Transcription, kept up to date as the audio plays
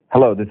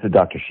Hello, this is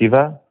Dr.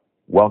 Shiva.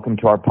 Welcome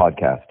to our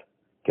podcast,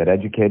 Get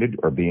Educated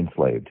or Be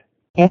Enslaved.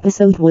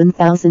 Episode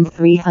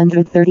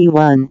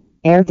 1331,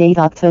 air date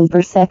October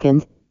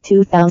 2nd,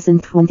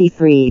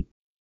 2023.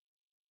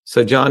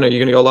 So, John, are you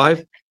going to go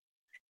live?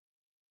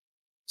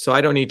 So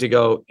I don't need to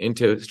go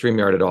into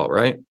StreamYard at all,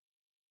 right?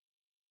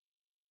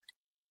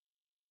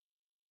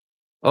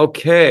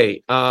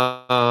 Okay.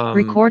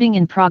 Recording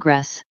in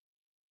progress.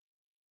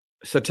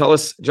 So tell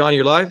us, John,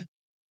 you're live?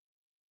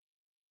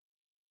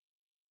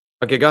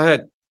 Okay, go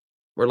ahead.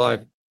 We're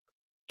live.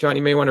 John,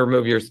 you may want to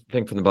remove your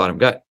thing from the bottom.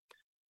 Go ahead.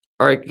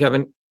 All right,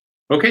 Kevin.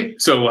 Okay,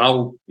 so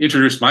I'll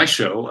introduce my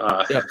show.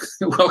 Yep.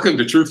 Welcome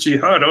to Truth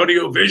Jihad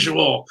Audio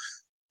Visual,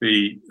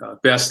 the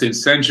best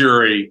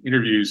incendiary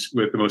interviews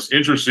with the most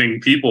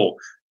interesting people,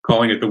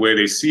 calling it the way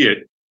they see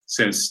it,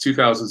 since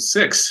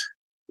 2006.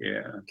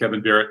 Yeah,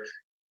 Kevin Barrett.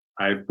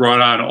 I've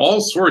brought on all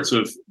sorts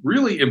of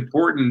really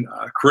important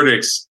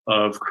critics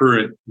of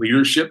current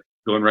leadership,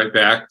 going right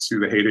back to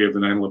the heyday of the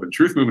 9/11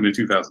 Truth Movement in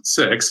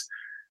 2006.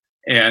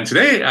 And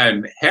today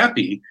I'm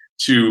happy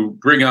to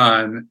bring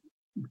on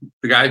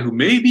the guy who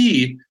may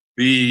be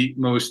the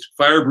most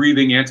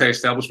fire-breathing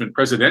anti-establishment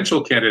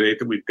presidential candidate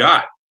that we've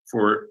got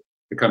for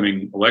the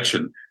coming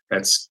election.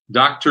 That's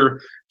Dr.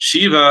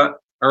 Shiva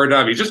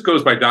Aradavi. He just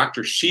goes by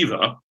Dr.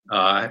 Shiva,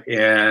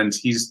 and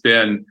he's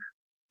been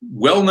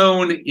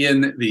well-known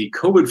in the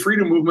COVID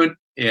freedom movement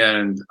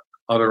and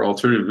other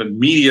alternative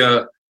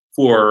media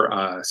for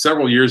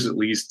several years at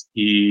least.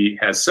 He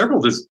has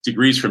several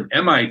degrees from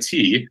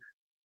MIT,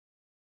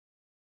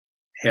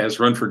 has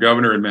run for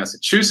governor in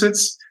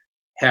Massachusetts,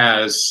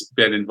 has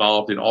been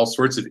involved in all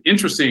sorts of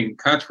interesting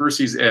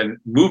controversies and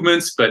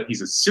movements, but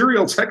he's a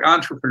serial tech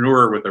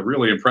entrepreneur with a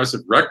really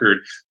impressive record.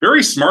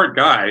 Very smart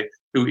guy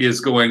who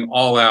is going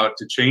all out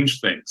to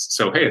change things.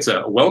 So, hey, it's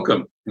a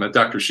welcome,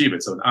 Dr. Shiva.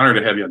 It's an honor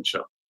to have you on the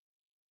show.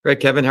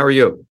 Great, Kevin. How are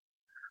you?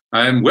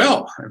 I'm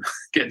well. I'm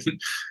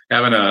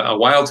having a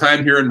wild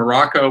time here in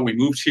Morocco. We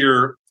moved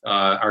here.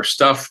 Our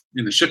stuff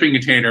in the shipping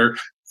container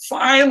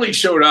finally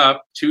showed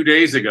up 2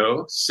 days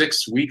ago,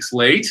 6 weeks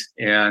late.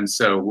 And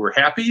so we're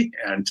happy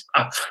and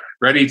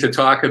ready to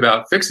talk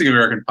about fixing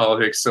American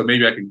politics. So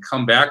maybe I can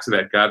come back to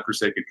that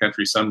godforsaken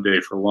country someday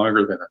for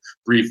longer than a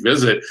brief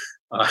visit.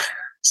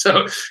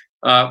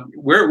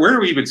 Where do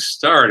we even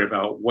start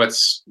about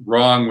what's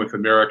wrong with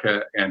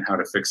America and how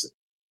to fix it?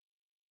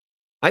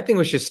 I think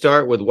we should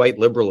start with white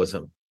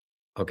liberalism,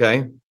 okay?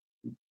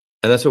 And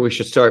that's where we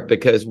should start,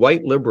 because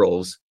white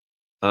liberals,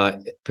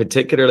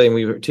 particularly, and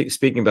we were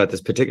speaking about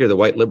this, particularly the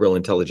white liberal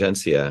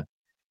intelligentsia,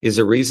 is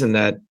the reason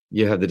that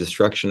you have the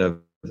destruction of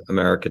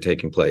America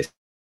taking place.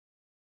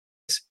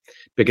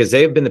 Because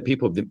they have been the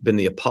people who've been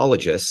the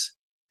apologists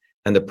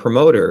and the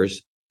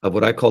promoters of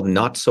what I call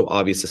not so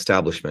obvious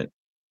establishment.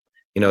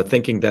 You know,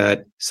 thinking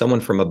that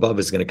someone from above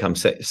is going to come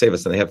save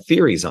us. And they have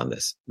theories on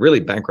this,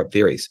 really bankrupt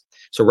theories.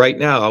 So right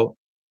now,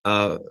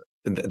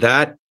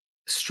 that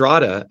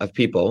strata of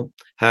people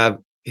have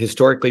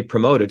historically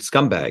promoted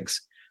scumbags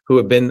who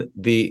have been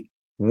the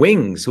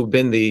wings, who've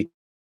been the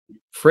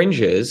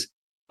fringes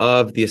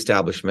of the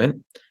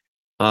establishment.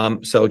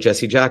 So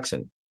Jesse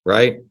Jackson,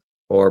 right?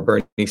 Or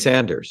Bernie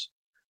Sanders,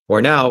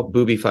 or now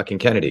Booby fucking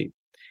Kennedy.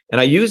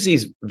 And I use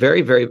these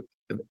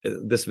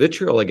this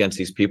vitriol against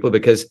these people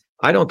because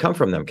I don't come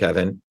from them,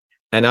 Kevin.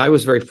 And I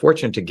was very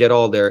fortunate to get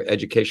all their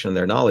education and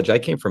their knowledge. I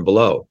came from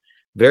below.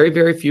 Very,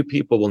 very few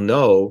people will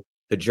know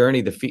the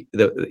journey,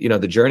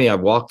 the journey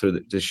I've walked through,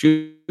 the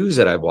shoes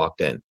that I've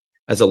walked in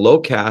as a low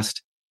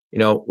caste,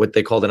 what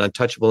they called an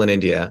untouchable in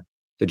India,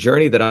 the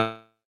journey that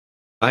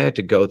I had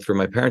to go through,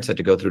 my parents had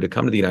to go through to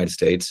come to the United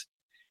States.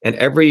 And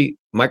every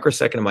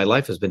microsecond of my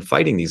life has been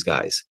fighting these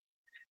guys.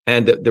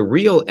 And the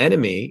real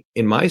enemy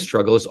in my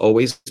struggle has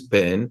always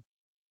been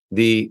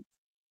the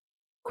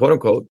quote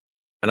unquote,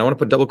 and I want to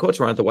put double quotes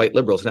around the white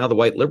liberals. Now the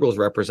white liberals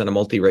represent a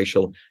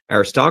multiracial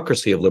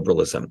aristocracy of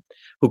liberalism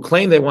who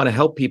claim they want to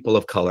help people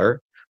of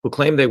color, who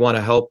claim they want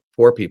to help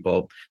poor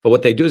people. But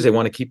what they do is they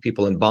want to keep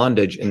people in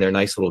bondage in their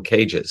nice little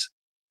cages.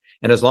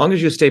 And as long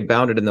as you stay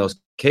bounded in those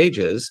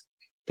cages,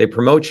 they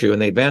promote you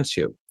and they advance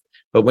you.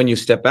 But when you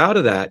step out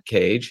of that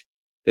cage,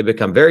 they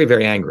become very,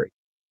 very angry.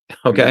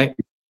 Okay.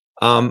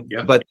 But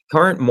the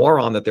current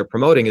moron that they're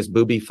promoting is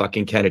Booby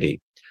fucking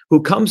Kennedy,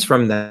 who comes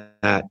from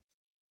that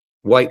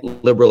white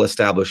liberal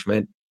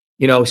establishment,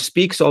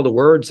 speaks all the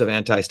words of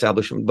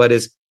anti-establishment, but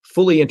is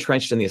fully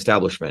entrenched in the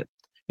establishment.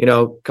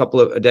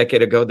 A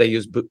decade ago, they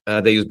used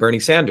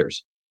Bernie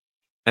Sanders,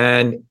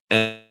 and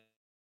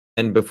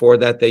before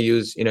that they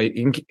use,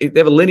 they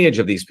have a lineage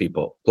of these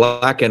people,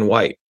 black and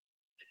white.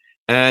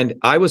 And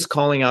I was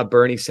calling out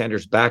Bernie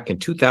Sanders back in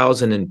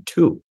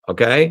 2002.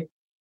 Okay.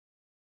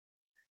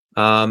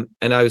 And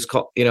I was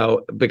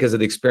because of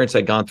the experience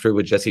I'd gone through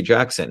with Jesse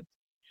Jackson,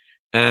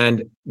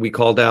 and we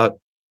called out,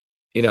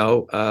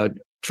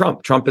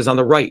 Trump is on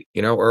the right,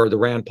 or the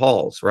Rand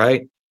Pauls,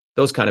 right?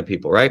 Those kind of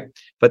people, right?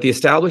 But the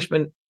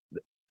establishment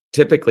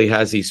typically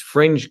has these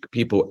fringe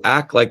people who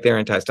act like they're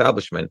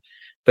anti-establishment,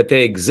 but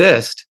they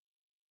exist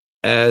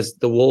as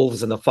the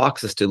wolves and the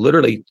foxes to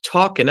literally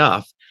talk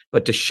enough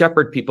but to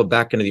shepherd people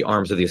back into the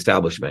arms of the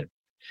establishment.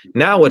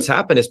 Now what's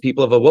happened is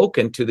people have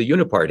awoken to the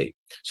uniparty.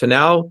 So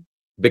now,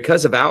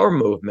 because of our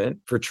movement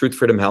for Truth,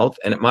 Freedom, Health,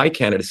 and my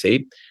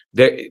candidacy,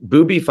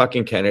 Booby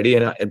fucking Kennedy,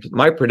 and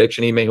my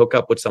prediction, he may hook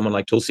up with someone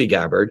like Tulsi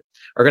Gabbard,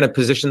 are going to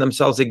position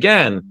themselves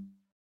again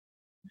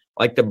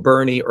like the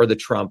Bernie or the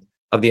Trump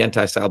of the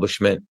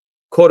anti-establishment,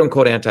 quote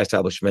unquote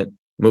anti-establishment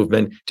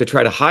movement, to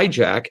try to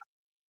hijack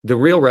the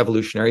real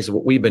revolutionaries of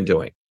what we've been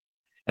doing.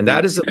 And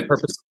that is the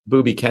purpose of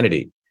Booby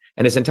Kennedy.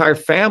 And his entire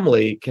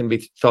family can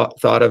be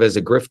thought of as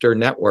a grifter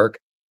network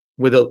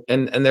with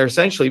and they're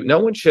essentially, no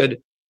one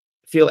should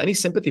feel any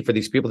sympathy for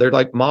these people. They're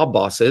like mob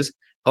bosses.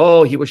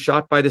 Oh, he was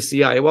shot by the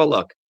CIA. Well,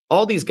 look,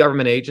 all these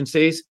government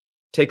agencies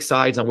take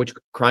sides on which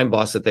crime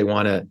boss that they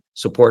want to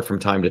support from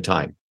time to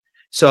time.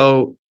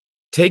 So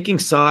taking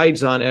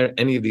sides on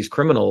any of these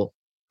criminal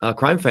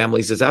crime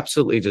families is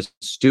absolutely just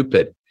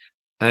stupid.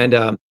 And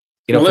let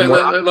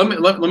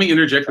me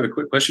interject with a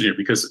quick question here,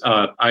 because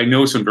I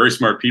know some very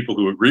smart people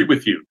who agree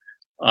with you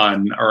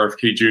on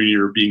RFK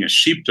Jr. being a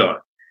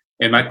sheepdog.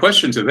 And my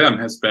question to them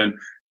has been,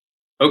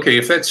 okay,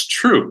 if that's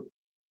true,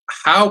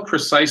 how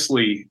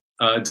precisely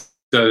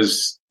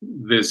does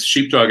this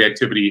sheepdog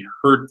activity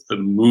hurt the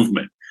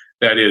movement?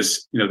 That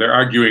is, they're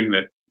arguing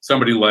that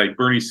somebody like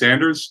Bernie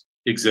Sanders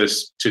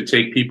exists to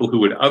take people who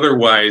would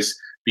otherwise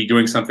be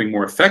doing something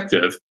more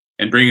effective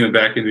and bringing them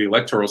back into the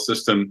electoral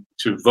system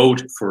to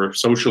vote for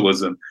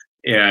socialism.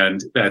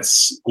 And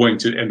that's going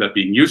to end up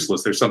being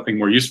useless. There's something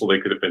more useful they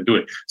could have been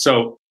doing.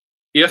 So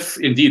if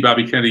indeed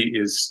Bobby Kennedy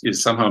is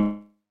somehow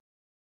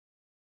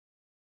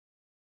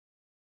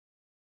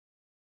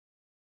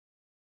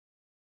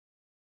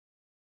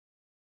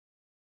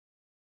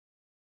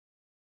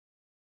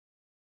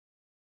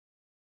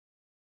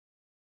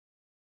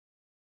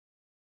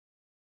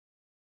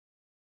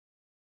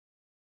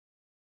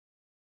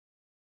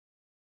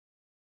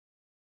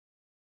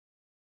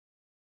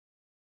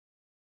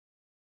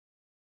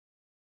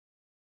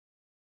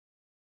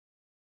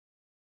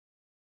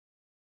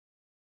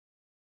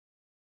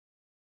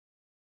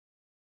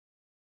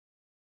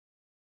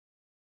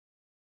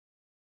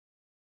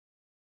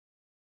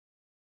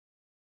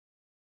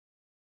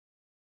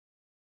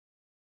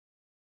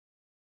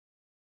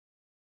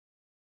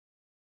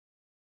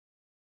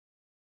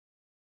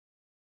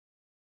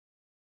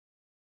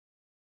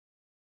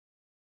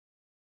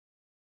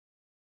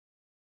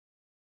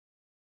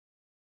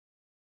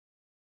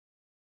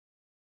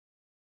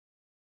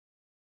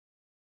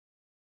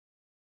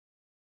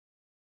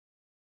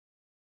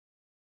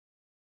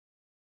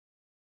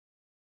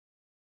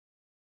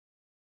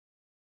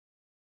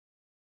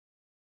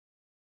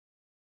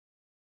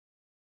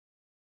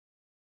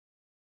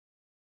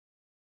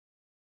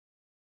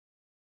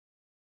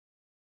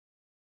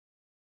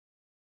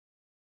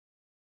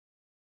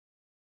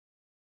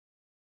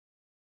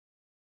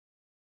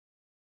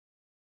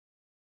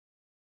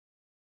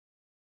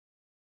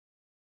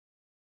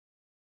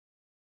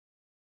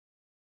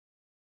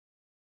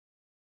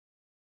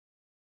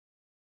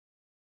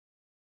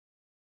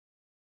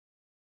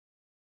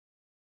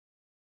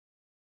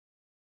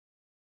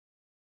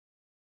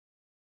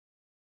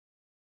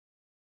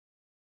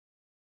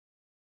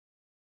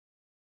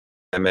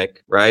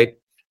right?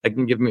 I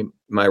can give me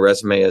my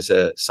resume as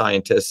a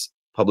scientist,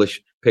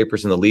 publish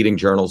papers in the leading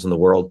journals in the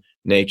world,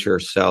 Nature,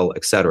 Cell,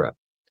 etc.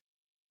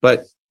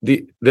 But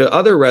the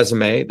other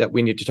resume that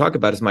we need to talk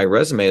about is my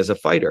resume as a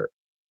fighter.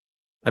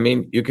 I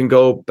mean, you can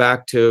go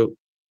back to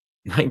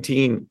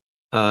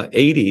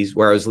 1980s,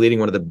 where I was leading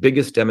one of the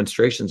biggest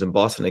demonstrations in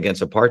Boston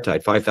against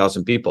apartheid,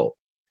 5,000 people,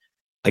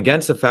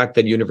 against the fact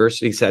that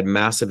universities had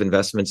massive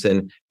investments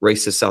in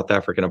racist South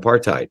African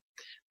apartheid.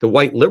 The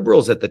white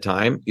liberals at the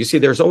time, you see,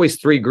 there's always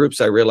three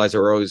groups I realize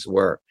there always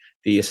were: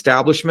 the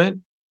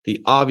establishment,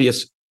 the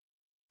obvious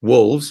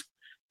wolves,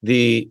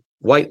 the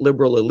white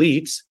liberal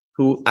elites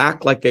who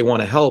act like they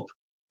want to help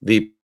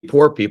the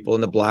poor people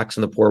and the blacks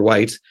and the poor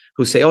whites,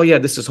 who say, oh yeah,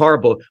 this is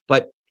horrible,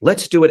 but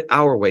let's do it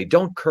our way.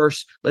 Don't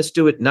curse. Let's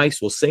do it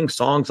nice. We'll sing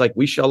songs like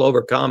We Shall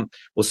Overcome.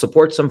 We'll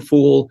support some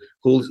fool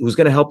who's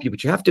going to help you,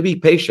 but you have to be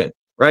patient,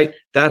 right?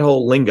 That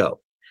whole lingo.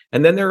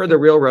 And then there are the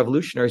real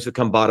revolutionaries who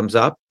come bottoms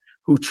up,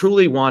 who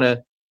truly want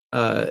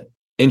to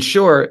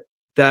ensure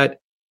that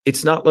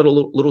it's not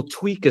little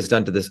tweak is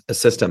done to this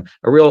system,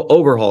 a real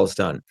overhaul is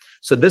done.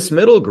 So this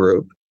middle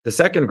group, the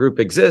second group,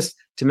 exists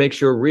to make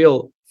sure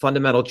real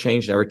fundamental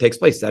change never takes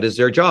place. That is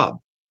their job.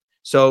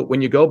 So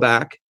when you go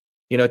back,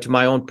 to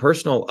my own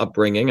personal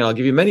upbringing, and I'll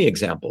give you many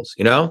examples,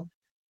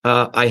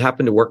 I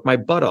happened to work my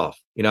butt off.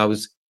 I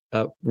was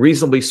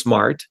reasonably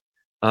smart.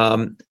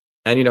 And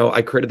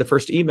I created the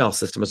first email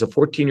system as a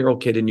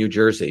 14-year-old kid in New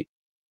Jersey.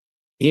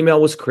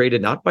 Email was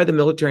created not by the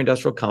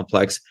military-industrial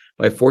complex,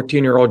 by a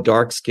 14-year-old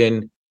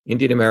dark-skinned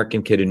Indian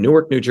American kid in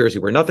Newark, New Jersey,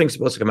 where nothing's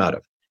supposed to come out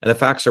of. And the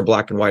facts are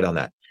black and white on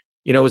that.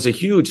 It was a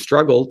huge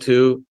struggle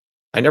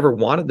I never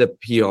wanted the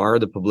PR,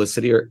 the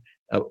publicity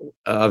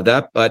of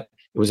that, but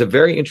it was a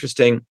very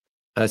interesting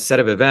set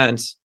of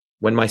events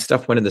when my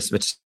stuff went in the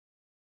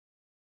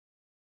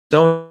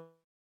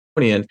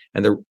Smithsonian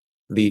and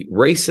the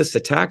racist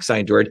attacks I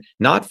endured,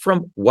 not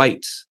from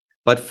whites,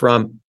 but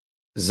from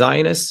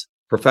Zionist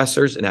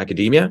professors in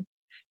academia,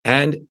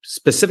 and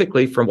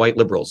specifically from white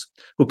liberals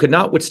who could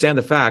not withstand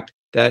the fact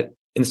that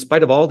in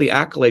spite of all the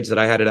accolades that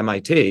I had at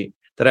MIT,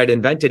 that I'd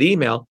invented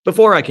email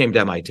before I came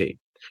to MIT.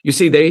 You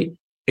see, they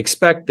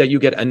expect that you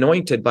get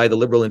anointed by the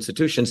liberal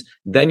institutions,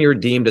 then you're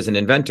deemed as an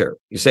inventor,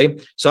 you see?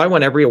 So I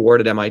won every award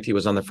at MIT,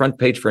 was on the front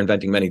page for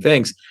inventing many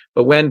things.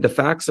 But when the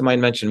facts of my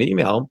invention of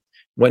email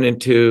went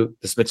into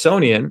the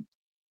Smithsonian,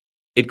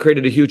 it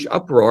created a huge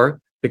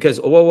uproar because,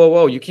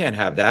 whoa, you can't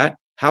have that.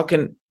 How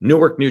can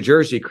Newark, New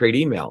Jersey create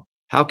email?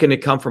 How can it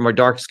come from a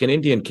dark-skinned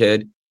Indian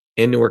kid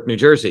in Newark, New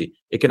Jersey?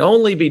 It can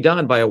only be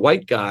done by a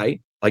white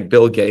guy like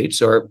Bill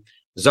Gates or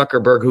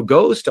Zuckerberg who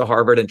goes to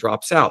Harvard and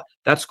drops out.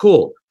 That's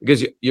cool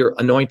because you're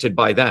anointed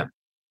by them.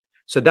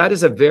 So that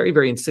is a very,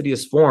 very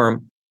insidious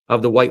form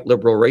of the white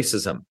liberal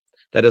racism,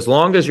 that as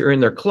long as you're in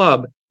their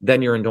club,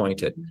 then you're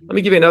anointed. Let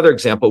me give you another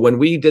example. When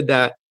we did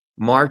that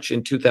march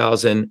in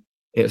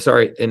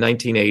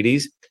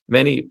 1980s,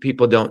 many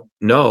people don't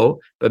know,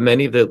 but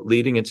many of the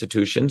leading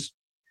institutions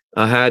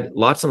had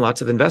lots and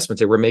lots of investments.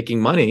 They were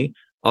making money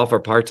off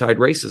apartheid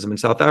racism in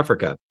South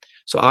Africa.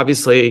 So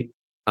obviously,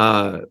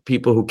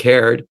 people who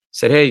cared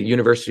said, hey,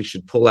 universities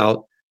should pull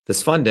out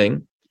this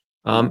funding.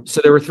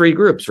 So there were three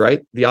groups,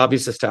 right? The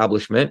obvious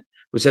establishment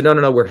who said,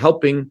 no, we're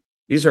helping.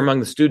 These are among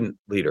the student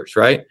leaders,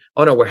 right?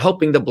 Oh, no, we're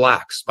helping the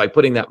blacks by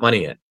putting that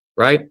money in,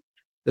 right?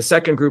 The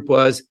second group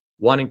was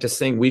wanting to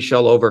sing We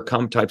Shall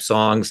Overcome type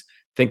songs,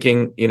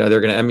 thinking, they're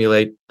going to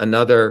emulate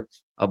another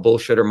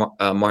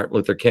bullshitter, Martin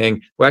Luther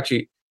King, who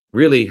actually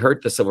really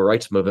hurt the civil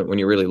rights movement when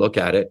you really look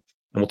at it.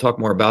 And we'll talk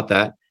more about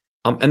that.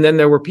 And then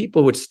there were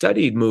people who had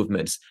studied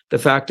movements. The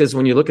fact is,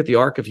 when you look at the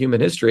arc of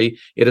human history,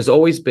 it has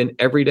always been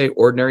everyday,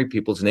 ordinary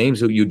people's names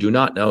who you do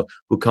not know,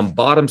 who come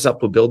bottoms up,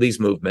 who build these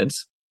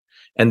movements.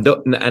 And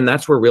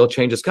that's where real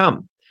changes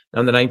come.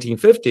 Now, in the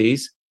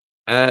 1950s,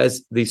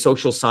 as the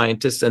social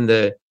scientists and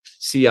the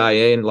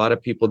CIA and a lot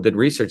of people did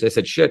research, they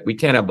said, shit, we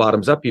can't have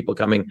bottoms up people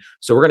coming.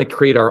 So we're going to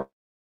create our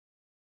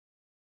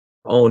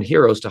own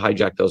heroes to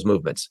hijack those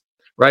movements,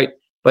 right?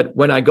 But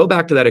when I go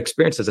back to that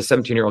experience as a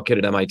 17-year-old kid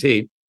at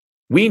MIT,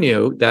 we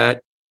knew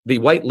that the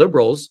white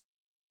liberals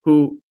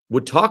who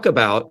would talk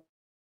about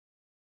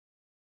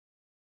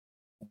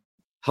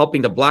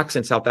helping the blacks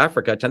in South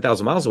Africa,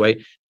 10,000 miles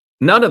away,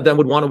 none of them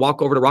would want to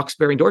walk over to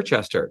Roxbury and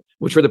Dorchester,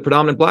 which were the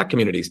predominant black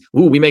communities.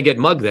 Ooh, we may get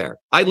mugged there.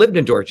 I lived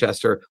in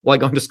Dorchester while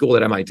going to school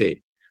at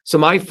MIT. So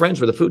my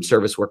friends were the food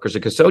service workers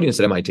and custodians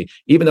at MIT.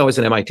 Even though I was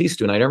an MIT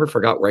student, I never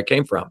forgot where I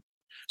came from.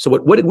 So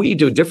what did we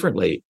do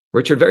differently?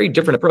 Richard, very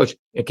different approach.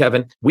 And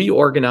Kevin, we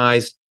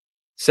organized,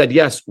 said,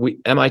 yes,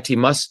 MIT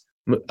must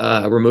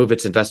remove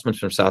its investments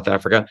from South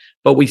Africa,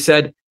 but we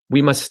said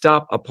we must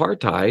stop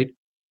apartheid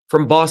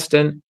from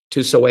Boston to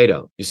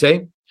Soweto, you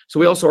see? So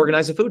we also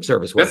organized a food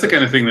service. That's the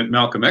kind of thing that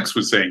Malcolm X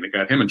was saying that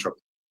got him in trouble.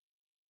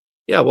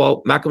 Yeah,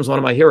 well, Malcolm's one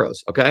of my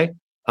heroes, okay?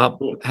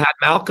 Cool. Had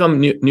Malcolm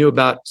knew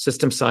about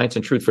system science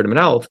and truth, freedom, and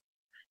health,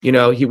 he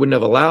wouldn't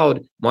have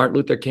allowed Martin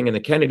Luther King and the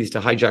Kennedys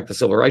to hijack the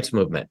civil rights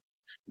movement.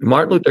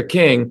 Martin Luther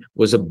King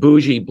was a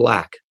bougie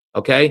black,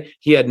 okay?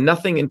 He had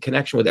nothing in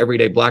connection with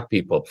everyday black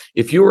people.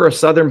 If you were a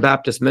Southern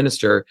Baptist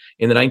minister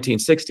in the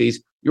 1960s,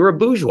 you were a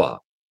bourgeois.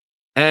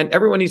 And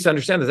everyone needs to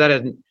understand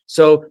that.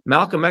 So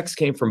Malcolm X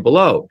came from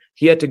below.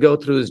 He had to go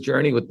through his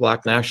journey with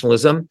black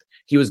nationalism.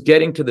 He was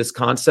getting to this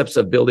concepts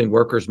of building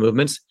workers'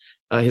 movements.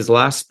 His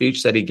last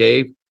speech that he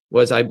gave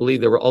was, I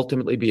believe there will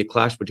ultimately be a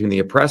clash between the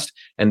oppressed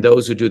and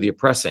those who do the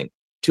oppressing.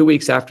 2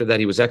 weeks after that,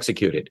 he was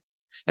executed.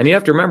 And you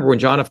have to remember when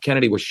John F.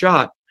 Kennedy was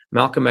shot,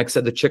 Malcolm X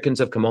said the chickens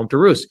have come home to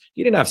roost.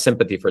 He didn't have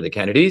sympathy for the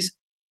Kennedys,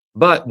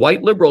 but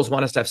white liberals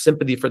want us to have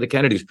sympathy for the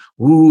Kennedys.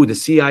 Ooh, the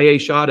CIA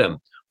shot him.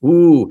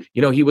 Ooh,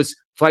 he was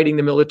fighting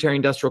the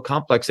military-industrial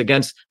complex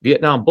against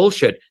Vietnam.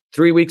 Bullshit.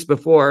 3 weeks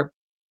before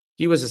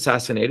he was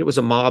assassinated, it was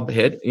a mob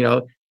hit,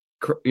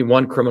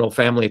 one criminal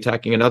family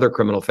attacking another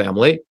criminal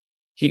family.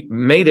 He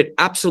made it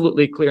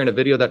absolutely clear in a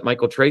video that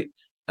Michael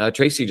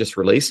Tracy just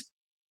released,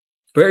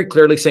 very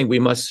clearly saying we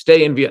must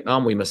stay in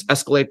Vietnam, we must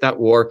escalate that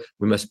war,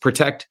 we must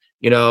protect,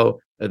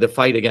 the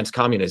fight against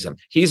communism.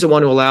 He's the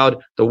one who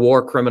allowed the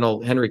war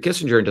criminal Henry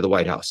Kissinger into the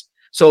White House.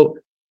 So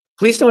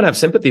please don't have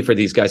sympathy for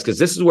these guys, because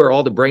this is where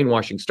all the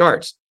brainwashing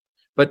starts.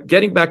 But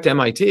getting back to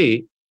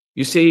MIT,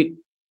 you see,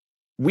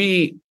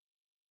 we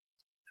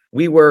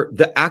were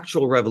the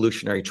actual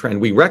revolutionary trend.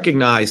 We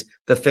recognize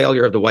the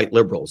failure of the white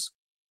liberals.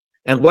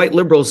 And white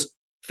liberals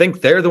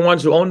think they're the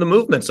ones who own the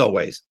movements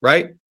always,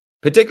 right?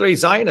 Particularly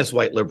Zionist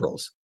white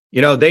liberals.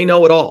 They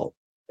know it all.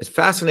 It's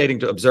fascinating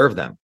to observe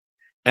them.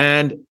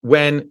 And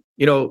when,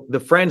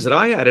 the friends that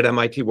I had at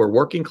MIT were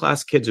working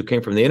class kids who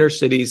came from the inner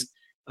cities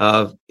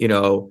of,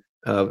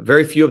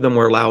 very few of them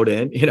were allowed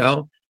in,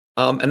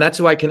 and that's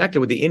who I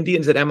connected with. The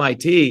Indians at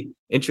MIT,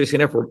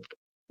 interesting enough,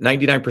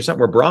 99%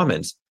 were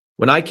Brahmins.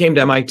 When I came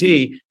to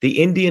MIT,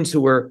 the Indians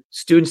who were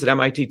students at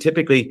MIT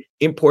typically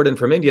imported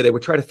from India, they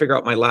would try to figure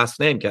out my last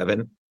name,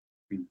 Kevin.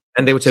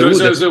 And they would say,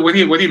 so what do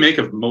you make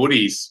of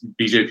Modi's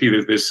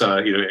BJP, this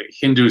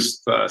Hindu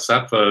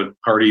Sattva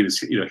party,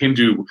 this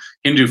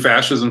Hindu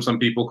fascism, some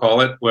people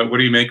call it? What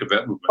do you make of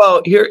that movement?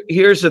 Well,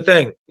 here's the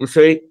thing. You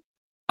see,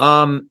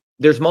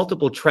 there's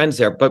multiple trends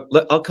there, but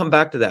I'll come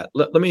back to that.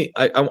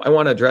 I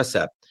want to address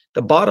that.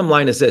 The bottom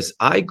line is this: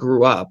 I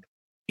grew up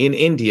in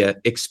India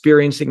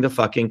experiencing the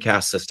fucking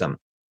caste system,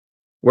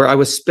 where I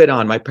was spit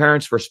on. My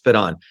parents were spit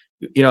on.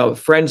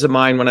 Friends of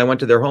mine, when I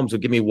went to their homes,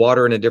 would give me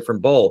water in a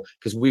different bowl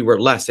because we were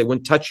less. They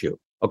wouldn't touch you.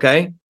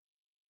 Okay,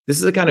 this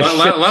is the kind of shit.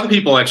 A lot of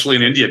people actually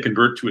in India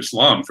convert to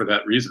Islam for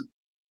that reason.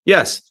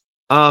 Yes,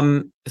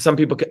 some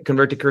people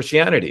convert to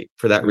Christianity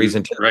for that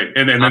reason too. Right,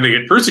 and then they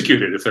get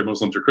persecuted if they're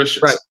Muslims or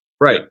Christians.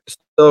 Right.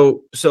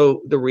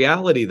 So the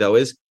reality though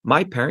is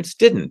my parents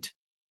didn't.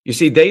 You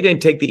see, they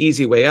didn't take the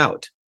easy way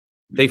out.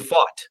 They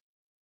fought.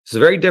 It's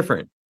very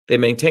different. They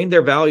maintained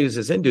their values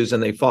as Hindus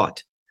and they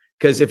fought.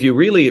 Because if you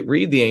really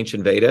read the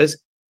ancient Vedas,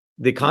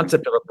 the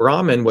concept of a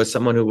Brahmin was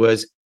someone who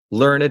was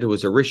learned, who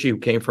was a rishi, who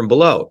came from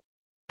below.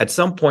 At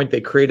some point,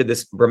 they created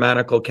this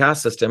Brahmanical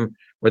caste system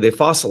where they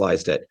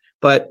fossilized it.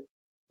 But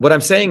what I'm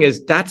saying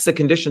is that's the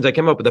conditions I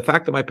came up with. The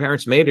fact that my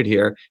parents made it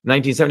here in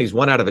 1970s,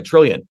 1 out of a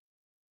trillion.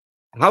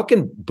 How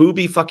can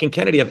Booby fucking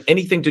Kennedy have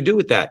anything to do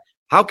with that?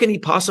 How can he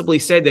possibly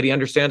say that he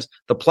understands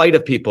the plight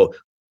of people?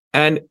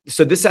 And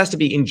so this has to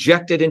be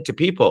injected into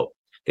people.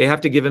 They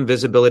have to give him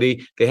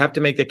visibility. They have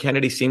to make the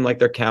Kennedy seem like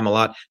they're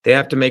Camelot. They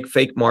have to make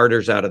fake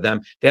martyrs out of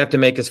them. They have to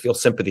make us feel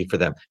sympathy for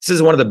them. This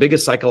is one of the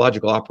biggest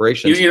psychological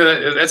operations.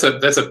 That's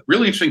a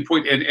really interesting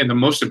point. And the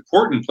most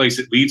important place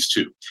it leads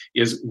to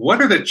is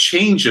what are the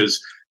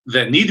changes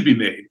that need to be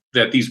made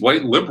that these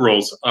white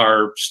liberals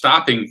are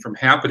stopping from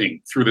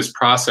happening through this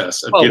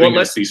process of giving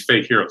us these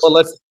fake heroes? Well,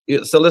 let's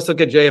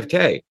look at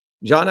JFK.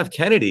 John F.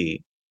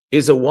 Kennedy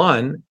is the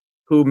one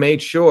who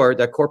made sure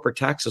that corporate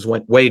taxes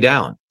went way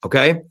down,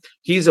 okay?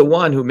 He's the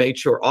one who made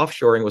sure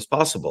offshoring was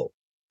possible,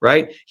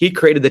 right? He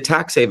created the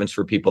tax havens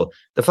for people.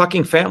 The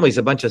fucking family's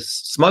a bunch of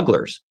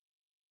smugglers.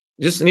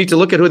 You just need to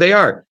look at who they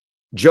are.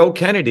 Joe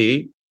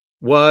Kennedy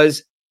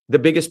was the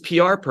biggest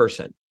PR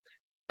person.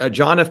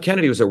 John F.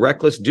 Kennedy was a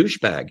reckless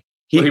douchebag.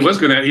 He was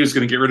going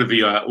to get rid of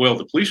the oil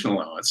depletion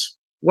allowance.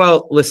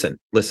 Well, listen.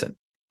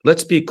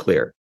 Let's be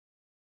clear.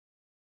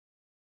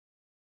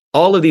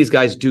 All of these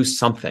guys do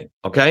something,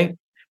 okay?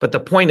 But the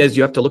point is,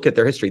 you have to look at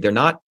their history. They're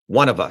not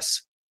one of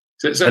us.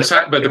 But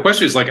the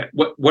question is, like,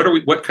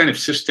 what kind of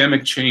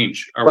systemic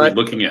change are we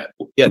looking at?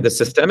 Yeah, the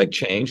systemic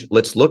change.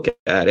 Let's look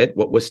at it.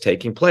 What was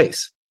taking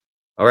place?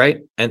 All right,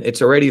 and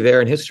it's already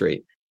there in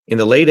history. In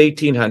the late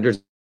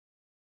 1800s,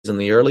 in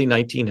the early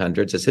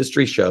 1900s, as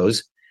history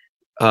shows,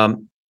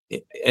 and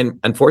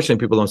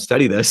unfortunately, people don't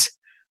study this.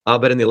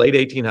 But in the late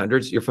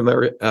 1800s, you're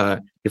familiar,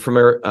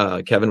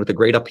 Kevin, with the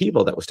great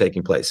upheaval that was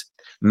taking place.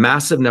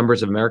 Massive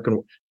numbers of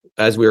American,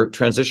 as we were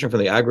transitioning from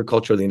the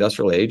agriculture to the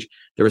industrial age,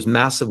 there was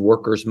massive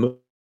workers'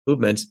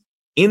 movements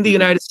in the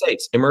United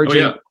States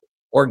emerging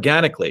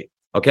organically.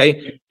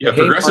 Okay,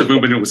 progressive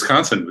movement in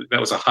Wisconsin, that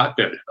was a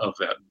hotbed of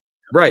that.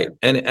 Right,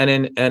 and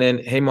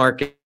in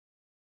Haymarket,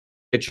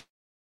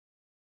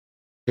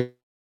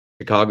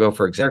 Chicago,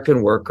 for example,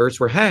 American workers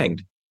were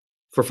hanged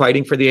for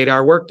fighting for the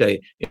 8-hour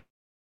workday.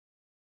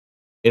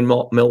 In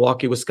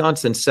Milwaukee,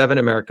 Wisconsin, 7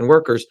 American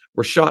workers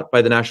were shot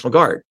by the National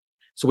Guard.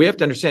 So we have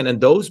to understand, and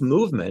those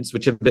movements,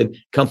 which have been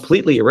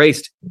completely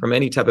erased from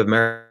any type of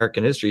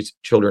American history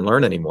children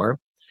learn anymore,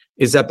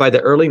 is that by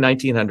the early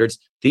 1900s,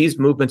 these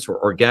movements were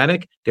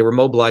organic. They were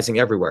mobilizing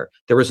everywhere.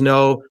 There was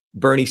no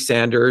Bernie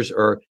Sanders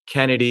or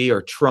Kennedy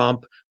or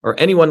Trump or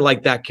anyone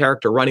like that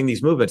character running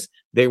these movements.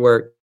 They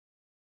were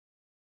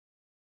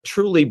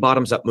truly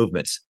bottoms-up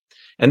movements.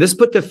 And this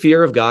put the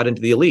fear of God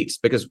into the elites,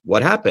 because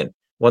what happened?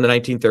 Well, in the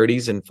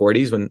 1930s and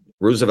 40s, when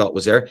Roosevelt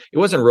was there, it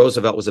wasn't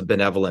Roosevelt was a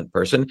benevolent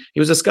person. He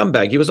was a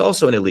scumbag. He was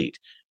also an elite.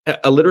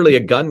 Literally, a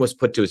gun was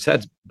put to his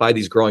head by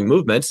these growing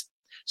movements.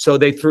 So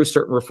they threw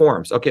certain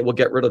reforms. Okay, we'll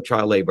get rid of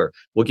child labor.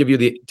 We'll give you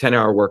the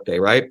 10-hour workday,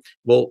 right?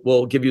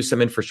 We'll give you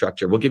some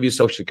infrastructure. We'll give you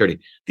Social Security.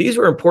 These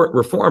were important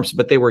reforms,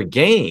 but they were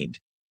gained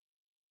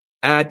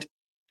as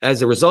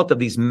a result of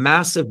these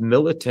massive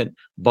militant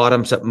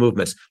bottoms-up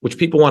movements, which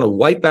people want to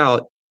wipe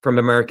out from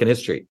American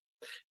history.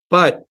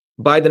 But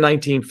by the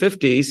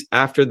 1950s,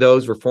 after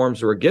those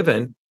reforms were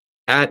given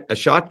at a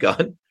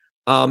shotgun,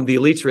 the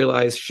elites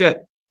realized,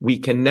 shit, we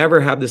can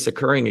never have this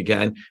occurring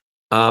again.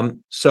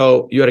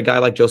 So you had a guy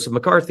like Joseph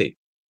McCarthy,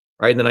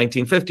 right, in the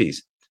 1950s,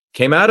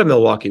 came out of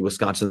Milwaukee,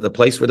 Wisconsin, the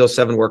place where those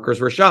 7 workers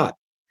were shot.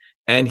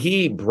 And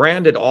he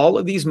branded all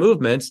of these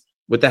movements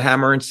with the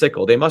hammer and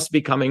sickle. They must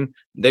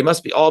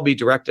all be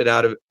directed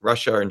out of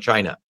Russia and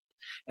China.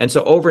 And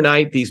so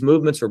overnight, these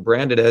movements were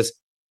branded as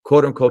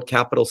quote unquote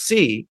capital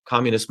C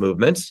communist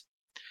movements.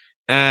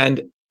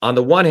 And on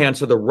the one hand,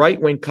 so the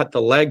right wing cut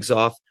the legs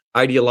off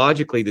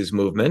ideologically these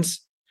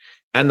movements,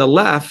 and the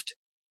left,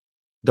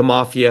 the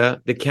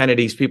mafia, the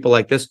Kennedys, people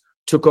like this,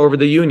 took over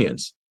the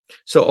unions.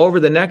 So over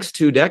the next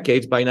 2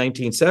 decades, by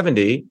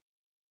 1970,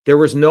 there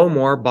was no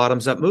more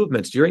bottoms-up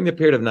movements. During the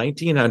period of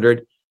 1900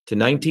 to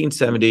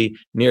 1970,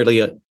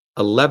 nearly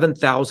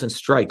 11,000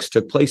 strikes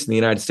took place in the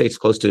United States.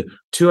 Close to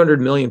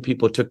 200 million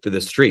people took to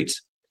the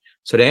streets.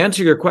 So to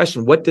answer your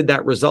question, what did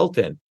that result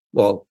in?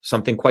 Well,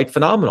 something quite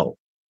phenomenal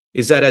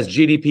is that as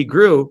GDP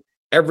grew,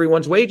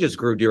 everyone's wages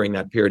grew during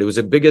that period. It was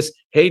the biggest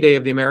heyday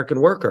of the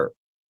American worker.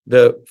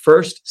 The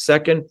first,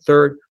 second,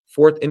 third,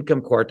 fourth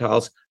income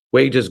quartiles,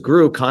 wages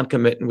grew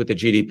concomitant with the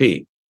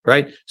GDP,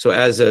 right? So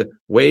as a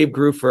wave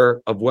grew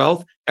of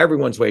wealth,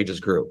 everyone's wages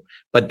grew.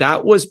 But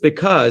that was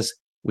because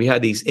we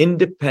had these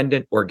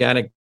independent,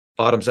 organic,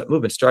 bottoms-up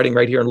movements starting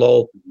right here in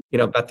Lowell,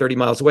 about 30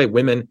 miles away.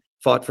 Women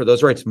fought for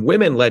those rights.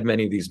 Women led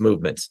many of these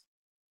movements.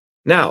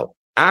 Now,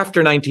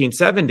 after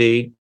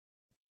 1970,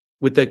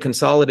 with the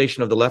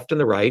consolidation of the left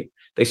and the right,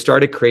 they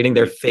started creating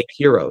their fake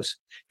heroes.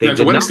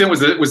 To what extent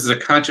was this a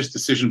conscious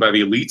decision by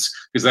the elites?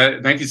 Because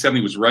that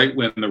 1970 was right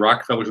when the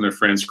Rockefellers and their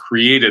friends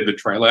created the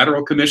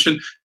Trilateral Commission,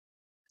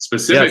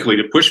 specifically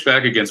to push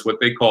back against what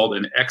they called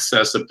an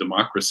excess of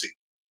democracy.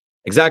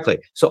 Exactly.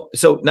 So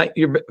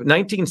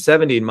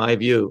 1970, in my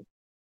view,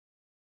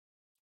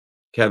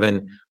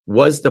 Kevin,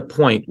 was the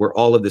point where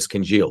all of this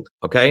congealed.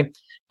 Okay,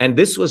 and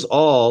this was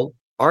all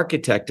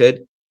architected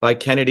by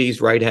Kennedy's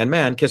right-hand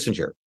man,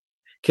 Kissinger.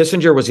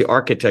 Kissinger was the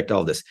architect of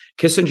all this.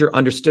 Kissinger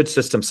understood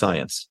system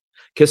science.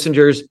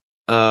 Kissinger's,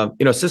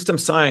 system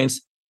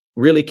science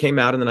really came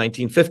out in the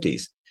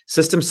 1950s.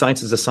 System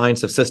science is a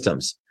science of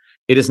systems.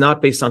 It is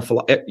not based on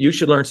you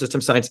should learn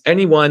system science.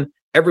 Everyone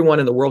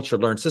in the world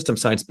should learn system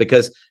science,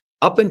 because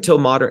up until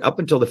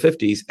the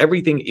 50s,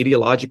 everything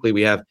ideologically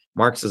we have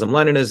Marxism,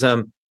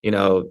 Leninism. You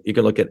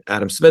can look at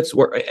Adam Smith's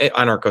work,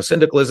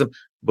 anarcho-syndicalism,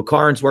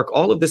 Bukharin's work.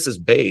 All of this is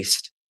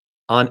based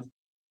on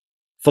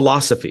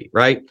philosophy,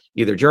 right?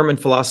 Either German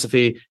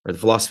philosophy or the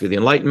philosophy of the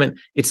Enlightenment.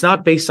 It's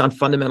not based on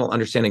fundamental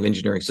understanding of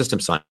engineering system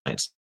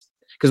science,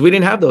 because we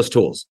didn't have those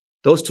tools.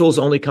 Those tools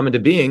only come into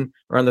being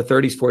around the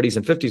 30s, 40s,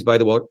 and 50s by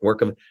the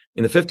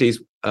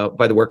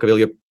work of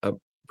Ilya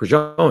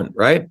Prigogine,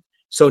 right?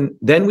 So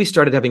then we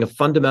started having a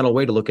fundamental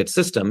way to look at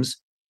systems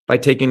by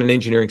taking an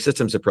engineering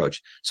systems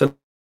approach. So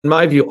in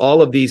my view,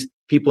 all of these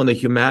people in the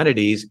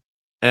humanities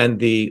and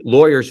the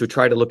lawyers who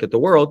try to look at the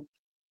world,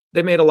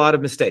 they made a lot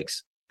of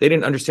mistakes. They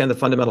didn't understand the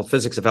fundamental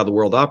physics of how the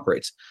world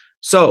operates.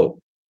 So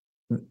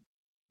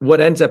what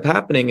ends up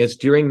happening is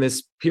during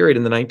this period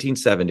in the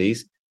 1970s,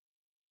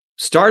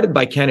 started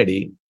by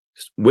Kennedy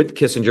with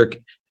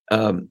Kissinger,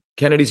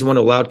 Kennedy's the one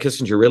who allowed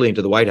Kissinger really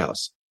into the White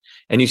House.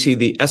 And you see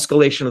the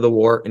escalation of the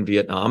war in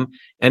Vietnam,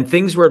 and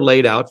things were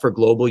laid out for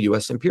global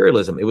U.S.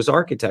 imperialism. It was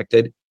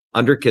architected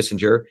under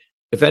Kissinger.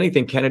 If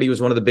anything, Kennedy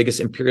was one of the biggest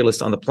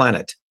imperialists on the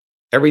planet.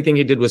 Everything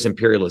he did was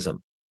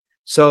imperialism.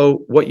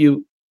 So what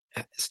you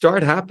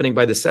start happening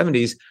by the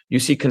 70s, you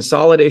see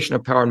consolidation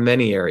of power in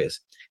many areas.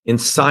 In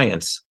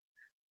science,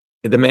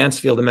 the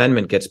Mansfield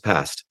Amendment gets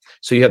passed.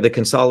 So you have the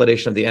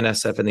consolidation of the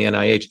NSF and the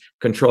NIH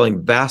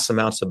controlling vast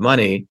amounts of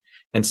money,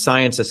 and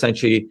science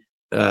essentially,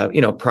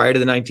 prior to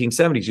the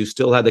 1970s, you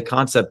still had the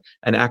concept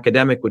an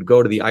academic would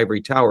go to the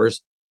ivory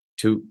towers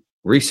to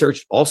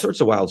research all sorts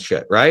of wild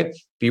shit, right?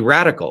 Be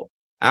radical.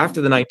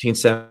 After the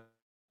 1970s,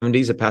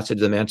 the passage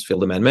of the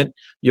Mansfield Amendment,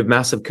 you have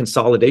massive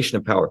consolidation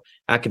of power.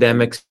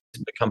 Academics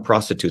become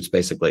prostitutes,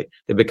 basically.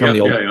 They become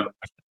the old,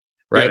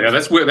 right? Yeah,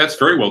 that's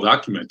very well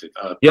documented.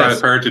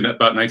 Prior to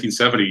about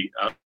 1970,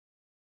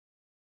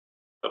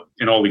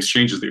 in all these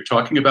changes that you're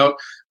talking about,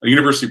 the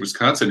University of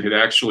Wisconsin had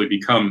actually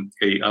become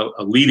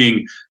a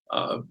leading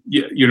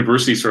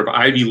university, sort of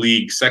Ivy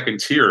League second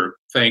tier,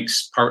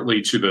 thanks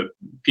partly to the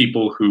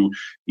people who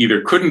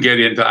either couldn't get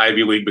into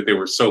Ivy League, but they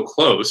were so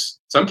close.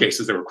 In some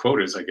cases, there were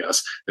quotas, I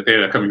guess, that they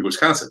ended up coming to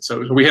Wisconsin.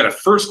 So we had a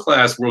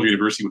first-class world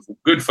university with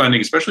good funding,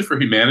 especially for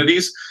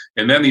humanities.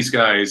 And then these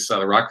guys,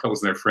 the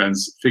Rockefellers and their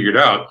friends, figured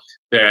out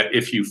that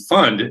if you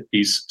fund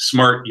these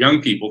smart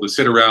young people to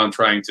sit around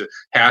trying to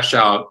hash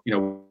out,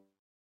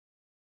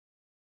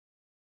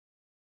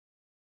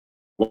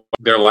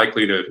 they're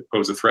likely to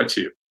pose a threat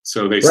to you.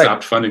 So they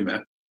stopped funding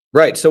that.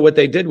 Right. So what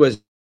they did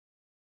was,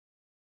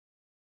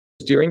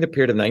 during the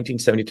period of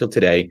 1970 till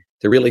today,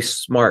 the really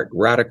smart,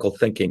 radical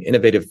thinking,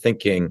 innovative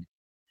thinking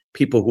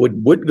people who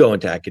would go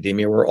into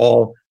academia were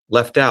all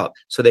left out.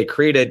 So they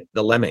created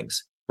the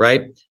lemmings,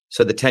 right?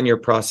 So the tenure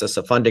process,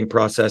 a funding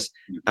process,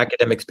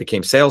 academics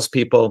became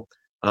salespeople.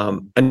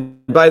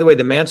 And by the way,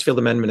 the Mansfield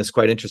Amendment is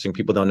quite interesting.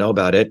 People don't know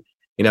about it.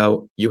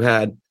 You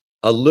had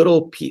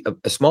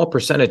a small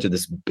percentage of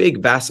this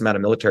big, vast amount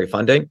of military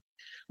funding,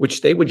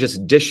 which they would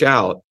just dish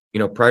out,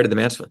 prior to the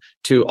Mansfield,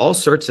 to all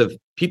sorts of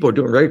people who are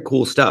doing very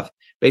cool stuff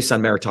based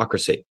on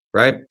meritocracy,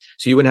 right?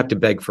 So you wouldn't have to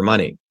beg for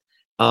money.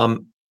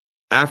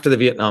 After the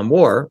Vietnam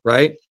War,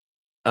 right,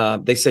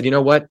 they said, you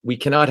know what, we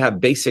cannot have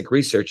basic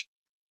research,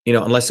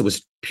 unless it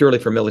was purely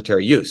for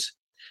military use.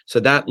 So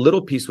that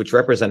little piece, which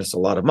represented a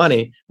lot of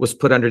money, was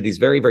put under these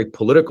very, very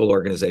political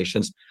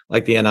organizations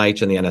like the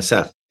NIH and the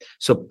NSF.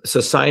 So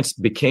science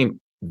became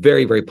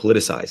very, very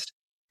politicized.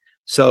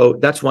 So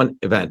that's one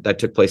event that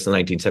took place in the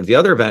 1970s. The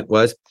other event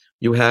was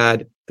you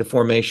had the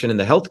formation in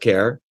the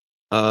healthcare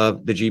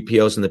of the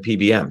GPOs and the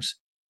PBMs,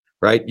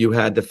 right? You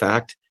had the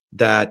fact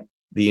that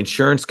the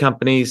insurance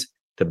companies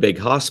the big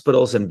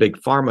hospitals and big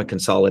pharma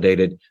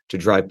consolidated to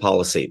drive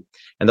policy.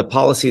 And the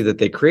policy that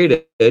they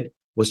created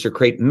was to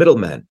create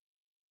middlemen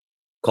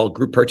called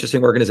group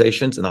purchasing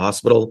organizations in the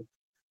hospital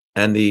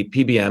and the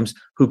PBMs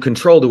who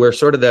controlled, who were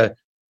sort of the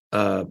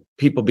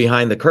people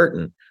behind the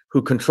curtain,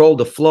 who controlled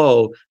the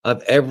flow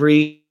of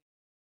every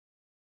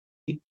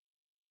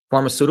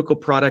pharmaceutical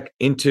product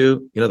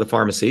into, the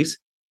pharmacies,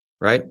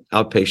 right?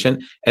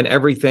 Outpatient, and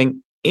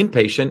everything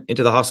inpatient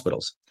into the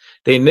hospitals.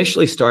 They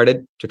initially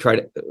started to try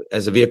to,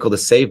 as a vehicle to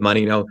save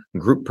money,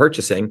 group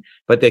purchasing,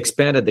 but they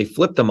expanded, they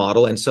flipped the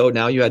model. And so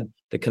now you had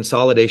the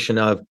consolidation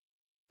of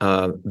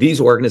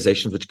these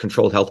organizations which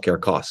controlled healthcare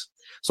costs.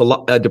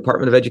 So a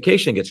Department of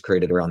Education gets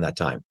created around that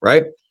time,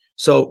 right?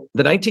 So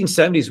the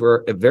 1970s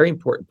were a very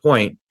important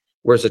point,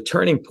 whereas a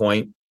turning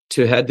point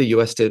to head the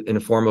U.S. in a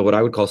form of what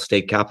I would call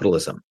state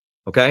capitalism,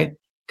 okay?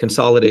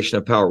 Consolidation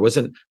of power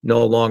wasn't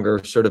no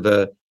longer sort of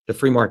the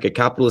free market.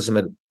 Capitalism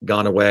had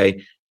gone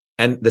away.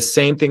 And the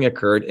same thing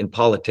occurred in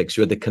politics.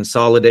 You had the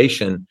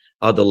consolidation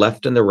of the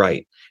left and the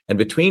right. And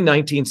between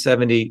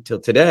 1970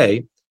 till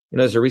today,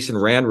 as a recent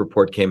RAND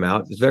report came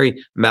out, it's a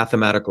very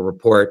mathematical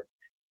report,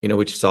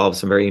 which solves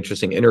some very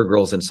interesting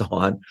integrals and so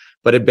on.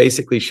 But it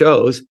basically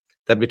shows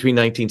that between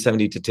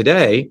 1970 to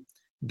today,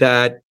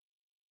 that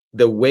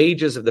the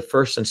wages of the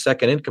first and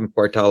second income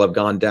quartile have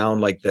gone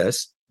down like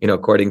this,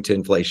 according to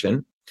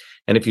inflation.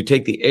 And if you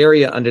take the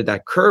area under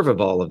that curve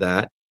of all of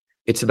that,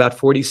 it's about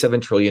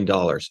 $47 trillion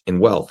in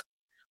wealth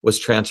was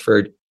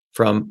transferred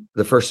from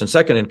the first and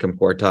second income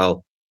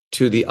quartile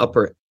to the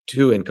upper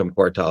two income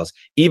quartiles,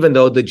 even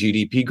though the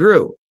GDP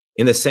grew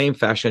in the same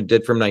fashion it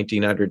did from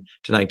 1900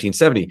 to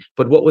 1970.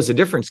 But what was the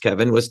difference,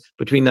 Kevin, was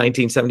between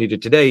 1970 to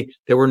today,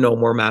 there were no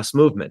more mass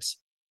movements.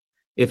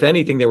 If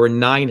anything, there were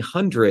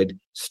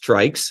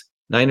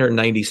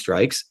 990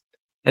 strikes,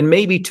 and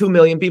maybe 2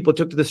 million people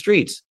took to the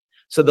streets.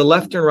 So the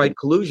left and right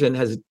collusion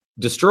has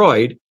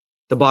destroyed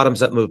the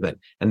bottoms-up movement.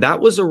 And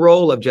that was a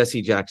role of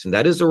Jesse Jackson.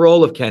 That is a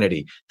role of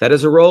Kennedy. That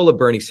is a role of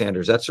Bernie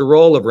Sanders. That's a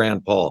role of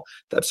Rand Paul.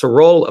 That's a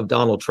role of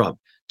Donald Trump,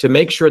 to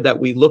make sure that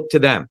we look to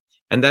them.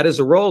 And that is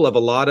a role of a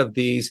lot of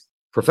these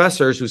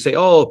professors who say,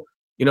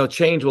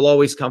 change will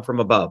always come from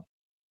above.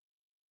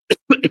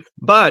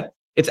 But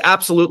it's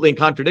absolutely in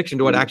contradiction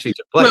to what actually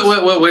took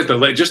place.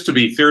 Wait, just to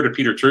be fair to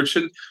Peter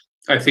Turchin,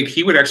 I think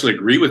he would actually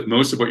agree with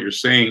most of what you're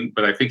saying,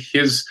 but I think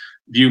his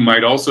view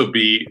might also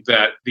be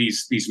that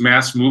these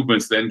mass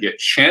movements then get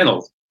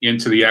channeled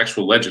into the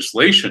actual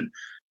legislation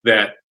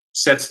that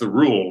sets the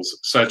rules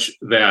such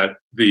that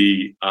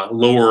the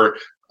lower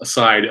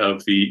side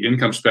of the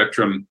income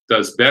spectrum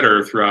does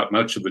better throughout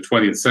much of the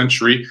 20th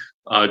century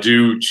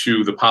due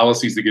to the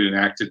policies that get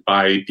enacted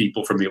by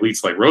people from the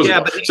elites like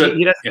Roosevelt.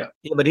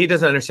 But he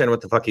doesn't understand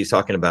what the fuck he's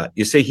talking about.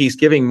 You see, he's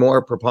giving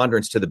more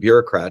preponderance to the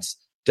bureaucrats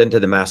than to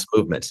the mass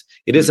movements.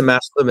 It is a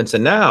mass movement.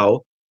 And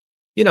now,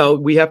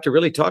 we have to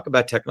really talk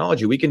about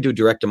technology. We can do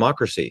direct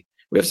democracy.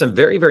 We have some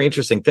very, very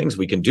interesting things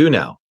we can do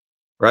now,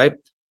 right?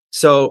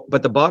 So,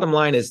 but the bottom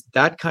line is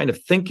that kind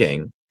of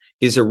thinking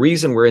is a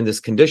reason we're in this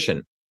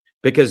condition,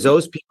 because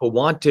those people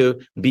want to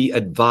be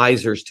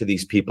advisors to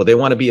these people. They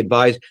want to be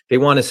advised. They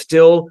want to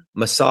still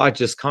massage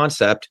this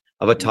concept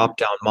of a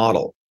top-down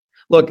model.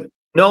 Look,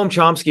 Noam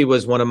Chomsky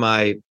was one of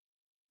my,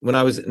 when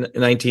I was in the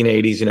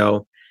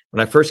 1980s,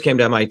 when I first came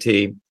to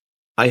MIT,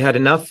 I had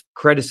enough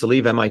credits to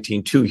leave MIT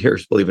in 2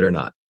 years, believe it or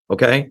not.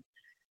 Okay.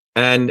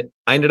 And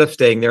I ended up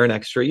staying there an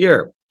extra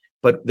year.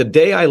 But the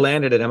day I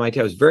landed at MIT,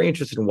 I was very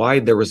interested in why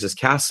there was this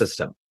caste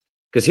system.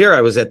 Because here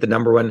I was at the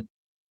number one,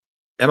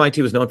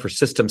 MIT was known for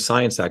system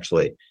science,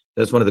 actually.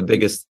 That's one of the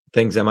biggest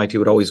things MIT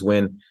would always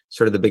win,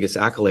 sort of the biggest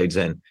accolades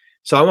in.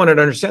 So I wanted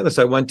to understand this.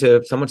 I went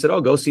to, someone said,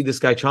 go see this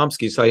guy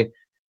Chomsky. So I,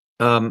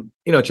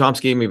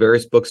 Chomsky gave me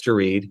various books to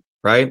read,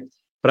 right?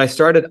 But I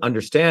started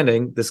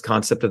understanding this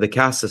concept of the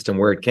caste system,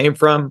 where it came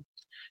from,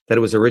 that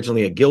it was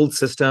originally a guild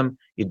system.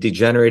 It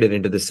degenerated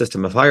into the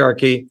system of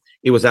hierarchy.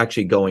 It was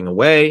actually going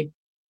away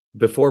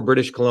before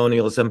British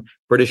colonialism.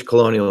 British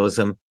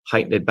colonialism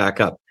heightened it back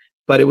up.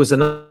 But it was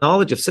a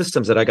knowledge of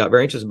systems that I got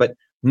very interested in. But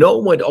no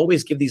one would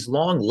always give these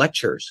long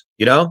lectures,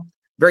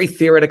 very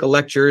theoretical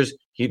lectures.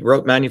 He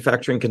wrote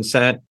Manufacturing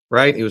Consent,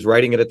 right? He was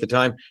writing it at the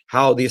time,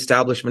 how the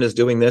establishment is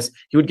doing this.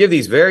 He would give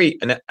these very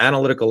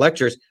analytical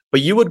lectures,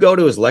 but you would go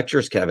to his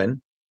lectures,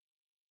 Kevin,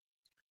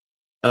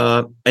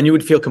 and you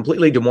would feel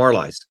completely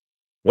demoralized.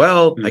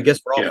 Well, I guess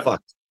we're all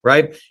fucked,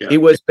 right? Yeah. It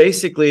was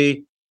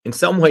basically, in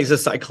some ways, a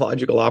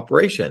psychological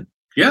operation.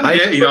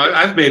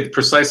 I've made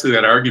precisely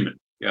that argument.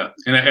 Yeah,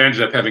 and I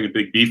ended up having a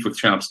big beef with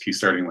Chomsky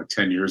starting like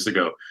 10 years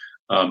ago.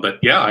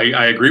 But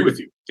I agree with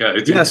you.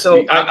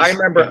 I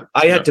remember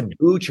I had to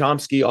boo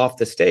Chomsky off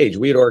the stage.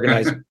 We had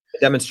organized a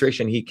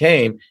demonstration. He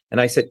came and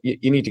I said,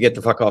 you need to get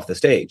the fuck off the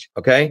stage.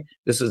 Okay.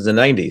 This was the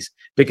 90s,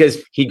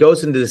 because he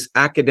goes into this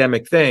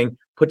academic thing,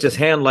 puts his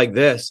hand like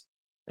this,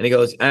 and he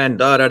goes,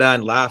 and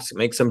and laughs,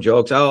 makes some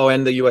jokes. Oh,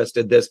 and the US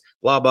did this,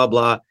 blah, blah,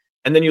 blah.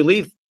 And then you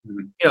leave,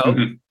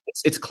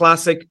 it's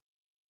classic,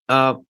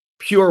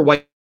 pure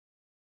white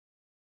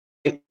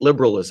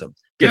liberalism.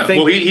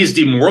 He's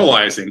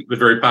demoralizing the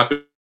very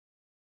popular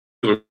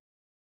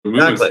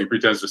movements Exactly. he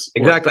pretends to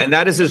support. Exactly. And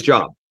that is his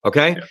job.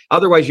 Okay. Yeah.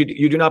 Otherwise,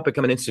 you do not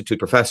become an institute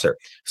professor.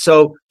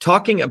 So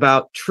talking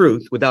about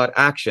truth without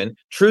action,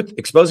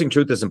 exposing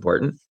truth is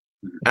important.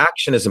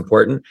 Action is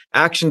important.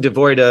 Action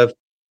devoid of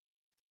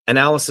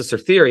analysis or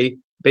theory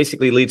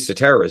basically leads to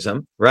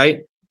terrorism,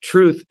 right?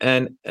 Truth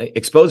and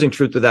exposing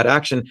truth without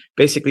action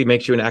basically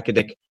makes you an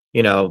academic,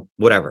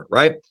 whatever,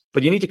 right?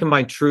 But you need to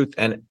combine truth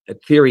and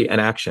theory and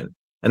action.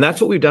 And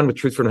that's what we've done with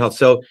Truth from Health.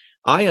 So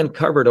I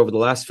uncovered over the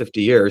last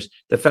 50 years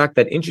the fact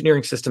that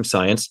engineering system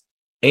science,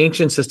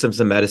 ancient systems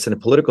of medicine,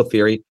 and political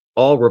theory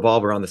all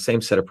revolve around the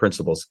same set of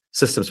principles,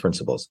 systems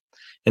principles.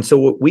 And so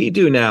what we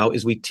do now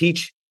is we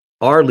teach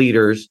our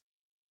leaders,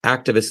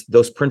 activists,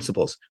 those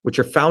principles, which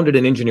are founded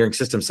in engineering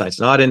system science,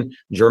 not in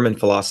German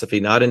philosophy,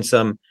 not in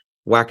some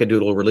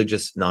wackadoodle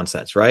religious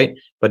nonsense, right?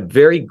 But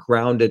very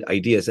grounded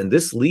ideas. And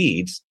this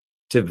leads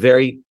to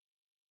very,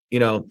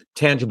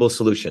 tangible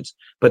solutions.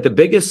 But the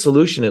biggest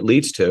solution it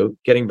leads to,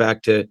 getting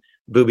back to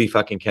Booby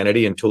fucking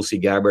Kennedy and Tulsi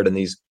Gabbard and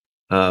these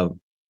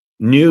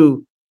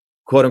new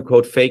quote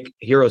unquote fake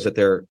heroes that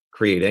they're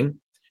creating,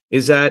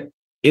 is that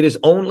it is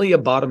only a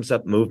bottoms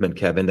up movement,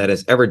 Kevin, that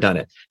has ever done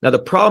it. Now, the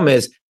problem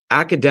is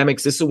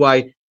academics, this is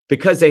why,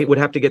 because they would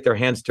have to get their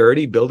hands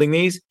dirty building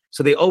these.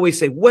 So they always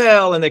say,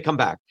 well, and they come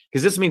back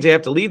because this means they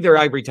have to leave their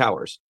ivory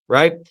towers,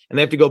 right? And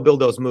they have to go build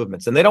those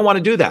movements and they don't want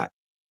to do that.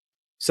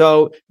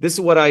 So this is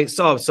what I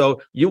saw. So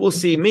you will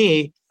see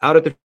me out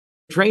at the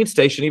train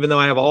station, even though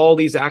I have all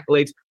these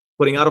accolades,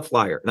 putting out a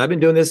flyer. And I've been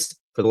doing this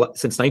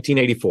since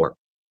 1984.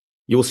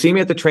 You will see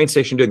me at the train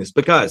station doing this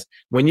because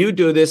when you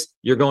do this,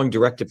 you're going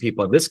direct to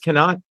people. This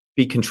cannot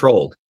be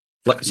controlled.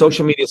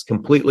 Social media is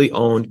completely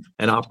owned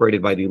and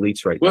operated by the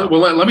elites right now. Well,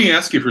 let me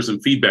ask you for some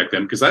feedback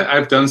then, because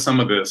I've done some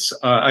of this.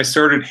 I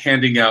started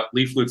handing out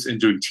leaflets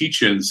and doing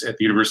teach-ins at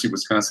the University of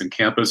Wisconsin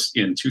campus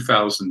in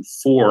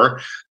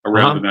 2004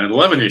 around the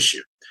 9/11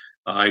 issue.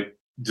 I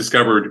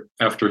discovered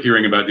after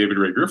hearing about David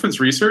Ray Griffin's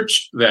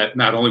research that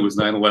not only was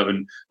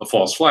 9/11 a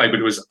false flag, but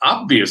it was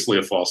obviously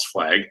a false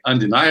flag,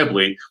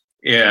 undeniably,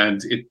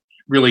 and it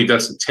really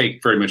doesn't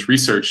take very much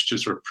research to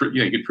sort of,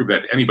 you can prove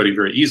that to anybody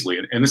very easily.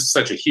 And this is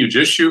such a huge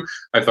issue.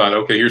 I thought,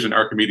 okay, here's an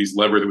Archimedes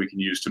lever that we can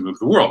use to move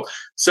the world.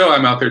 So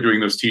I'm out there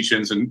doing those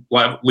teach-ins and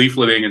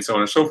leafleting and so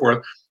on and so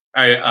forth.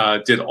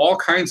 I did all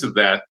kinds of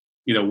that,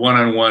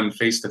 one-on-one,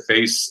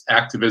 face-to-face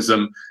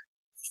activism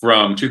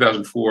from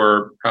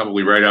 2004,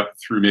 probably right up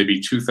through maybe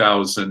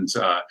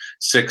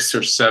 2006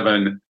 or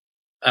 7,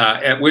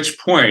 at which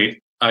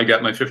point I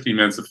got my 15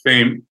 minutes of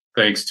fame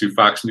thanks to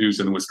Fox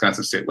News and the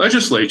Wisconsin State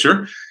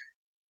Legislature.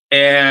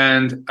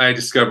 And I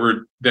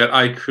discovered that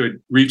I could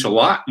reach a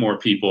lot more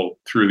people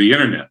through the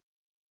internet.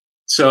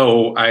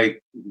 So I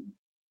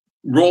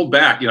rolled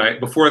back.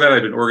 Before that,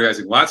 I'd been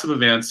organizing lots of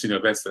events,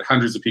 events that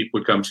hundreds of people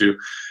would come to.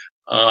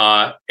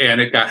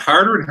 And it got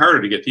harder and harder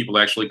to get people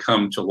to actually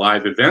come to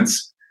live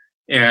events.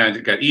 And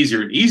it got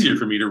easier and easier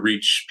for me to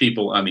reach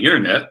people on the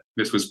internet.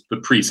 This was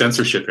the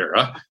pre-censorship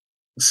era.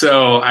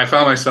 So I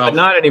found myself... But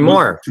not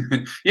anymore.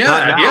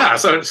 Yeah.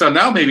 So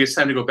now maybe it's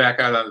time to go back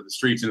out onto the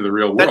streets into the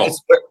real world.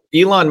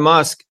 Elon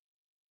Musk,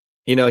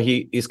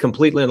 he is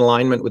completely in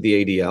alignment with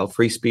the ADL.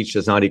 Free speech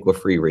does not equal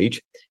free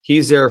reach.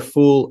 He's their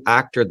fool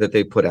actor that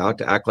they put out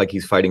to act like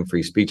he's fighting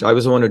free speech. I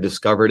was the one who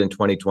discovered in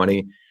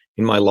 2020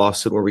 in my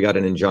lawsuit where we got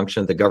an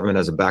injunction that the government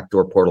has a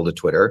backdoor portal to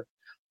Twitter.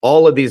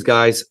 All of these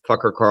guys,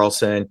 Tucker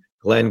Carlson,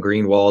 Glenn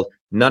Greenwald,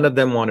 none of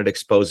them wanted to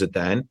expose it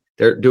then.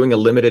 They're doing a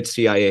limited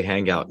CIA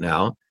hangout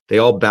now. They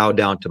all bow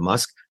down to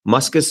Musk.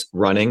 Musk is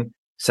running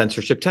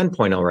censorship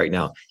 10.0 right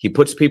now. He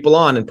puts people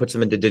on and puts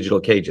them into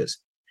digital cages.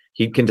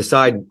 He can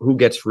decide who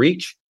gets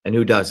reach and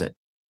who doesn't.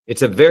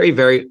 It's a very,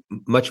 very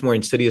much more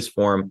insidious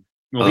form.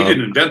 Well, he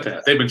didn't invent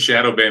that. They've been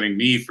shadow banning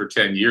me for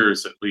 10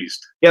 years at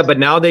least. Yeah, but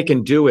now they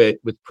can do it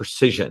with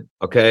precision,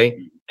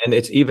 okay? And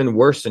it's even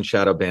worse than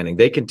shadow banning.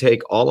 They can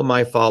take all of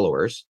my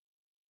followers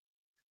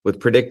with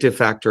predictive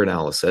factor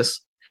analysis.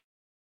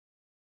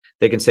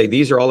 They can say,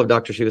 these are all of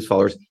Dr. Shiva's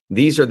followers.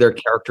 These are their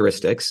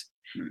characteristics.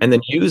 And then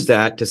use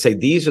that to say,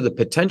 these are the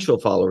potential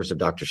followers of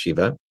Dr.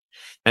 Shiva.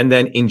 And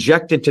then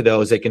inject into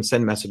those, they can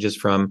send messages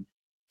from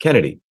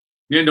Kennedy.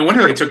 Yeah, no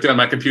wonder they took down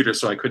my computer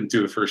so I couldn't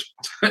do the first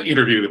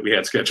interview that we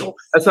had scheduled.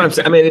 That's what I'm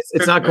saying. I mean,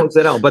 it's not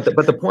coincidental, but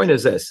the point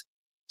is this.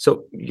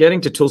 So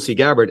getting to Tulsi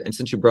Gabbard, and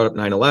since you brought up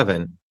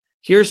 9/11,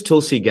 here's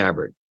Tulsi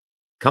Gabbard.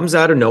 Comes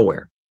out of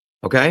nowhere,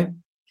 okay?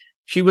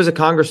 She was a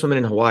congresswoman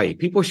in Hawaii.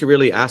 People should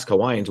really ask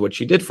Hawaiians what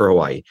she did for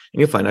Hawaii,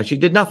 and you'll find out she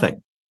did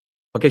nothing.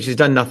 Okay, she's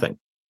done nothing.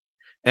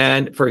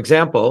 And for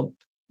example,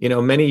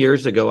 many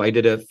years ago, I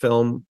did a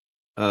film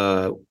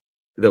that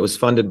was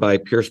funded by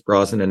Pierce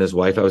Brosnan and his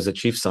wife. I was the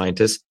chief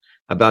scientist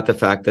about the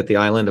fact that the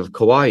island of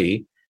Kauai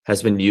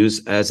has been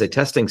used as a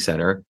testing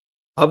center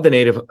of the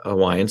native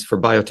Hawaiians for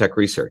biotech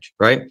research,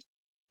 right?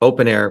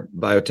 Open air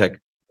biotech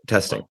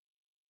testing.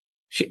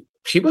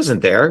 She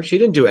wasn't there. She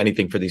didn't do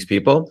anything for these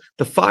people.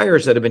 The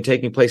fires that have been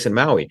taking place in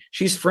Maui,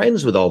 she's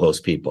friends with all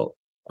those people,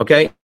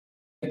 okay?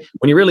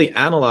 When you really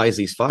analyze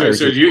these fires...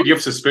 So do you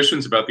have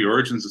suspicions about the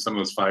origins of some of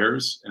those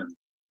fires? And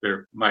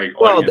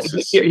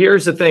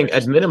here's the thing.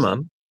 At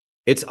minimum,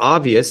 it's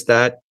obvious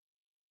that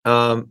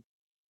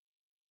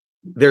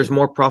there's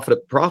more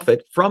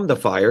profit from the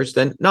fires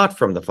than not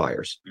from the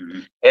fires.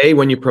 A,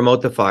 when you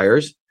promote the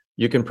fires,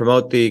 you can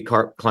promote the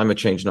climate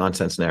change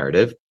nonsense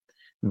narrative.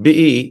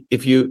 B,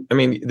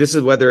 this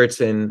is whether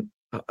it's in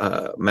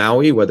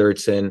Maui, whether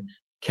it's in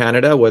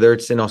Canada, whether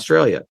it's in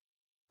Australia,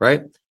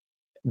 right?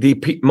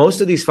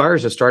 Most of these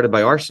fires are started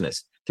by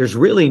arsonists. There's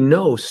really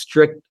no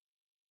strict,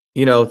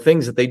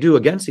 things that they do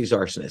against these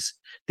arsonists.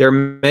 There are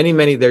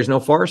many, there's no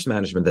forest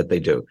management that they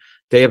do.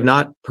 They have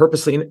not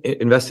purposely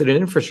invested in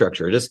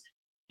infrastructure, just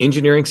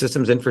engineering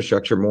systems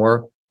infrastructure,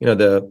 more,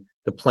 the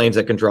planes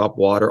that can drop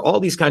water, all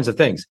these kinds of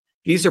things.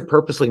 These are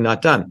purposely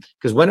not done,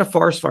 because when a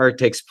forest fire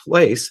takes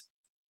place,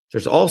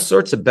 there's all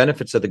sorts of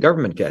benefits that the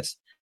government gets.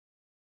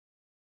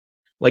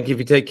 Like if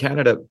you take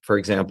Canada, for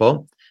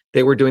example,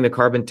 they were doing the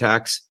carbon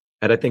tax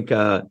at, I think,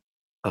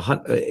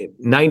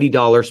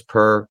 $90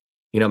 per,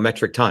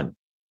 metric ton.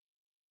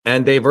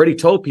 And they've already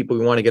told people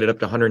we want to get it up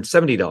to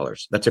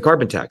 $170. That's a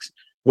carbon tax.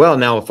 Well,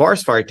 now a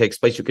forest fire takes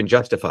place, you can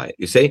justify it.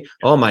 You say,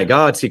 oh my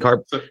God, see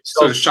carbon.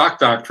 So shock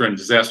doctrine,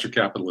 disaster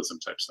capitalism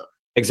type stuff.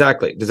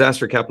 Exactly.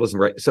 Disaster capitalism,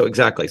 right? So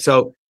exactly.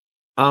 So,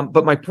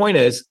 but my point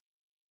is,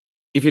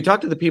 if you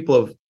talk to the people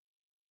of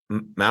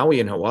Maui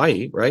and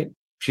Hawaii, right?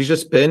 She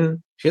has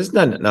done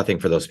nothing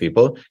for those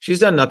people. She's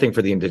done nothing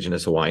for the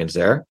indigenous Hawaiians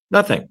there.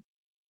 Nothing.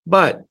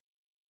 But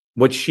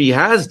what she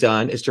has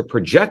done is to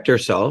project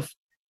herself,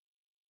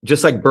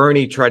 just like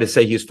Bernie tried to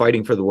say he's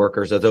fighting for the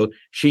workers, although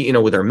she,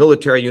 with her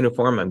military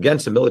uniform, I'm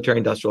against the military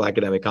industrial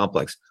academic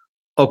complex.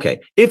 Okay,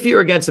 if you're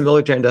against the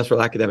military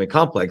industrial academic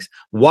complex,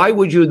 why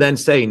would you then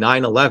say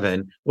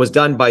 9/11 was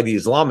done by the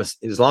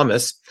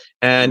Islamists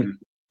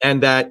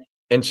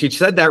and she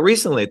said that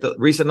recently at the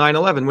recent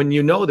 9/11, when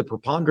the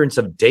preponderance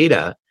of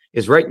data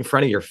is right in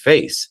front of your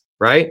face,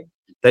 right?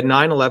 That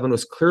 9/11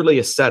 was clearly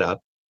a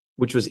setup,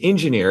 which was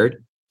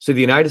engineered so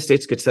the United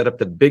States could set up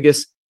the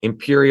biggest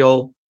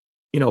imperial,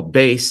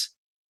 base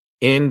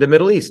in the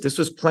Middle East. This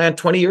was planned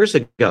 20 years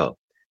ago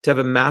to have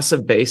a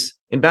massive base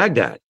in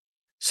Baghdad.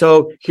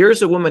 So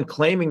here's a woman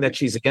claiming that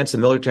she's against the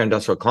military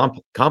industrial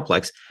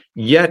complex,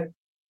 yet,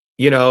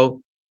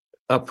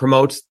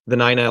 promotes the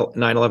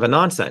 9/11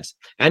 nonsense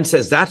and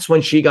says that's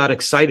when she got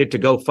excited to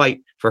go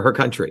fight for her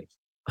country.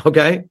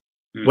 Okay.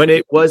 When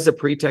it was a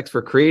pretext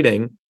for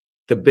creating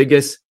the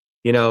biggest,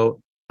 a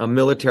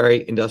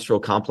military industrial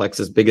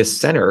complex's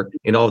biggest center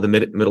in all of the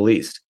Middle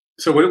East.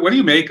 So what do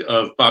you make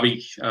of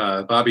Bobby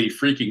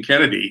freaking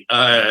Kennedy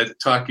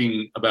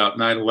talking about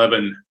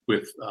 9/11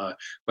 with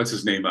what's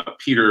his name,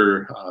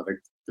 Peter,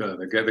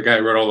 the guy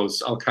who wrote all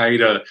those Al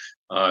Qaeda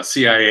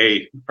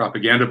CIA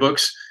propaganda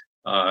books,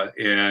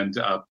 and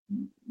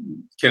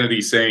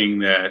Kennedy saying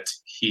that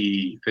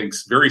he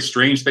thinks very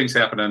strange things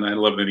happened on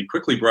 9/11, and he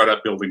quickly brought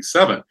up Building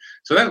 7.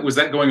 So was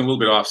that going a little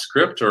bit off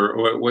script,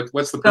 or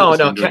what's the purpose?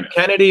 No.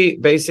 Kennedy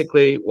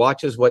basically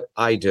watches what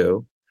I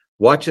do,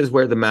 watches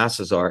where the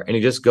masses are, and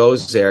he just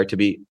goes there to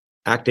be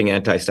acting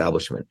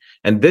anti-establishment.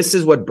 And this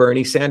is what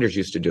Bernie Sanders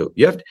used to do.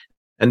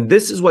 And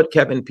this is what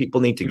people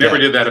need to get. Never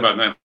did that about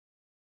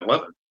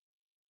 9/11.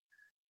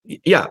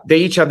 Yeah, they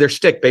each have their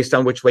shtick based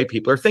on which way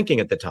people are thinking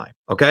at the time.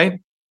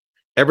 Okay,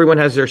 everyone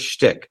has their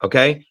shtick.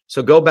 Okay,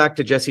 so go back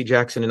to Jesse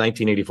Jackson in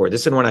 1984.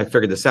 This is when I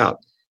figured this out.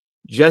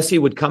 Jesse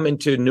would come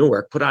into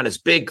Newark, put on his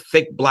big,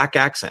 thick black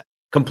accent,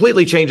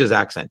 completely change his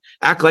accent,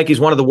 act like he's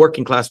one of the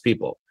working class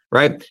people.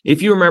 Right?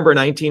 If you remember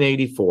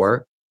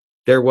 1984,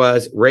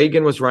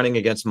 Reagan was running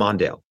against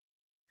Mondale.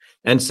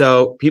 And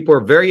so people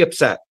were very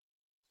upset.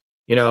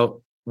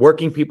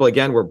 Working people,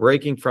 again, were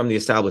breaking from the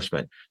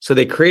establishment. So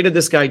they created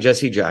this guy,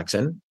 Jesse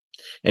Jackson,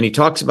 and he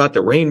talks about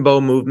the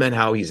rainbow movement,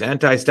 how he's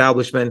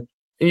anti-establishment.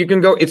 And you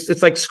can go,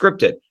 it's like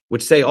scripted,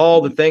 would say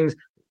all the things,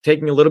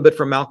 taking a little bit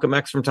from Malcolm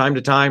X from time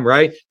to time,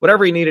 right?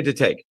 Whatever he needed to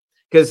take.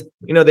 Because,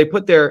 they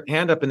put their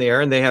hand up in the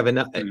air and they have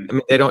enough.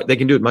 They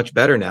can do it much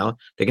better now.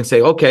 They can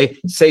say, okay,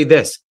 say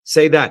this,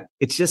 say that.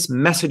 It's just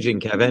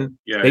messaging, Kevin.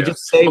 They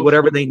just say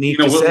whatever they need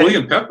to say.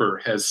 William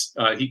Pepper has,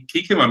 he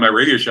came on my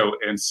radio show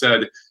and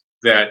said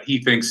that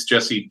he thinks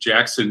Jesse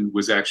Jackson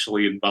was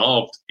actually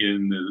involved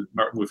in the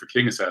Martin Luther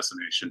King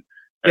assassination.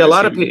 A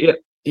lot of people,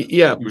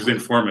 he was an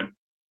informant.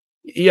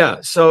 Yeah.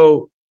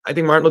 So I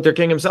think Martin Luther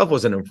King himself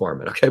was an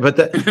informant. Okay. But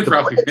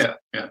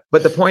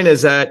But the point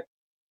is that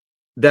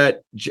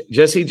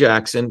Jesse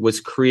Jackson was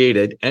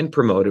created and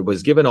promoted,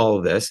 was given all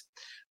of this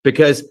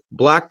because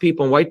Black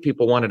people and white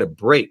people wanted a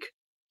break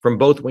from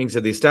both wings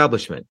of the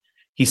establishment.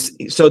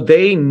 So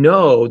they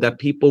know that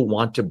people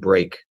want to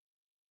break.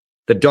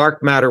 The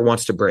dark matter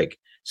wants to break.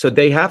 So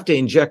they have to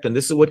inject, and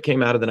this is what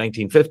came out of the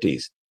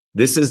 1950s.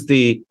 This is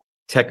the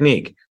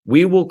technique.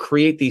 We will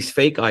create these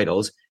fake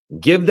idols,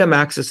 give them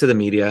access to the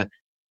media,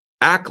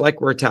 act like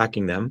we're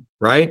attacking them,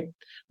 right?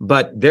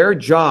 But their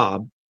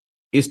job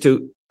is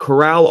to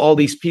corral all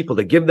these people,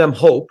 to give them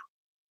hope.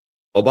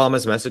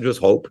 Obama's message was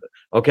hope,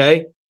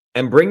 okay?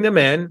 And bring them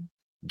in,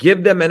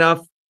 give them enough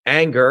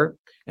anger,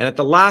 and at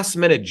the last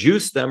minute,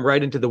 juice them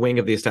right into the wing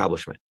of the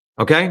establishment,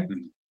 okay?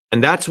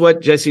 And that's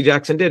what Jesse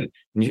Jackson did.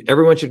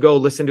 Everyone should go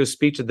listen to his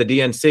speech at the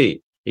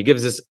DNC. He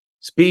gives this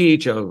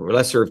speech, a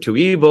lesser of two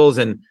evils,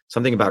 and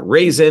something about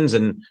raisins,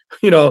 and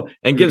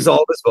and gives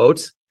all his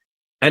votes.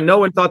 And no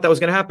one thought that was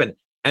going to happen.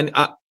 And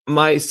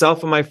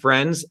myself and my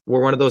friends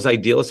were one of those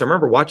idealists. I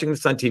remember watching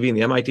this on TV in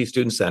the MIT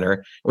Student Center,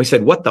 and we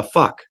said, "What the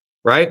fuck?"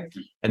 Right?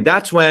 And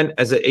that's when,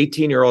 as an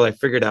 18-year-old, I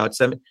figured out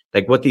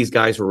what these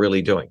guys were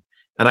really doing.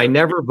 And I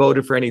never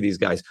voted for any of these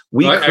guys.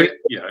 I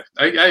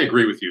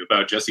agree with you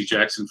about Jesse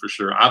Jackson for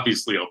sure.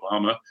 Obviously,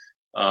 Obama,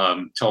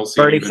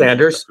 Tulsi, Bernie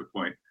Sanders. Good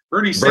point.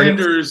 Bernie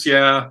Sanders,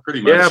 yeah,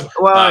 pretty much. Yeah,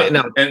 well,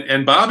 no.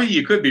 And Bobby,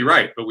 you could be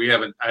right, but we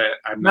haven't.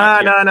 I'm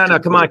not. No.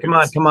 Come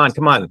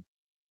on.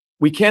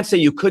 We can't say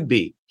you could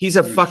be. He's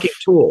a fucking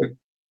tool.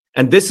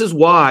 And this is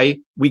why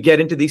we get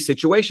into these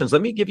situations.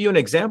 Let me give you an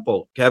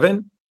example,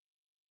 Kevin.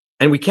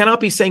 And we cannot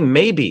be saying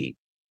maybe.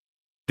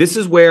 This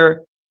is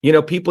where,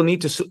 people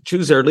need to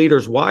choose their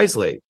leaders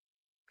wisely.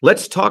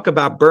 Let's talk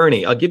about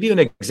Bernie. I'll give you an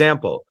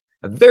example.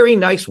 A very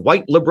nice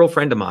white liberal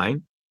friend of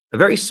mine, a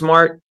very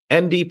smart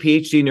MD,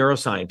 PhD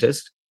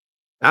neuroscientist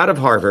out of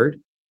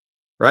Harvard,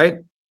 right?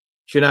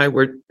 She and I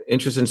were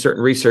interested in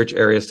certain research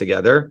areas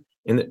together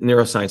in the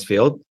neuroscience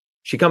field.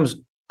 She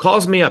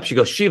calls me up. She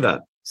goes,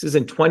 "Shiva, this is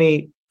in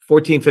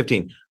 2014,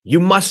 15.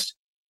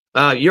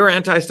 You're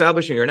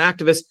anti-establishment. You're an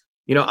activist.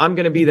 I'm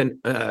going to be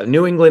the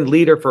New England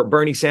leader for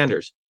Bernie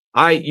Sanders.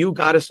 You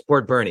got to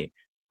support Bernie."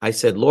 I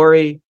said,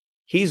 "Lori,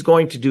 he's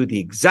going to do the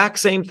exact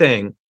same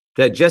thing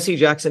that Jesse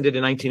Jackson did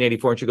in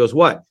 1984. And she goes,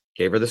 "What?"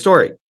 Gave her the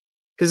story.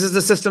 Because this is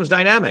the system's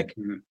dynamic.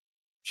 Mm-hmm.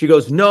 She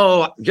goes,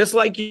 "No, just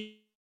like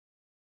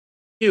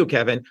you,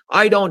 Kevin.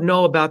 I don't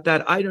know about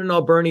that. I don't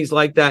know Bernie's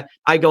like that."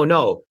 I go,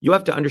 "No, you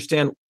have to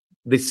understand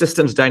the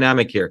system's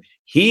dynamic here.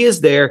 He is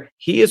there.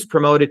 He is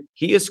promoted.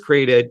 He is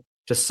created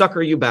to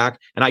sucker you back.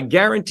 And I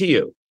guarantee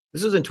you,"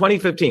 this was in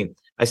 2015.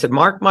 I said,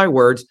 "Mark my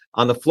words,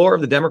 on the floor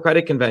of the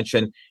Democratic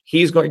Convention,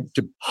 he's going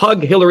to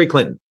hug Hillary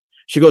Clinton."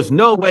 She goes,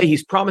 "No way.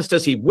 He's promised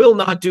us he will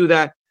not do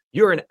that.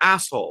 You're an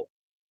asshole.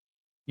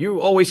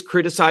 You always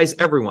criticize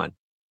everyone."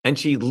 And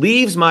she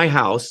leaves my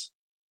house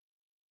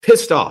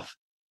pissed off.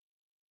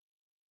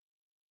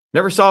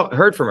 Never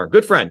heard from her.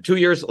 Good friend, 2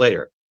 years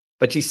later.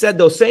 But she said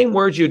those same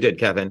words you did,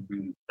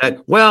 Kevin,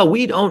 that, "Well,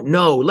 we don't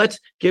know. Let's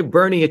give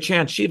Bernie a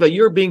chance. Shiva,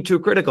 you're being too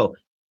critical."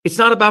 It's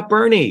not about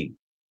Bernie.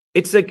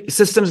 It's the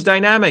system's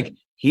dynamic.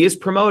 He is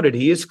promoted.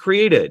 He is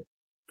created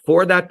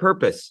for that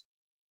purpose.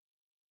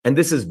 And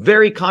this is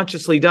very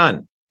consciously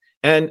done.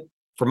 And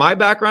for my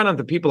background and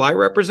the people I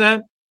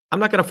represent, I'm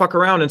not going to fuck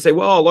around and say,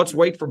 "Well, let's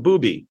wait for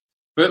Booby."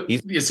 But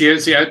you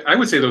see, I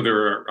would say though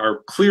there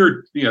are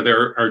clear,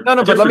 there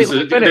are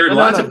differences. There are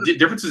lots of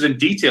differences in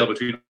detail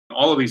between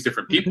all of these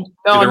different people.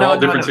 They're all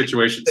different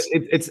situations.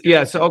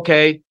 So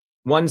okay.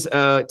 One's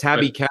a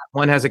tabby cat.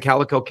 One has a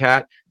calico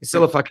cat. It's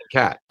still a fucking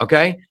cat.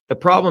 Okay. The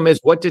problem is,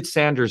 what did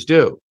Sanders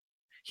do?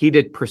 He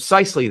did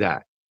precisely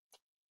that.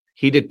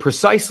 He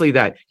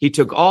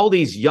took all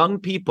these young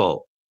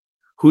people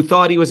who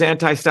thought he was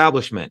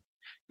anti-establishment,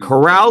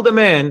 corralled them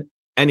in,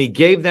 and he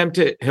gave them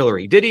to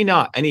Hillary. Did he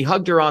not? And he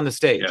hugged her on the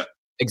stage. Yeah.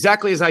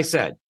 Exactly as I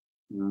said.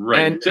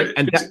 Right.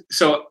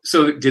 So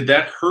did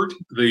that hurt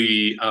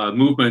the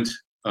movement,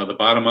 the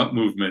bottom-up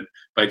movement,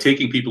 by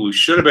taking people who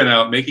should have been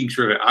out, making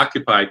sure that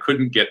Occupy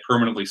couldn't get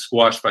permanently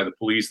squashed by the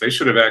police? They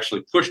should have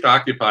actually pushed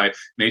Occupy.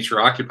 Made sure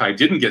Occupy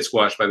didn't get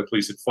squashed by the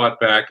police. It fought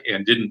back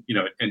and didn't.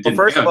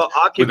 First of all,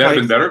 would that have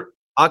been better?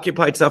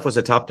 Occupy itself was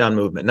a top-down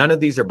movement. None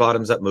of these are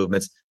bottoms-up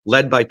movements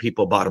led by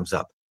people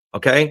bottoms-up.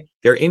 Okay,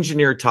 they're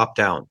engineered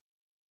top-down.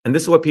 And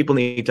this is what people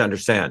need to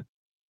understand.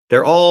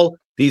 They're all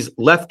these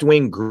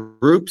left-wing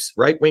groups,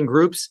 right-wing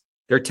groups.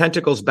 They're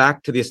tentacles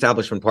back to the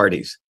establishment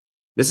parties.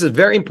 This is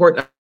very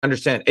important to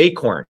understand.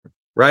 Acorn,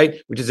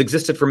 right, which has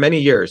existed for many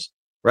years,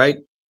 right?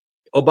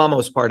 Obama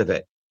was part of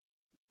it.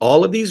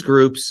 All of these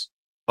groups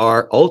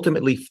are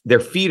ultimately, they're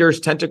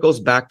feeders, tentacles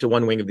back to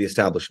one wing of the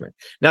establishment.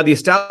 Now, the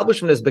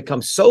establishment has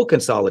become so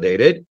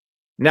consolidated,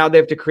 now they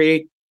have to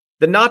create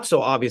the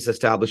not-so-obvious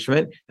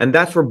establishment, and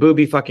that's where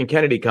Booby fucking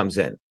Kennedy comes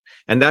in.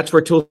 And that's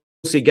where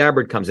Tulsi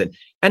Gabbard comes in.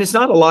 And it's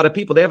not a lot of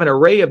people. They have an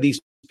array of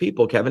these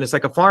people, Kevin. It's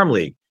like a farm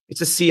league.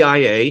 It's a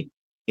CIA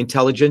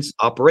intelligence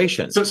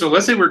operation. So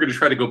let's say we're going to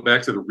try to go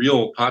back to the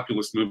real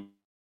populist movements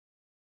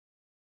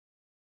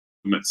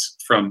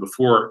from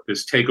before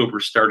this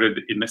takeover started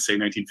in, let's say,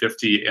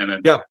 1950, and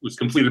then was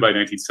completed by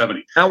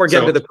 1970. Now we're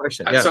getting to the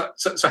question.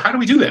 So how do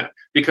we do that?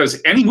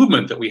 Because any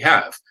movement that we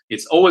have,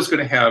 it's always going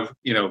to have,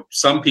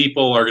 some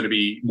people are going to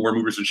be more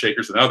movers and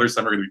shakers than others.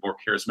 Some are going to be more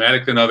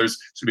charismatic than others.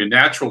 It's going to be a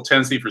natural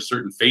tendency for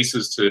certain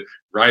faces to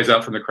rise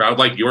out from the crowd,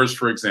 like yours,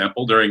 for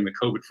example, during the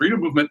COVID freedom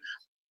movement.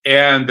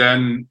 And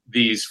then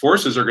these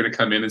forces are going to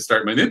come in and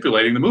start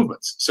manipulating the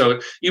movements. So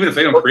even if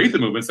they don't create the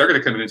movements, they're going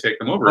to come in and take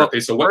them over.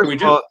 So what can we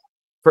do?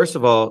 First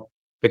of all,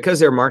 because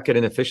there are market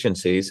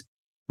inefficiencies,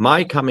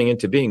 my coming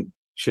into being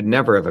should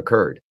never have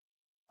occurred.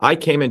 I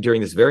came in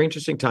during this very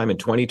interesting time in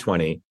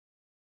 2020,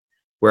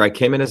 where I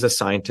came in as a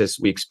scientist.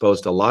 We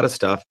exposed a lot of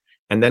stuff.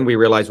 And then we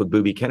realized what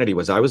Booby Kennedy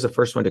was. I was the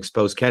first one to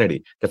expose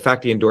Kennedy. The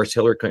fact he endorsed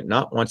Hillary Clinton,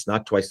 not once,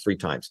 not twice, 3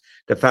 times.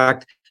 The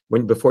fact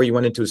before you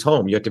went into his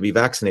home, you had to be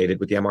vaccinated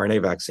with the mRNA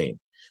vaccine.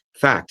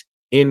 Fact,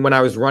 when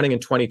I was running in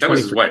 2020. That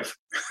was his wife.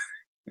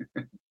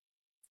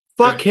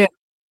 Fuck him.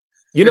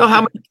 You know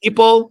how many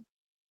people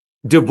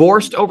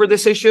divorced over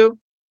this issue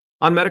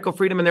on medical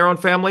freedom in their own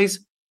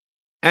families?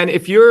 And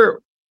if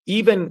you're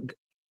even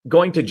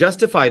going to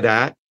justify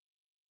that,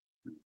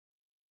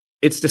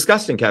 it's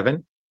disgusting,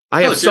 Kevin.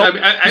 I'm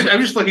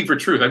just looking for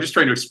truth. I'm just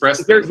trying to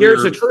express.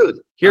 Here's the truth.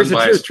 Here's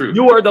the truth.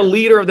 You are the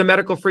leader of the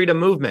medical freedom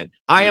movement.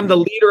 I am the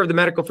leader of the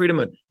medical freedom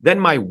movement. Then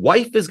my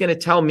wife is going to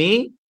tell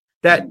me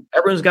that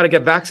everyone's got to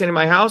get vaccinated in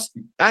my house.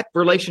 That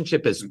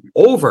relationship is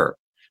over.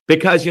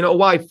 Because you know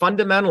why?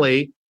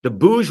 Fundamentally, the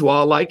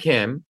bourgeois like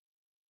him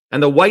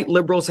and the white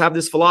liberals have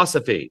this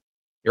philosophy.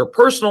 Your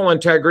personal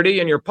integrity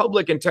and your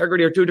public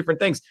integrity are two different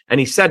things. And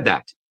he said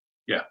that.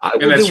 Yeah,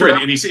 and that's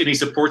right. And he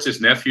supports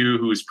his nephew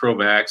who is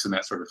pro-vax and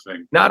that sort of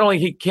thing. Not only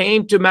he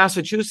came to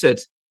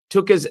Massachusetts,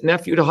 took his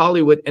nephew to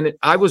Hollywood, and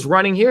I was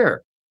running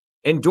here,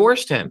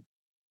 endorsed him.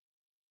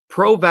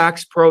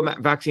 Pro-vax,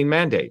 pro-vaccine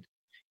mandate.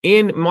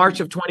 In March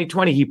of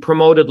 2020, he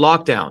promoted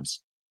lockdowns.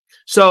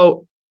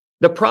 So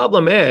the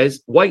problem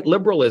is white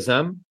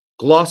liberalism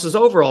glosses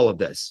over all of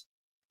this.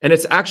 And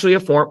it's actually a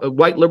form of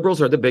white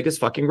liberals are the biggest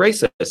fucking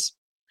racists.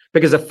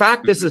 Because the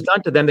fact this is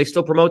done to them, they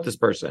still promote this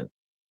person.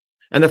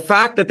 And the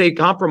fact that they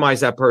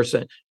compromise that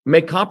person,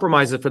 make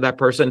compromises for that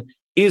person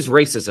is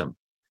racism.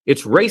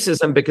 It's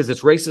racism because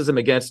it's racism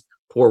against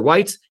poor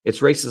whites. It's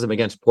racism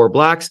against poor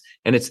blacks.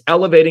 And it's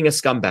elevating a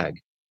scumbag.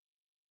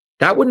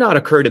 That would not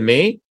occur to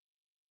me.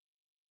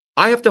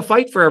 I have to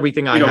fight for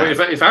everything I have.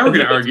 If I were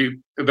going to argue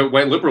that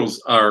white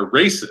liberals are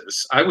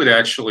racist, I would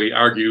actually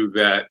argue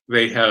that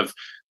they have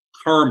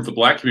harmed the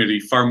black community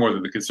far more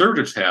than the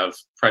conservatives have,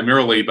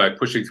 primarily by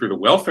pushing through the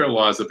welfare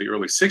laws of the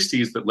early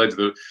 60s that led to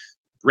the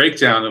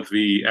breakdown of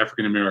the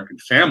African-American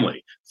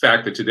family. The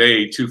fact that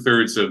today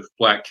 2/3 of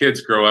black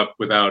kids grow up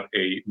without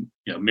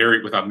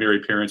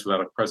married parents,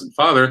 without a present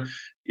father,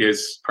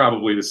 is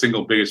probably the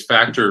single biggest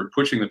factor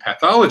pushing the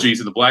pathologies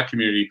of the black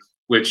community,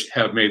 which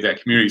have made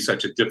that community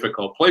such a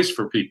difficult place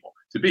for people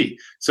to be.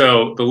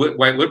 So the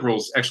white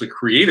liberals actually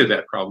created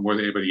that problem more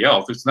than anybody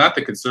else. It's not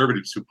the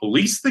conservatives who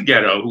police the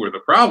ghetto who are the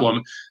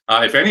problem.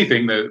 If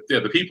anything,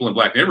 the people in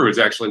black neighborhoods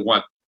actually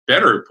want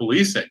better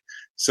policing.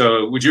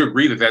 So would you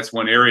agree that that's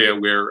one area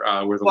where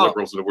the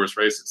liberals are the worst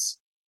racists?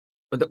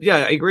 Yeah,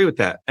 I agree with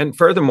that. And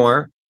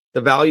furthermore,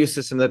 the value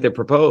system that they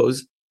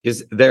propose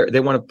is they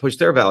want to push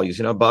their values.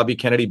 You know, Bobby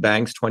Kennedy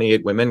bangs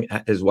 28 women.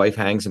 His wife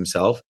hangs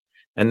himself.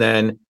 And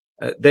then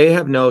they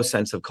have no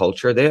sense of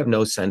culture. They have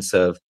no sense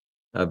of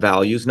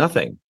values,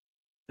 nothing.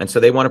 And so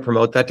they want to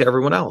promote that to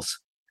everyone else.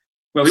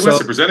 Well, he wants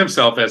to present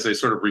himself as a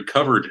sort of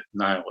recovered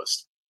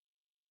nihilist.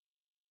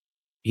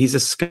 He's a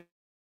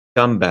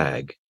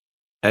scumbag.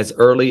 As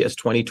early as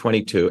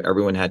 2022,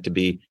 everyone had to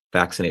be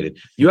vaccinated.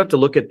 You have to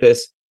look at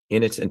this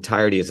in its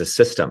entirety as a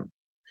system.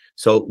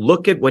 So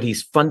look at what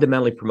he's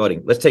fundamentally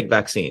promoting. Let's take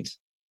vaccines.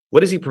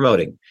 What is he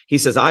promoting? He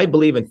says, I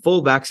believe in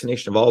full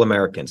vaccination of all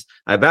Americans.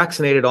 I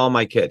vaccinated all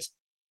my kids.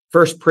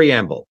 First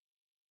preamble.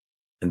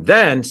 And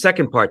then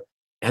second part,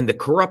 and the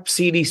corrupt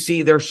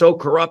CDC, they're so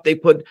corrupt, they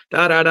put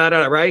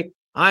right?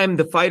 I'm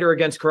the fighter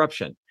against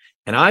corruption.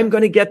 And I'm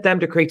going to get them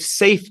to create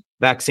safe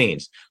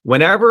vaccines.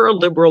 Whenever a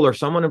liberal or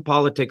someone in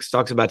politics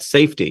talks about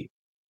safety,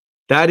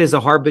 that is a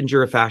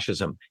harbinger of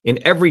fascism in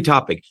every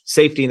topic.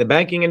 Safety in the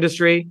banking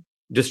industry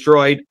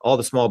destroyed all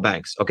the small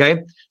banks.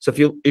 Okay. So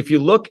if you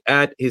look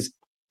at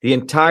the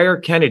entire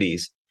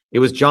Kennedys, it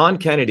was John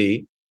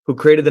Kennedy who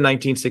created the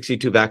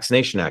 1962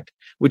 Vaccination Act,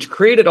 which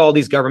created all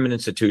these government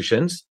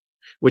institutions,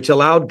 which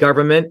allowed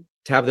government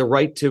to have the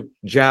right to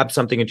jab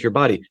something into your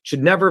body.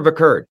 Should never have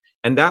occurred.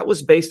 And that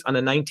was based on a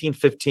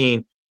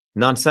 1915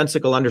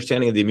 nonsensical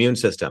understanding of the immune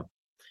system.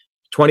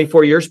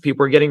 24 years,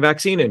 people are getting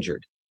vaccine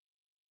injured,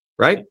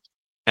 right?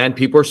 And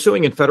people are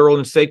suing in federal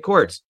and state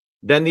courts.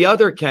 Then the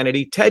other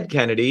Kennedy, Ted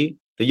Kennedy,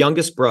 the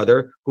youngest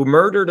brother, who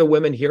murdered a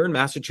woman here in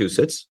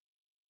Massachusetts.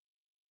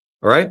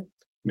 All right?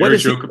 Mary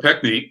Jo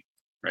Kopechne,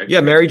 right?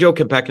 Yeah, Mary Jo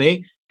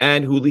Kopechne,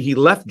 and who he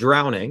left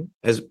drowning,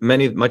 as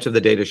much of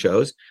the data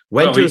shows,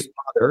 went to his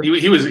father.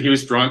 He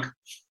was drunk.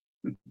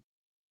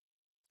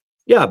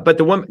 Yeah, but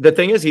the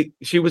thing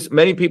is,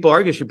 many people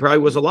argue she probably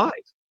was alive.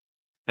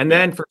 And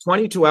then for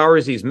 22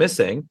 hours, he's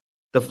missing.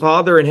 The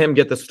father and him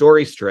get the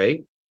story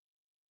straight.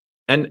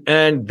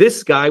 And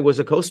this guy was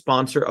a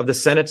co-sponsor of the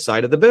Senate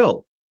side of the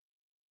bill.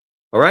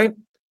 All right?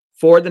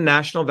 For the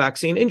National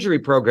Vaccine Injury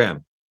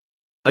Program,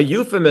 a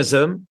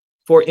euphemism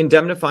for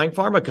indemnifying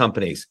pharma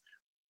companies.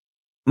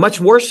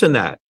 Much worse than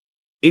that.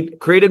 It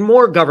created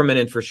more government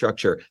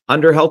infrastructure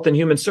under Health and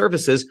Human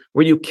Services,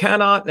 where you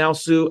cannot now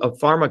sue a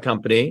pharma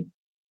company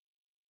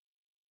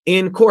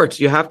in courts.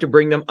 You have to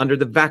bring them under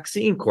the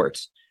vaccine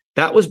courts.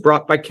 That was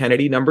brought by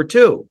Kennedy number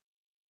 2.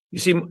 You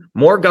see,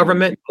 more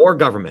government, more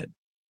government.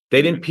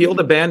 They didn't peel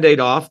the Band-Aid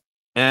off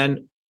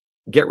and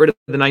get rid of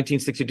the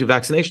 1962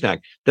 Vaccination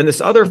Act. Then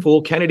this other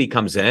fool, Kennedy,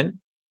 comes in,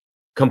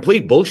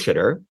 complete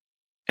bullshitter.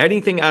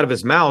 Anything out of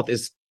his mouth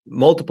is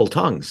multiple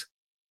tongues,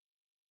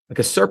 like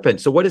a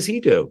serpent. So what does he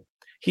do?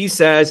 He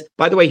says,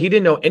 by the way, he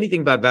didn't know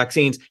anything about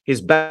vaccines.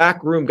 His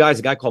backroom guy is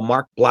a guy called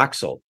Mark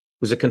Blaxell.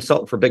 who's a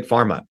consultant for Big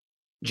Pharma.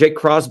 Jake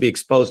Crosby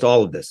exposed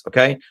all of this,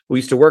 okay? We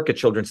used to work at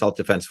Children's Health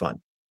Defense Fund.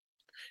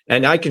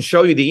 And I can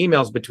show you the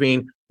emails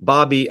between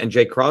Bobby and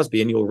Jake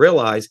Crosby, and you'll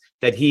realize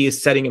that he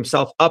is setting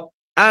himself up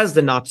as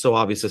the not so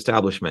obvious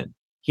establishment.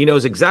 He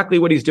knows exactly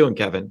what he's doing,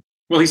 Kevin.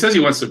 Well, he says he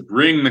wants to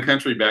bring the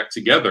country back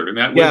together, and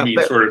that would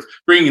mean sort of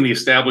bringing the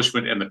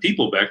establishment and the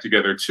people back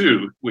together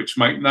too, which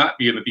might not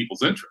be in the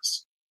people's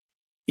interests.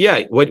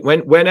 Yeah,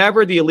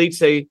 whenever the elites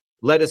say,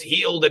 let us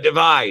heal the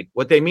divide,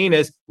 what they mean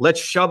is, let's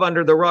shove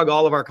under the rug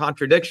all of our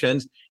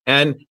contradictions,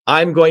 and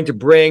I'm going to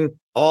bring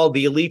all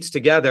the elites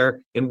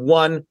together in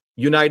one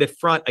united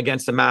front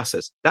against the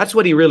masses. That's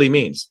what he really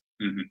means.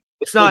 Mm-hmm.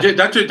 It's not. Well,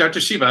 Dr.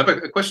 Shiva, I have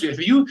a question.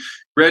 Have you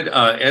read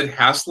Ed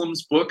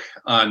Haslam's book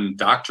on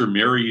Dr.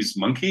 Mary's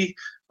monkey?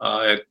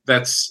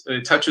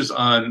 It touches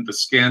on the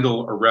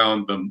scandal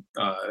around the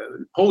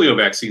polio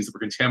vaccines that were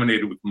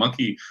contaminated with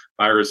monkey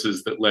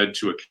viruses that led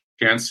to a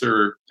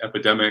cancer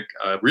epidemic.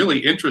 Really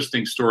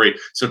interesting story.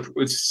 So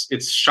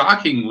it's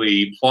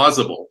shockingly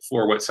plausible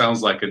for what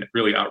sounds like a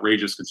really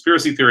outrageous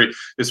conspiracy theory.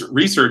 This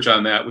research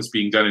on that was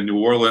being done in New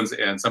Orleans,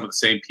 and some of the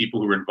same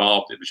people who were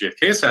involved in the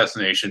JFK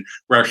assassination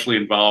were actually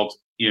involved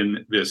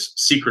in this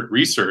secret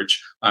research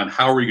on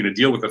how are we going to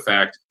deal with the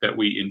fact that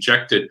we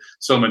injected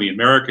so many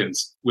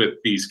Americans with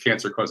these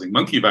cancer-causing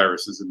monkey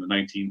viruses in the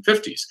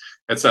 1950s.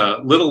 That's a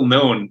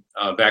little-known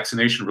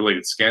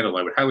vaccination-related scandal.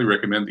 I would highly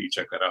recommend that you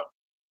check that out.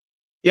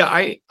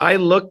 Yeah, I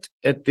looked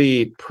at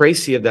the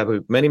précis of that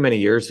book many, many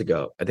years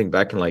ago. I think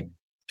back in like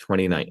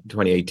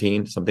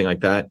 2018, something like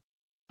that.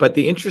 But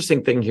the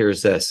interesting thing here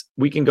is this.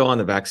 We can go on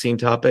the vaccine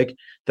topic.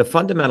 The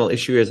fundamental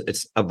issue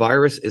is a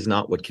virus is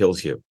not what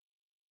kills you.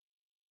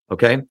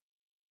 Okay? Let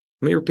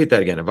me repeat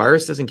that again. A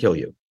virus doesn't kill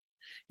you.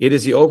 It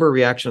is the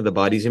overreaction of the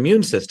body's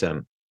immune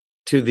system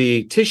to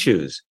the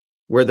tissues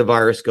where the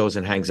virus goes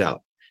and hangs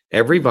out.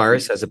 Every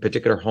virus has a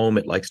particular home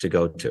it likes to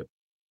go to.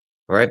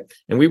 All right.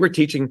 And we were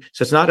teaching,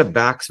 so it's not a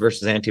vax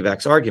versus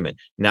anti-vax argument.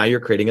 Now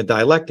you're creating a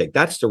dialectic.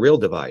 That's the real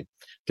divide.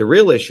 The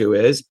real issue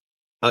is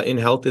in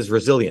health is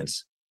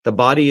resilience. The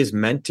body is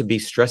meant to be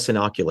stress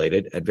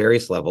inoculated at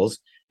various levels,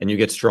 and you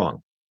get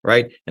strong,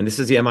 right? And this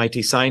is the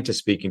MIT scientist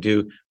speaking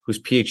to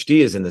whose PhD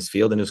is in this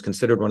field and who's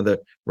considered one of the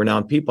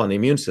renowned people on the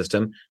immune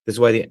system. This is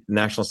why the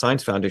National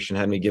Science Foundation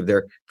had me give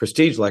their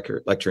prestige lecture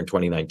in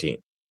 2019.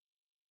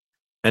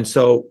 And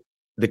so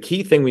the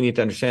key thing we need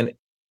to understand,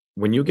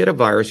 when you get a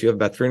virus, you have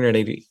about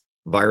 380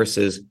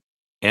 viruses,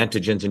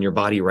 antigens in your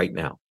body right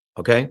now,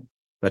 okay?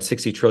 About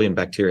 60 trillion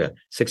bacteria,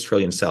 6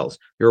 trillion cells.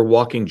 You're a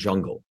walking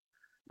jungle.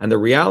 And the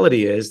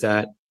reality is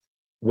that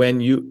when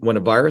a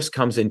virus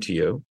comes into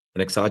you,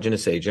 an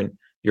exogenous agent,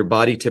 your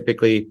body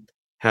typically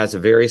has a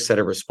various set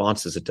of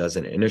responses. It does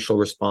an initial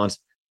response,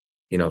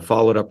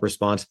 followed up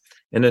response.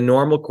 In a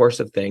normal course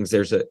of things,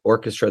 there's an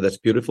orchestra that's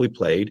beautifully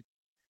played,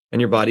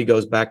 and your body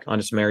goes back on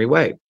its merry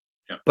way.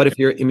 Yeah. But if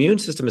your immune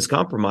system is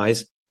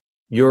compromised,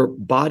 your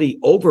body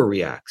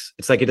overreacts.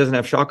 It's like it doesn't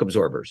have shock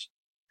absorbers,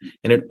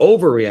 and it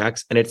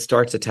overreacts and it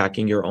starts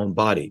attacking your own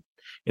body.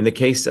 In the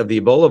case of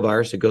the Ebola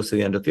virus, it goes to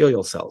the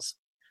endothelial cells.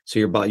 So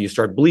you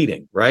start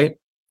bleeding, right?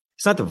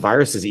 It's not the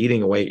virus is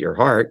eating away at your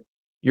heart.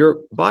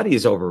 Your body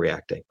is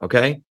overreacting,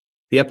 okay?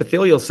 The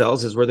epithelial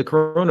cells is where the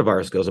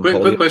coronavirus goes.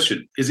 Quick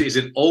question. Is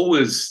it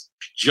always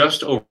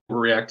just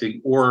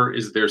overreacting, or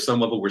is there some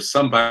level where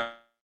some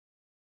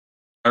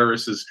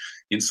viruses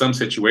in some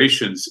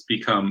situations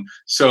become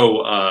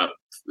so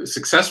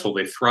successful,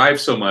 they thrive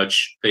so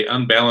much, they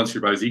unbalance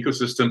your body's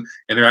ecosystem,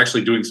 and they're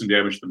actually doing some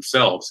damage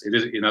themselves? It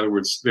is, in other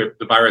words, the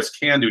virus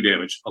can do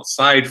damage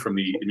aside from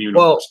the immune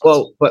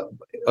response. But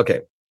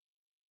okay.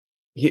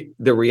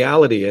 The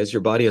reality is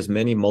your body has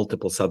many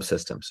multiple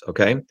subsystems,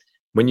 okay?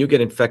 When you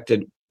get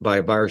infected by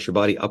a virus, your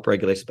body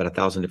upregulates about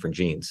 1,000 different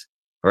genes,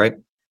 all right?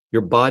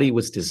 Your body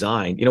was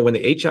designed, when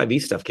the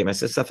HIV stuff came, I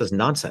said, stuff is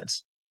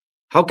nonsense.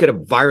 How could a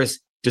virus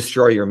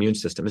destroy your immune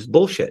system? It's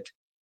bullshit.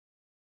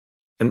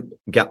 And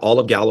all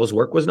of Gallo's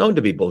work was known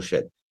to be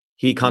bullshit.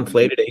 He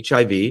conflated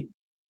HIV,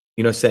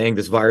 saying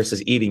this virus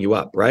is eating you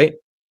up, right? It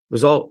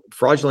was all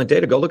fraudulent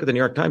data. Go look at the New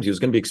York Times. He was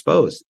going to be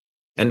exposed.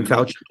 And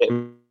Fauci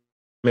came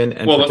in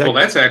and well,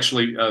 that's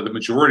actually the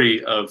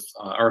majority of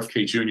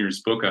RFK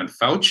Jr.'s book on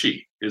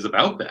Fauci is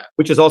about that.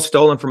 Which is all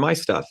stolen from my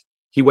stuff.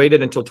 He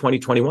waited until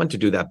 2021 to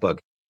do that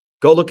book.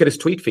 Go look at his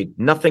tweet feed.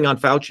 Nothing on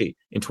Fauci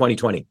in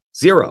 2020.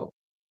 Zero.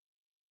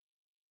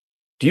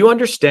 Do you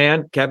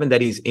understand, Kevin,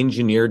 that he's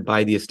engineered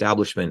by the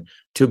establishment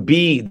to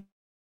be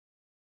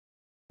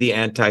the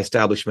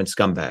anti-establishment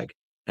scumbag?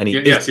 And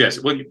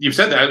yes. Well, you've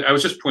said that. I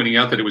was just pointing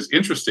out that it was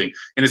interesting.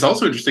 And it's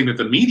also interesting that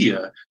the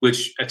media,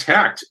 which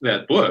attacked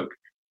that book,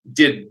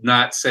 did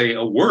not say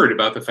a word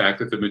about the fact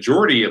that the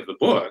majority of the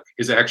book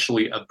is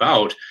actually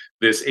about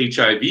this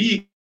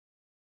HIV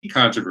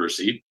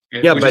controversy.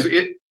 Yeah, but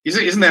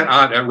isn't that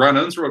odd? Ron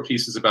Unz wrote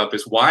pieces about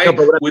this. Why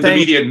would the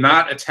media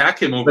not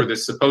attack him over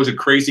this supposed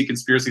crazy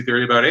conspiracy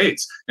theory about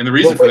AIDS? And the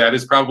reason for that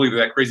is probably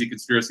that crazy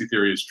conspiracy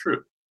theory is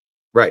true.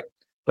 Right.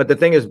 But the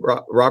thing is,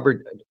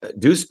 Robert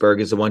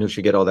Duesberg is the one who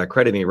should get all that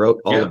credit. And he wrote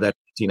all of that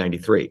in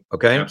 1993.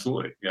 Okay.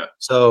 Absolutely. Yeah.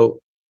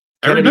 So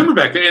I remember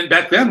back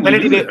then. We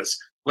knew this.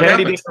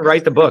 Kennedy didn't even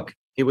write the book.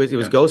 It was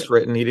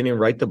ghostwritten. He didn't even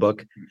write the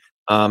book.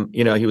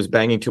 He was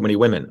banging too many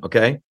women.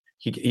 Okay,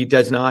 he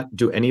does not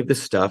do any of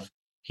this stuff.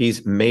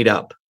 He's made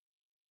up.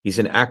 He's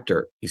an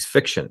actor. He's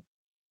fiction,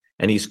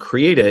 and he's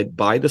created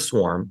by the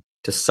swarm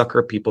to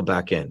sucker people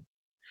back in.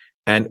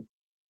 And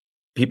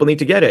people need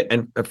to get it.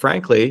 And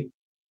frankly,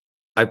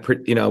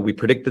 we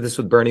predicted this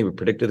with Bernie. We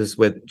predicted this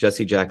with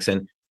Jesse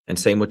Jackson, and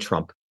same with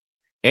Trump.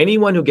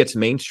 Anyone who gets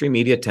mainstream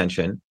media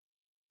attention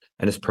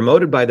and is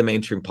promoted by the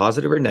mainstream,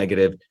 positive or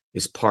negative,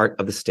 is part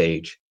of the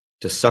stage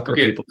to sucker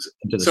people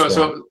into the swarm.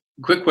 So,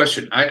 quick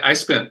question. I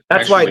spent.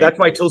 That's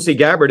why Tulsi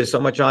Gabbard is so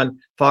now on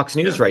Fox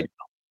News right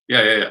now.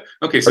 Yeah.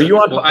 Okay. So are you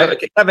on?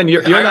 Kevin,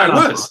 you're not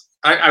on.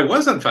 I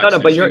was on Fox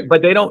News.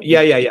 But they don't.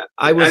 Yeah.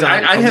 I was.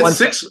 I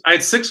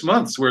had 6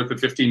 months worth of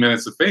 15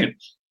 minutes of fame.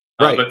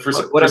 Right. But for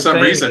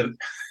some reason,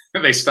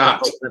 they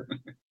stopped.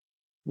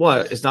 Well,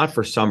 it's not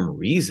for some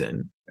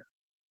reason.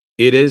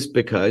 It is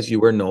because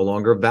you are no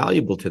longer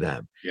valuable to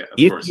them. Yeah,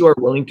 if you are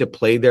willing to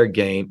play their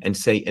game and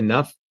say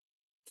enough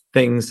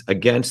things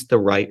against the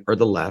right or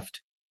the left,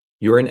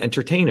 you're an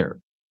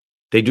entertainer.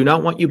 They do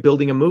not want you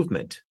building a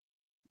movement.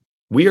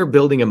 We are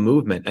building a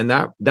movement, and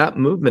that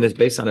movement is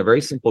based on a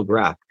very simple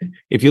graph.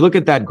 If you look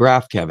at that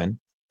graph, Kevin,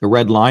 the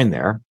red line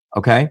there,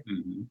 okay?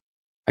 Mm-hmm.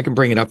 I can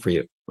bring it up for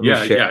you.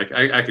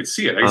 I could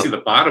see it. I can see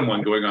the bottom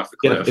one going off the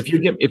cliff.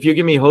 If you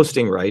give me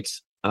hosting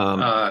rights,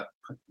 how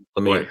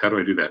do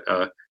I do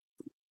that?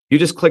 You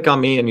just click on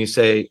me and you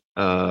say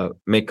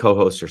make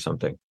co-host or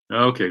something.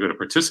 Okay, go to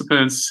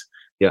participants.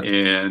 Yeah.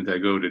 And I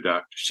go to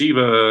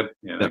Dr.SHIVA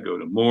and I go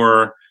to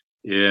more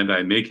and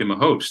I make him a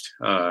host.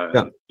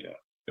 Yeah.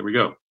 There we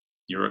go.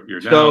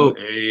 You're now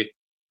a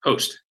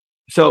host.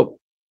 So,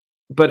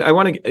 but I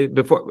want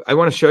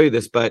to show you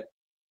this, but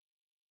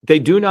they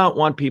do not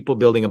want people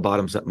building a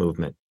bottoms-up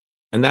movement.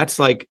 And it's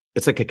like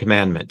a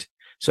commandment.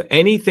 So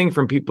anything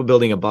from people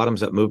building a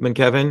bottoms-up movement,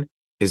 Kevin,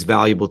 is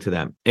valuable to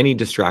them. Any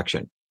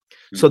distraction.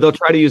 Mm-hmm. So they'll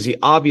try to use the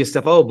obvious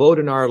stuff. Oh, vote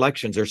in our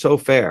elections. They're so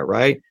fair,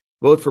 right?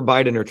 Vote for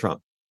Biden or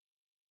Trump.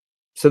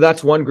 So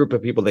that's one group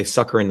of people they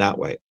sucker in that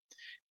way.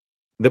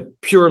 The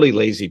purely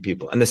lazy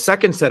people. And the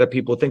second set of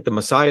people think the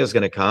Messiah is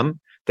going to come.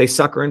 They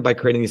sucker in by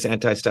creating these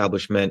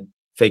anti-establishment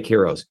fake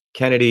heroes.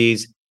 Kennedy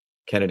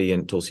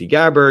and Tulsi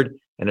Gabbard,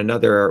 and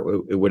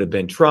another, it would have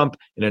been Trump,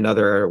 and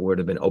another would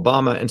have been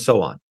Obama, and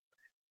so on.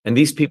 And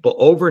these people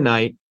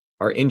overnight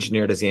are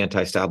engineered as the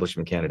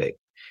anti-establishment candidate.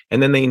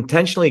 And then they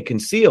intentionally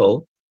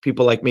conceal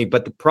people like me.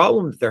 But the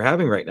problem that they're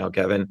having right now,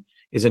 Kevin,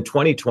 is in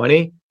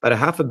 2020, about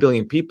 500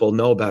 million people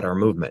know about our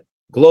movement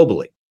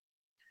globally.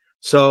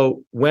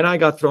 So when I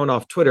got thrown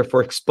off Twitter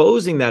for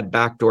exposing that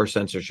backdoor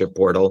censorship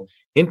portal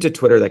into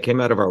Twitter that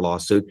came out of our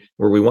lawsuit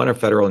where we won a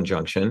federal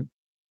injunction,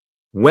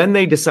 when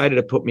they decided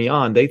to put me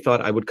on, they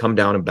thought I would come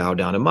down and bow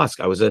down to Musk.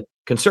 I was a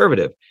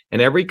conservative,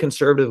 and every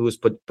conservative who was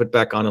put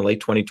back on in late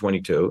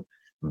 2022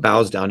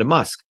 bows down to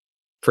Musk,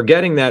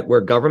 forgetting that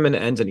where government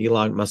ends and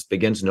Elon Musk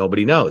begins,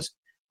 nobody knows.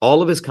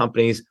 All of his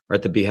companies are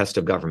at the behest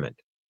of government.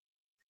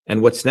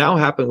 And what's now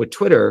happened with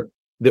Twitter,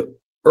 the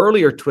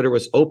earlier Twitter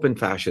was open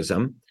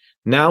fascism.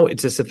 Now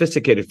it's a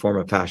sophisticated form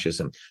of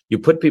fascism. You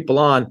put people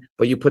on,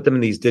 but you put them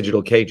in these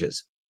digital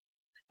cages.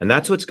 And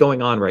that's what's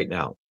going on right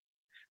now.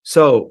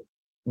 So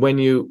when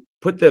you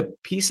put the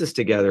pieces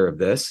together of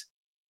this,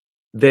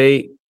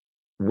 they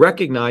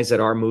recognize that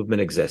our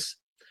movement exists,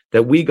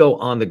 that we go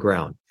on the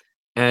ground.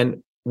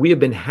 And we have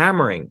been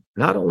hammering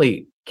not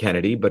only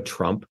Kennedy, but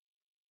Trump,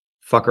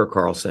 fucker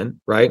Carlson,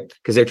 right?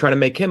 Because they're trying to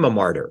make him a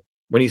martyr.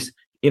 When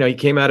he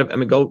came out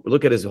of, go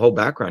look at his whole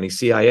background. He's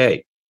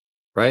CIA,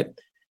 right?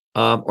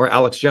 Or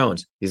Alex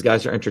Jones. These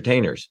guys are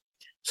entertainers.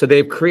 So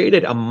they've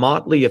created a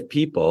motley of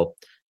people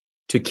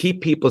to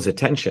keep people's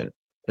attention,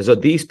 as though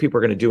these people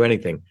are going to do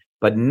anything.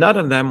 But none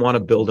of them want to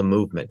build a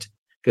movement,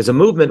 because a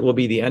movement will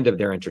be the end of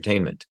their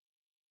entertainment.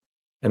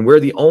 And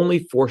we're the only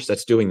force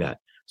that's doing that.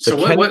 So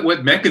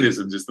what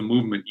mechanisms does the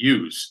movement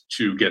use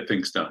to get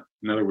things done?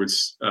 In other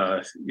words,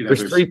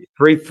 there's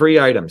three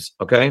items,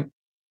 okay?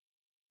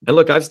 And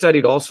look, I've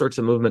studied all sorts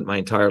of movement my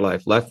entire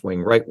life, left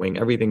wing, right wing,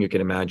 everything you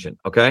can imagine,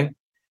 okay?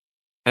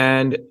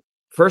 And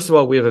first of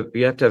all, we have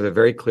to have a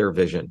very clear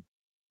vision.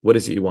 What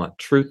is it you want?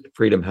 Truth,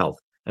 freedom, health.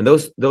 And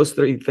those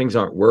three things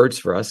aren't words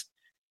for us.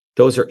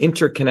 Those are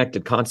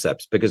interconnected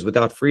concepts, because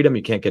without freedom,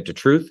 you can't get to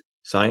truth,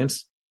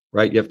 science,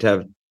 right? You have to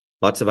have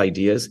lots of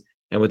ideas.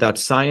 And without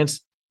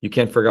science, you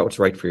can't figure out what's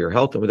right for your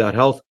health. And without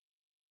health,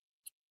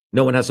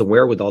 no one has a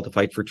wherewithal to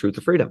fight for truth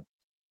or freedom.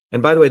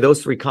 And by the way,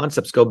 those three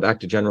concepts go back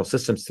to general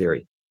systems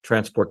theory,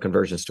 transport,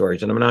 conversion,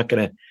 storage. And I'm not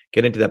going to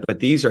get into that, but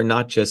these are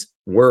not just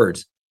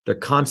words. They're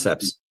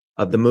concepts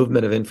of the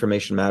movement of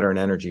information, matter, and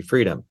energy,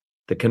 freedom,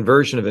 the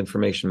conversion of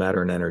information,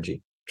 matter, and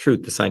energy,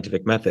 truth, the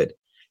scientific method,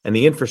 and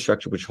the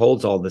infrastructure which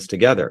holds all this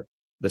together,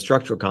 the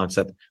structural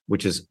concept,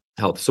 which is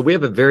health. So we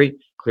have a very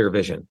clear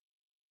vision.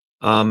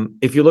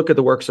 If you look at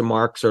the works of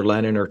Marx or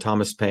Lenin or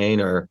Thomas Paine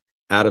or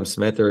Adam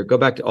Smith, or go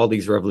back to all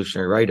these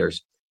revolutionary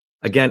writers,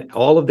 again,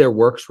 all of their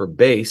works were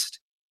based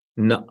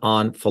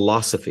on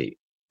philosophy,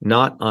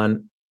 not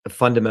on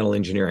fundamental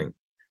engineering.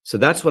 So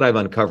that's what I've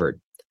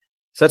uncovered.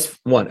 So that's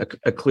one,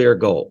 a clear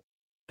goal.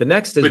 The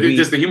next is, but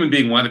does the human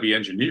being want to be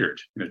engineered?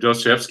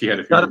 Dostoevsky had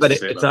a few words to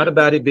say it's not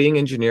about it being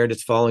engineered.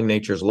 It's following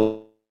nature's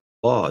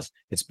laws.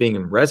 It's being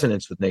in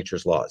resonance with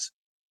nature's laws.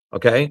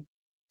 Okay.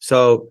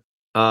 So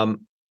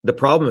the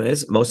problem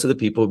is most of the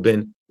people who've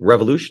been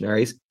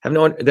revolutionaries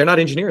they're not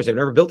engineers. They've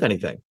never built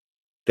anything.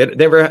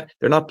 They're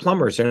not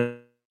plumbers. They're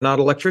not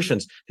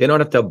electricians. They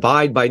don't have to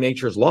abide by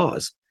nature's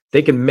laws.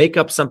 They can make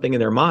up something in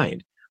their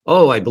mind.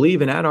 Oh, I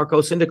believe in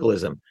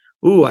anarcho-syndicalism.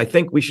 Ooh, I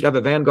think we should have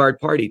a vanguard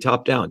party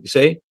top down. You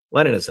say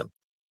Leninism.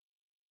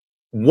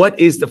 What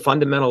is the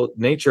fundamental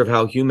nature of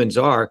how humans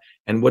are,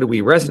 and what do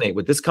we resonate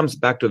with? This comes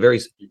back to a very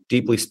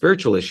deeply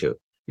spiritual issue.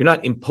 You're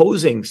not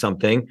imposing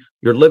something.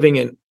 You're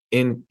living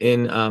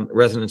in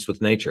resonance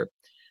with nature.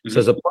 Mm-hmm. So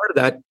as a part of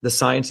that, the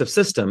science of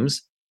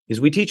systems is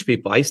we teach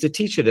people. I used to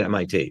teach it at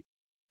MIT.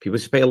 People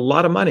used to pay a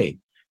lot of money,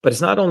 but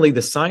it's not only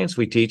the science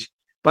we teach.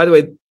 By the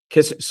way,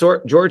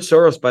 George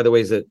Soros, by the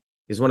way,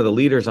 is one of the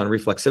leaders on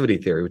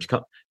reflexivity theory,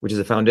 which is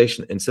a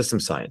foundation in system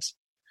science.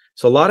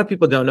 So a lot of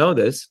people don't know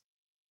this,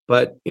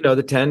 but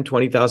the 10,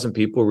 20,000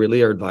 people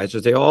really are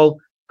advisors. They all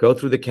go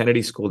through the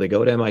Kennedy School. They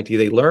go to MIT.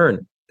 They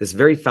learn this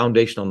very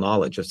foundational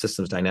knowledge of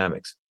systems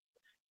dynamics.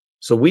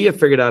 So we have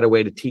figured out a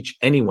way to teach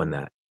anyone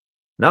that.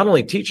 Not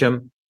only teach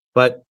them,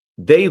 but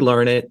they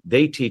learn it,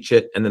 they teach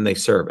it, and then they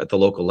serve at the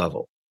local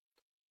level.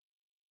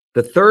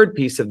 The third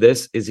piece of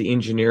this is the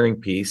engineering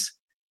piece,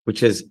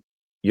 which is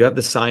you have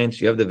the science,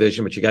 you have the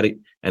vision, but you got to,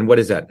 and what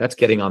is that? That's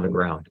getting on the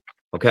ground.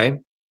 Okay.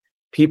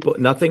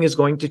 Nothing is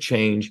going to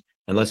change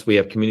unless we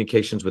have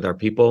communications with our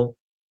people,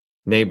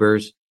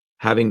 neighbors,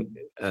 having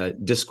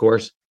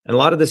discourse. And a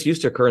lot of this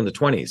used to occur in the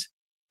 1920s.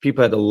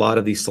 People had a lot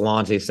of these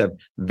salons. They used to have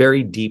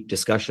very deep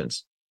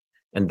discussions.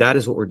 And that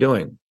is what we're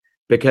doing.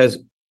 Because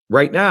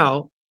right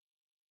now,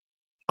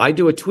 I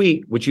do a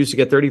tweet, which used to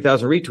get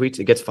 30,000 retweets.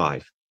 It gets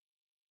 5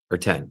 or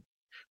 10.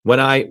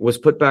 When I was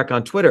put back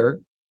on Twitter,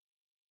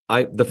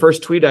 the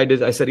first tweet I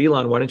did, I said,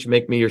 Elon, why don't you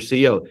make me your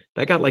CEO?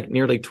 That got like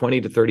nearly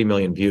 20 to 30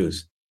 million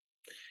views.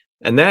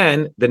 And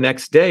then the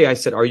next day I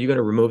said, are you going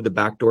to remove the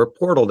backdoor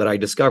portal that I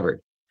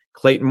discovered?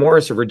 Clayton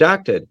Morris of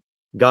Redacted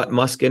got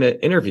Musk in an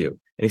interview. And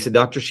he said,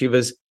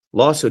 Dr.SHIVA's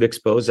lawsuit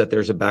exposed that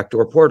there's a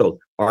backdoor portal.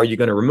 Are you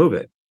going to remove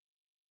it?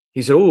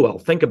 He said, oh, I'll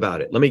think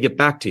about it. Let me get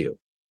back to you.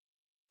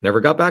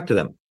 Never got back to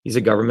them. He's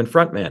a government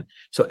front man.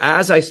 So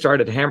as I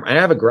started hammering,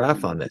 I have a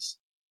graph on this.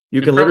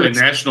 You can probably a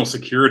national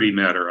security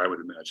matter, I would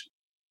imagine.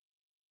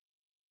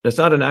 It's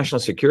not a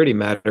national security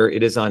matter.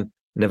 It is on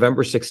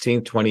November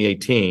 16th,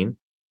 2018.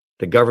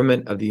 The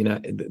government of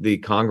the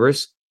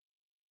Congress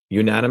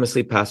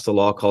unanimously passed a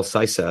law called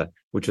CISA,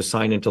 which was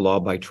signed into law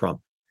by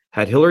Trump.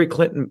 Had Hillary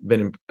Clinton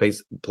been in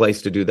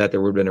place to do that,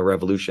 there would have been a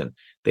revolution.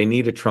 They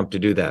needed Trump to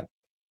do that.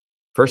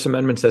 First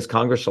Amendment says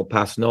Congress shall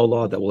pass no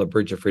law that will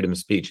abridge the freedom of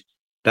speech.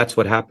 That's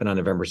what happened on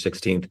November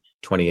 16th,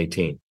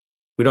 2018.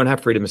 We don't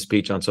have freedom of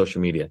speech on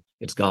social media.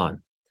 It's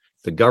gone.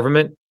 The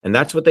government, and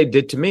that's what they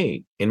did to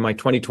me in my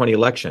 2020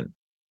 election.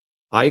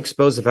 I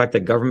exposed the fact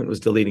that government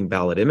was deleting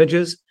ballot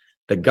images.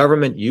 The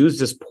government used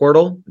this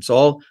portal, it's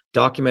all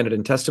documented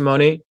in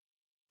testimony,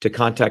 to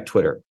contact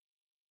Twitter.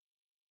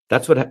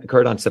 That's what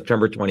occurred on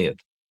September 25th,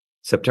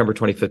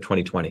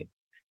 2020.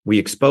 We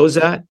exposed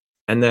that,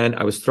 and then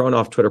I was thrown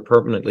off Twitter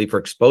permanently for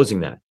exposing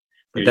that.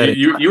 But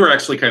you were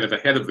actually kind of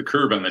ahead of the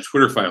curve on the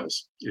Twitter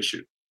files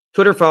issue.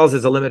 Twitter files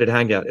is a limited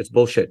hangout. It's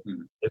bullshit.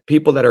 The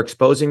people that are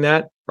exposing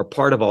that are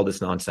part of all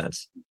this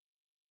nonsense.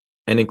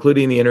 And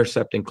including The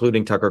Intercept,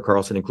 including Tucker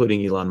Carlson,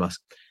 including Elon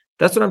Musk.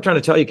 That's what I'm trying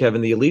to tell you,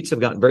 Kevin. The elites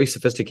have gotten very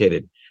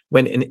sophisticated.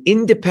 When an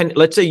independent,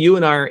 let's say you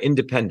and I are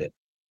independent.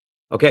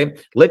 Okay.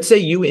 Let's say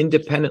you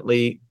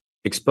independently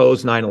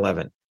expose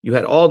 9/11. You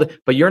had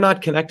but you're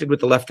not connected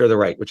with the left or the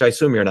right, which I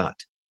assume you're not.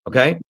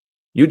 Okay.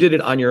 You did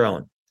it on your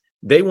own.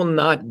 They will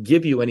not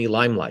give you any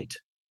limelight.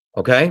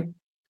 Okay.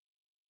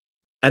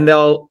 And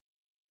they'll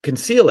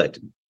conceal it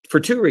for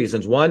two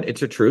reasons. One,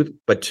 it's a truth,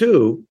 but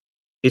two,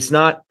 it's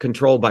not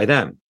controlled by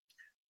them.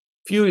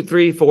 Few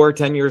 3, 4,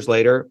 10 years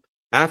later,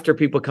 after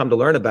people come to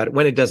learn about it,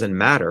 when it doesn't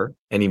matter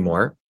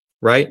anymore,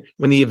 right?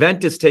 When the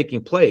event is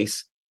taking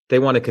place, they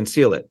want to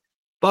conceal it.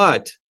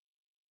 But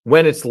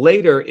when it's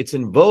later, it's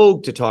in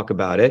vogue to talk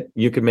about it.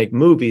 You can make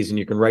movies and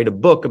you can write a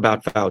book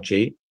about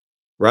Fauci,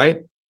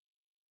 right?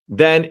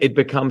 Then it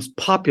becomes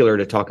popular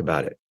to talk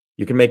about it.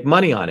 You can make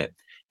money on it.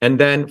 And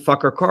then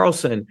Tucker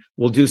Carlson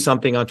will do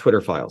something on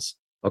Twitter files,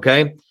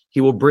 okay? He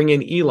will bring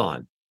in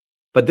Elon.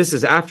 But this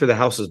is after the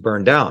house is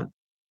burned down.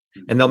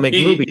 And they'll make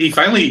movies. He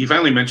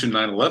finally mentioned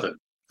 9/11.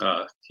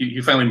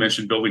 He finally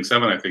mentioned Building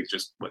 7, I think,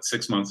 just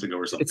 6 months ago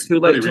or something. It's too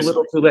late, too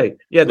little, too late.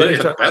 Yeah, then he's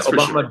talking about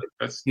Obama.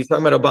 Sure. He's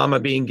talking about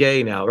Obama being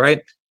gay now,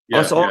 right? Yeah,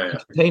 also,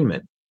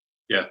 entertainment.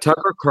 Yeah,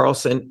 Tucker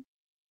Carlson,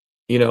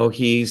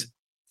 he's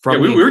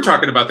from. Yeah, we were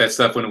talking about that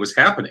stuff when it was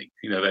happening.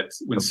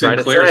 That's when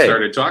Sinclair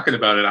started talking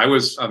about it. I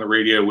was on the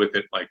radio with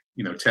it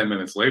 10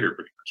 minutes later,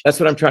 pretty much. That's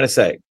what I'm trying to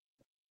say.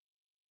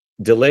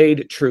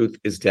 Delayed truth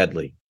is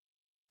deadly.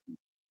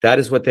 That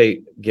is what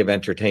they give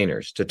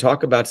entertainers, to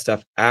talk about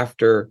stuff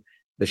after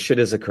the shit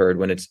has occurred,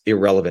 when it's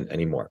irrelevant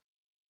anymore.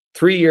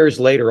 3 years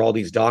later, all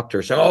these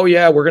doctors say, oh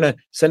yeah, we're going to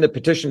send a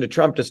petition to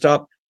Trump to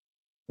stop.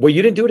 Well,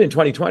 you didn't do it in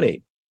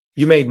 2020.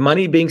 You made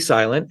money being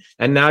silent,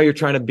 and now you're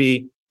trying to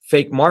be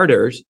fake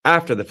martyrs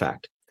after the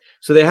fact.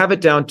 So they have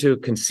it down to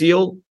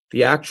conceal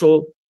the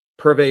actual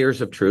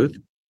purveyors of truth,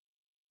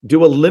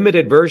 do a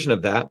limited version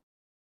of that,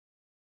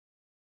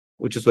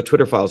 which is what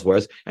Twitter Files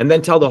was, and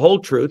then tell the whole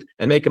truth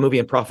and make a movie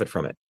and profit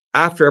from it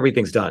after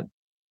everything's done.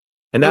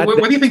 And that,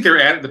 what do you think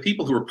the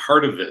people who are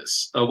part of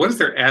this, what is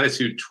their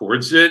attitude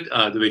towards it?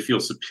 Do they feel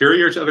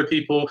superior to other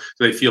people?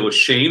 Do they feel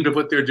ashamed of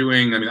what they're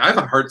doing? I mean, I have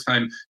a hard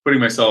time putting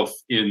myself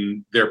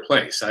in their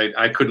place.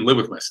 I couldn't live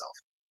with myself.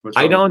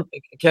 I don't,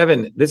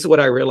 Kevin, this is what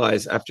I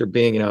realized after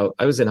being,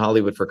 I was in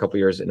Hollywood for a couple of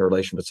years in a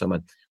relation with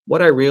someone.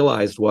 What I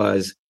realized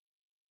was,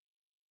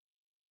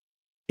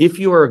 if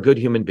you are a good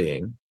human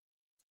being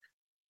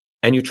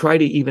and you try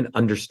to even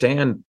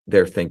understand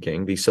their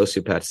thinking, these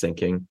sociopaths'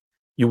 thinking,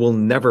 you will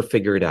never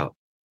figure it out.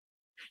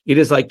 It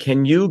is like,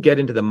 can you get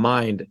into the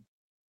mind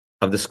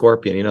of the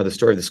scorpion? You know, the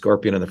story of the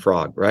scorpion and the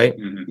frog, right?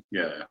 Mm-hmm.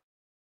 Yeah.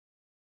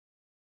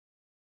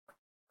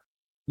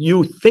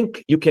 You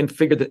think you can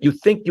figure that, you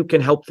think you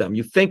can help them.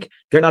 You think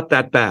they're not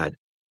that bad.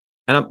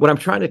 And what I'm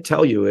trying to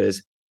tell you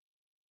is,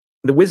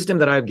 the wisdom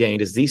that I've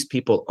gained is these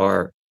people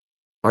are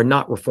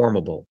not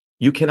reformable.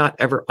 You cannot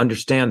ever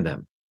understand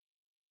them.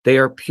 They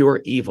are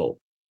pure evil.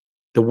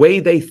 The way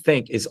they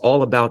think is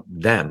all about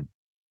them.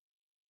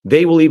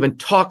 They will even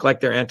talk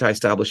like they're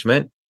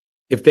anti-establishment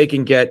if they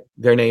can get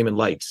their name in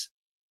lights.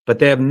 But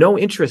they have no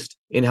interest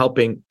in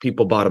helping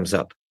people bottoms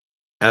up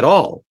at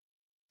all.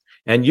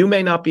 And you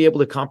may not be able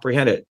to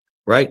comprehend it,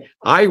 right?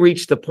 I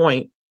reached the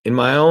point in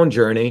my own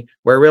journey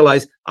where I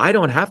realized I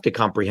don't have to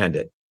comprehend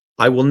it.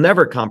 I will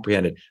never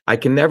comprehend it. I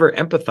can never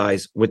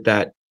empathize with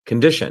that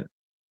condition.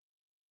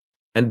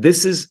 And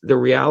this is the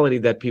reality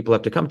that people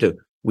have to come to.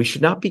 We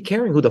should not be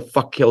caring who the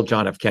fuck killed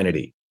John F.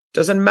 Kennedy.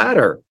 Doesn't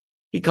matter.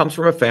 He comes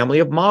from a family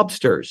of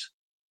mobsters.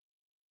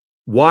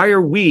 Why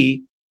are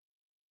we,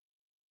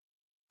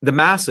 the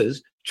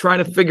masses,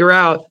 trying to figure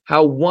out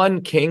how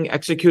one king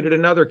executed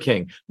another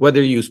king?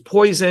 Whether you use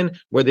poison,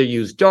 whether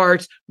you use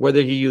darts,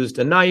 whether you used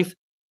a knife,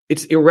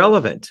 it's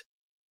irrelevant.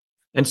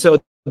 And so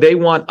they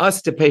want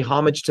us to pay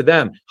homage to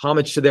them,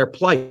 homage to their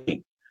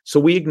plight. So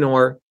we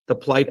ignore the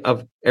plight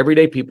of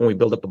everyday people when we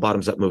build up a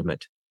bottoms-up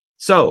movement.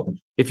 So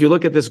if you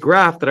look at this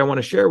graph that I want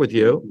to share with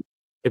you,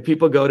 if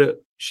people go to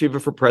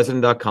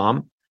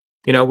shivaforpresident.com,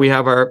 we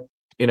have our,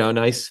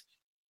 nice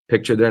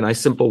picture there, nice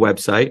simple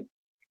website.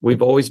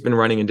 We've always been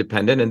running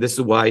independent, and this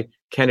is why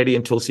Kennedy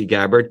and Tulsi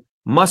Gabbard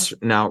must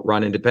now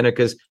run independent,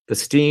 because the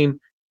steam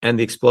and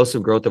the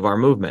explosive growth of our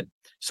movement.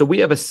 So we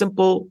have a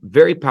simple,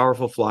 very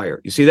powerful flyer.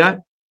 You see that?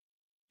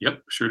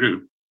 Yep, sure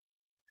do.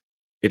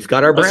 It's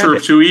got our brand. Lesser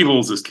of two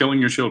evils is killing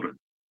your children.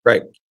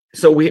 Right.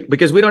 So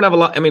because we don't have a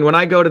lot, when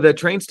I go to the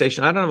train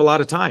station, I don't have a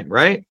lot of time,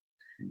 right?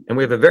 And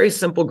we have a very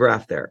simple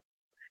graph there.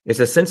 It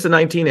says, since the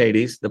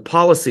 1980s, the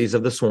policies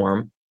of the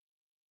swarm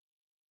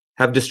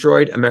have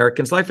destroyed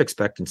Americans' life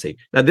expectancy.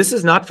 Now, this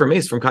is not from me,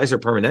 it's from Kaiser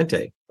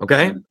Permanente,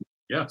 okay?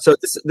 Yeah. So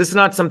this is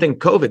not something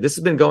COVID. This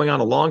has been going on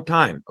a long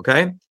time,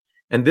 okay?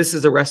 And this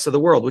is the rest of the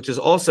world, which is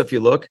also, if you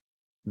look,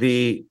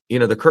 the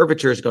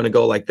curvature is going to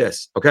go like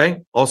this,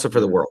 okay? Also for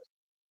the world.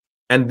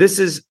 And this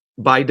is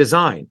by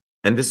design.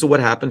 And this is what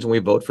happens when we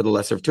vote for the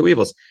lesser of two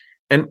evils.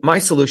 And my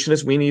solution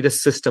is we need a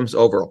systems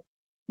overhaul,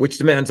 which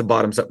demands a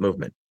bottoms-up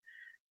movement.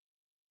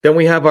 Then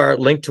we have our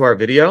link to our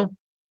video.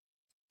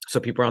 So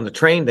people are on the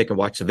train, they can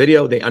watch the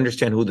video, they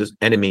understand who this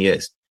enemy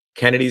is.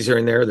 Kennedys are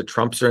in there, the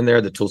Trumps are in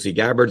there, the Tulsi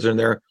Gabbards are in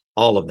there,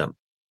 all of them.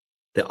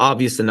 The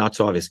obvious and not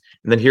so obvious.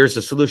 And then here's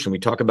the solution. We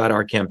talk about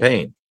our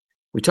campaign.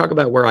 We talk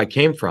about where I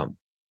came from.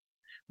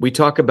 We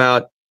talk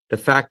about the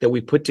fact that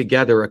we put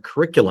together a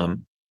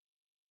curriculum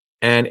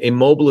and a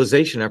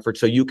mobilization effort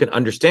so you can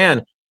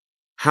understand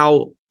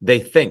how they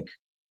think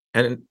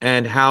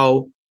and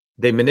how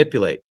they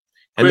manipulate.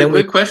 And then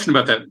quick question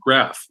about that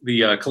graph,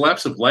 the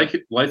collapse of life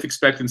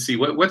expectancy.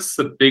 What's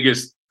the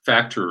biggest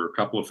factor or a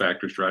couple of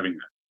factors driving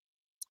that?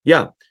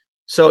 Yeah.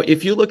 So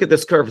if you look at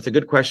this curve, it's a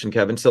good question,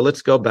 Kevin. So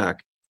let's go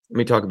back. Let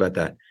me talk about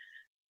that.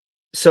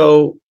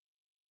 So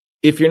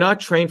if you're not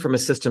trained from a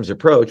systems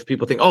approach,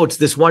 people think, oh, it's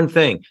this one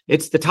thing.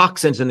 It's the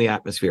toxins in the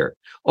atmosphere.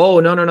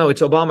 Oh, no,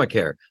 it's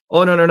Obamacare.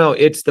 Oh, no,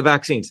 it's the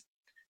vaccines.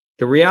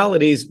 The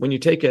reality is, when you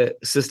take a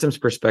systems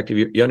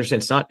perspective, you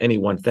understand it's not any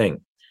one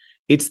thing.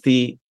 It's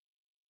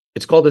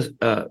called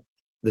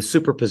the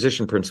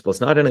superposition principle.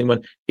 It's not any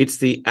one. It's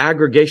the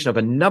aggregation of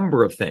a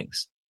number of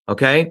things,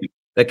 okay,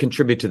 that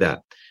contribute to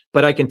that.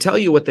 But I can tell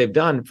you what they've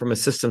done from a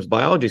systems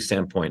biology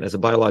standpoint as a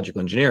biological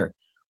engineer.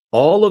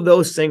 All of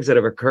those things that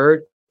have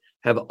occurred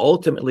have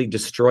ultimately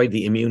destroyed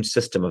the immune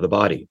system of the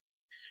body.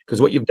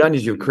 Because what you've done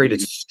is you've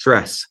created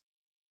stress,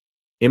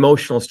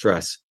 emotional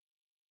stress,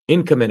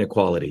 income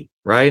inequality,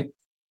 right?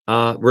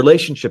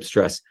 Relationship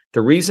stress.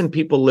 The reason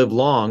people live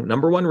long,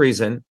 number one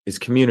reason, is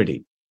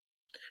community.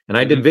 And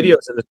I did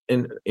videos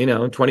in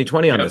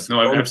 2020 on this. No,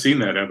 I've seen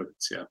that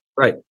evidence. Yeah.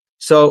 Right.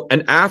 So,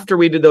 and after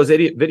we did those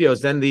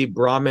videos, then the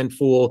Brahmin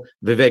fool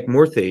Vivek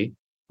Murthy,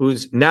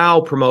 who's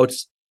now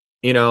promotes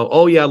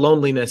oh yeah,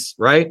 loneliness,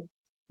 right?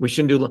 We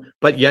shouldn't do,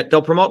 but yet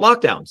they'll promote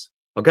lockdowns.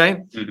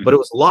 Okay. But it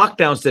was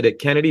lockdowns that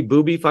Kennedy,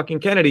 booby fucking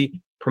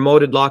Kennedy,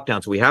 promoted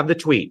lockdowns. We have the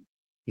tweet.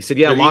 He said,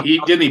 yeah,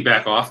 didn't he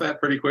back off that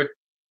pretty quick?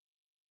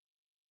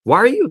 Why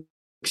are you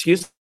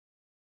excusing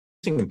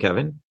him,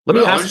 Kevin? Let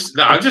me ask.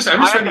 I'm just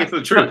trying to get to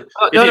the truth.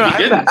 If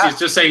he didn't, he's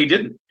just saying he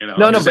didn't.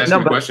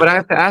 But I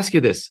have to ask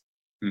you this.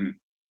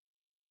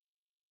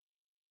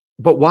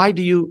 But why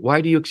do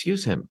you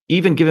excuse him?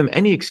 Even give him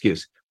any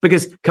excuse?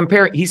 Because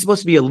he's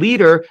supposed to be a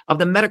leader of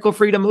the medical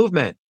freedom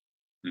movement.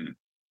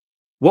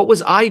 What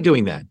was I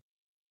doing then?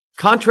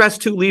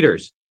 Contrast two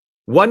leaders.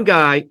 One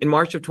guy in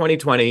March of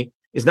 2020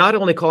 is not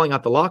only calling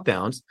out the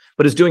lockdowns,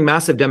 but is doing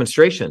massive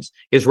demonstrations,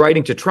 is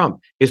writing to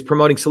Trump, is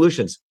promoting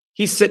solutions.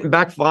 He's sitting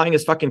back flying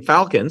his fucking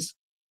Falcons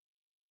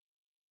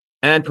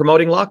and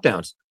promoting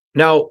lockdowns.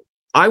 Now,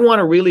 I want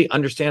to really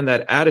understand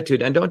that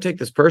attitude, and don't take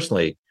this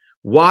personally,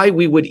 why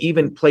we would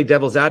even play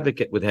devil's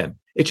advocate with him.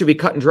 It should be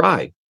cut and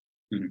dry.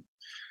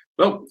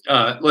 Well,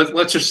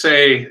 let's just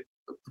say,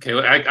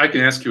 okay, I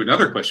can ask you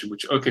another question,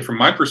 which, okay, from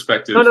my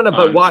perspective. No,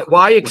 but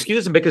why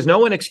excuse him? Because no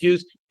one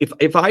excused,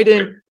 if I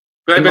didn't.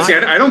 But see,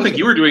 I don't think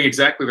you were doing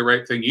exactly the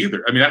right thing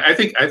either. I mean, I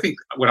think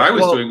what I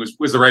was doing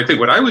was the right thing.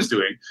 What I was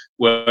doing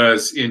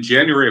was in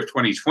January of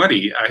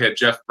 2020, I had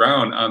Jeff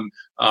Brown on,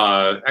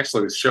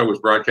 actually the show was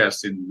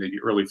broadcast in maybe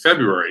early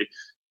February,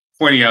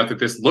 pointing out that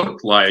this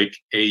looked like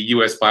a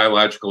U.S.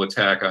 biological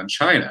attack on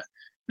China.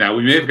 Now,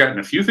 we may have gotten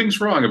a few things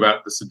wrong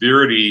about the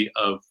severity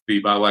of the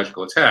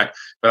biological attack,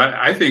 but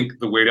I think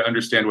the way to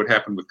understand what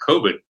happened with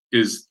COVID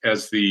is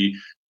as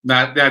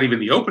not even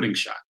the opening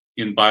shot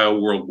in Bio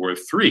World War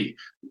III.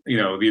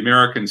 The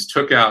Americans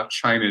took out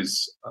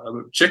China's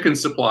chicken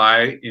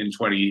supply in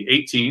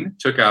 2018,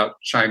 took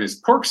out China's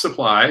pork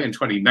supply in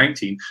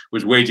 2019,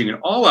 was waging an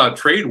all-out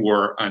trade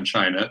war on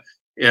China.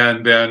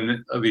 And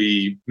then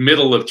the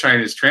middle of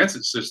China's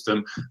transit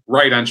system,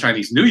 right on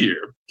Chinese New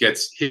Year,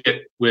 gets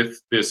hit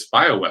with this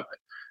bioweapon.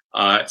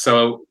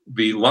 So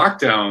the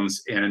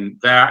lockdowns and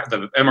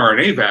the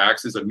mRNA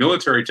vax is a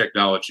military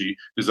technology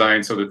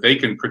designed so that they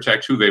can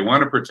protect who they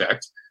want to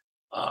protect.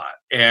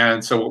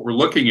 And so what we're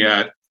looking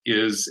at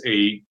is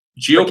a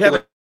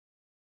geopolitical.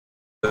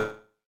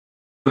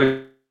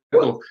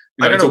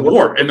 It's a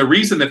war. And the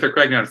reason that they're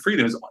cracking down on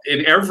freedom is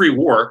in every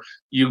war,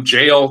 you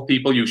jail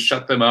people, you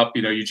shut them up.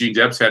 Eugene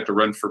Debs had to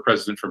run for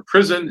president from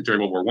prison during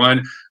World War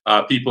I.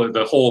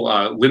 The whole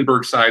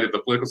Lindbergh side of the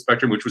political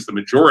spectrum, which was the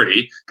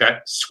majority,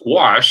 got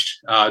squashed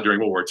during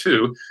World War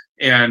II.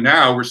 And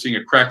now we're seeing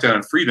a crackdown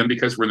on freedom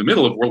because we're in the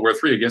middle of World War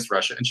III against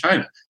Russia and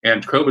China.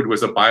 And COVID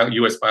was a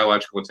U.S.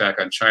 biological attack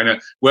on China.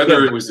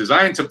 Whether it was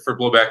designed for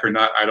blowback or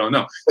not, I don't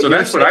know. So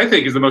that's what I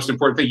think is the most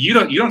important thing. You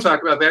don't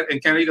talk about that,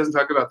 and Kennedy doesn't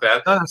talk about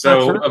that. No,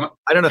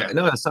 I don't know. Yeah.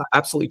 No, that's not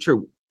absolutely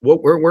true.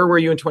 Where were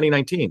you in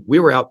 2019? We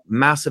were out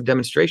massive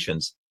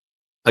demonstrations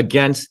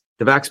against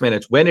the vax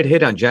mandates. When it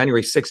hit on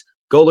January 6th,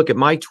 go look at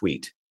my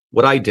tweet,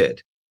 what I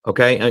did,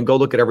 okay? And go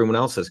look at everyone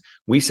else's.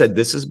 We said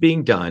this is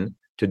being done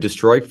to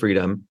destroy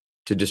freedom,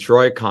 to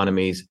destroy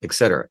economies,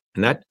 etc.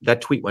 And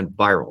that tweet went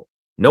viral.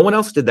 No one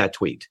else did that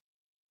tweet.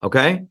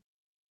 Okay.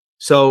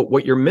 So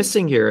what you're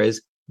missing here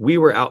is we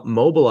were out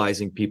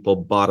mobilizing people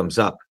bottoms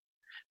up,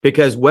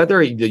 because whether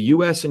the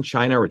US and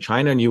China or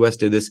China and US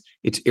did this,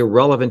 it's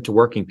irrelevant to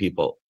working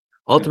people.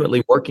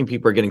 Ultimately, working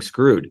people are getting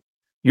screwed.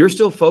 You're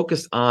still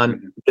focused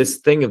on this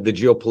thing of the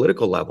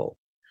geopolitical level.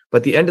 But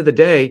at the end of the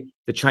day,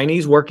 the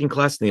Chinese working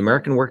class and the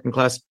American working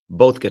class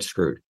both get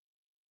screwed.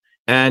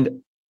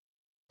 And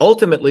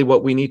ultimately,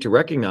 what we need to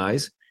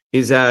recognize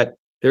is that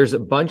there's a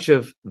bunch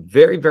of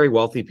very, very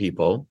wealthy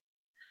people,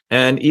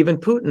 and even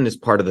Putin is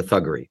part of the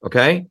thuggery,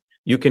 okay?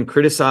 You can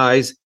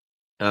criticize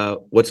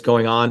what's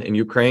going on in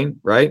Ukraine,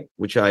 right?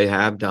 Which I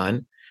have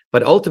done.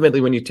 But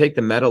ultimately, when you take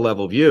the meta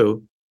level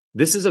view,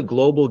 this is a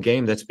global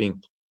game that's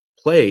being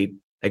played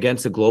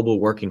against the global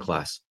working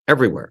class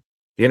everywhere,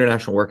 the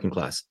international working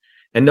class.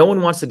 And no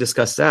one wants to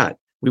discuss that.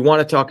 We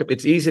want to talk,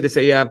 it's easy to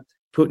say, yeah,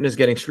 Putin is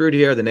getting screwed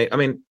here.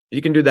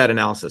 You can do that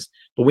analysis,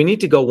 but we need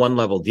to go one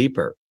level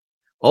deeper.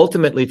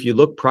 Ultimately, if you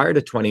look prior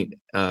to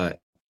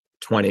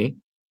 2020,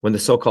 when the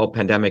so-called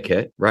pandemic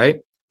hit,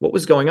 right? What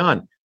was going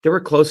on? There were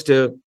close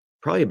to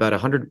probably about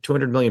 100,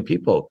 200 million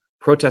people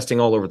protesting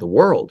all over the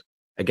world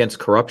against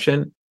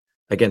corruption,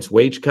 against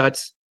wage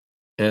cuts.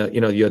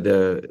 You had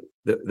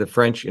the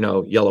French,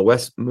 Yellow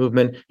Vest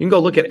movement. You can go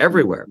look at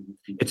everywhere.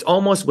 It's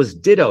almost was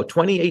ditto.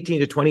 2018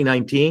 to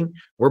 2019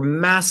 were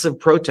massive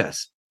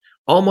protests,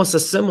 almost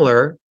as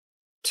similar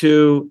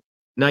to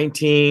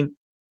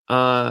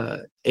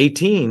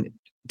 1918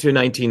 to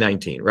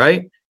 1919,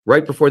 right?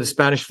 Right before the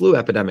Spanish flu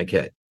epidemic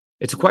hit.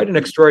 It's quite an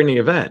extraordinary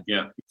event.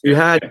 Yeah. You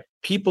had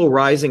people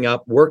rising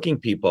up, working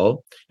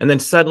people, and then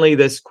suddenly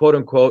this quote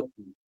unquote,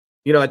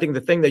 I think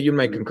the thing that you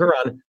might concur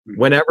on,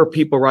 whenever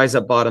people rise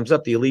up, bottoms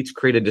up, the elites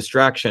create a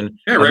distraction.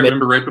 Yeah, right.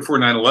 Remember right before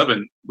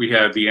 9/11, we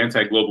had the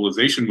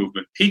anti-globalization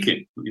movement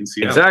peaking in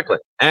Seattle. Exactly.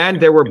 And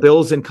there were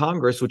bills in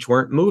Congress which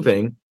weren't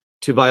moving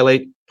to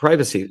violate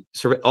privacy.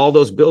 So all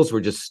those bills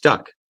were just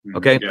stuck.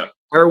 Okay. Yeah.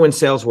 Heroin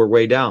sales were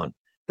way down.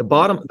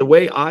 The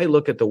way I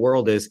look at the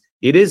world is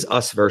it is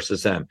us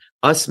versus them.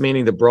 Us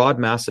meaning the broad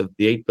mass of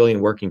the 8 billion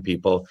working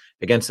people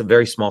against a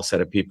very small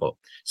set of people.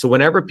 So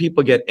whenever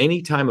people get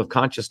any time of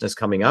consciousness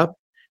coming up,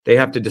 they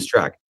have to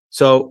distract.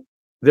 So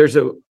there's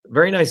a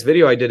very nice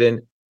video I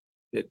did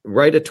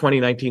right at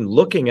 2019,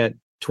 looking at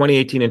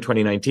 2018 and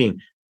 2019,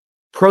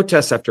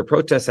 protests after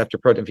protest after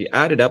protest. If you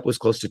add it up, it was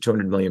close to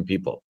 200 million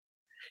people.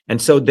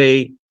 And so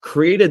they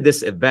created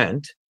this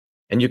event,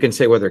 and you can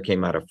say whether it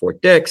came out of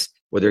Fort Dix,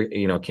 whether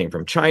it came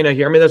from China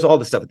here. I mean, there's all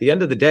this stuff. At the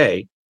end of the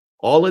day,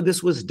 all of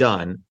this was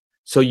done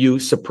so you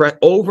suppress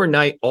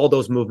overnight. All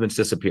those movements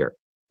disappear,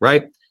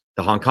 right?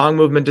 The Hong Kong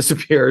movement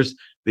disappears,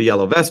 the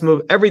Yellow Vest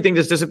movement, everything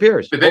just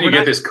disappears. But then overnight.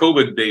 You get this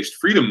COVID-based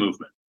freedom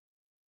movement.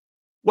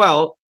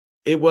 Well,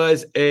 it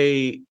was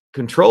a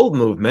controlled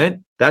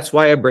movement. That's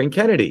why I bring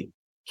Kennedy.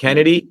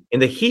 Kennedy, in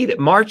the heat,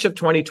 March of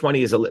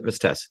 2020 is a litmus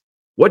test.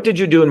 What did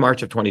you do in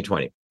March of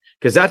 2020?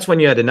 Because that's when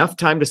you had enough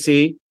time to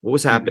see what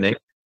was happening.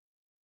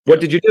 What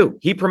did you do?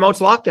 He promotes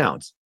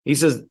lockdowns. He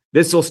says,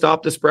 this will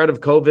stop the spread of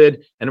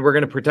COVID and we're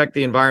going to protect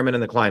the environment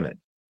and the climate.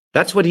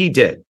 That's what he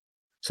did.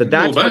 So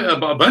that's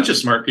a bunch of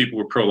smart people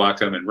were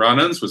pro-lockdown, and Ron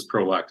Unz was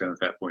pro-lockdown at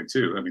that point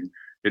too. I mean,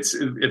 it's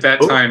at that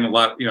time, a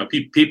lot,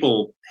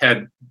 people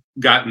had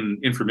gotten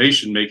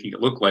information making it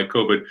look like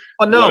COVID.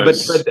 Oh no, but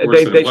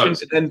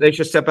they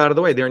should step out of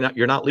the way.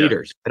 You're not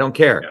leaders. I don't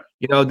care.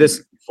 Yeah.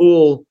 This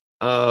fool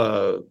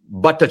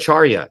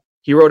Bhattacharya,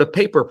 he wrote a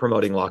paper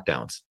promoting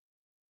lockdowns.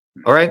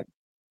 All right.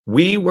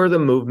 We were the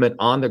movement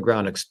on the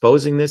ground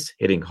exposing this,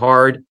 hitting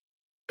hard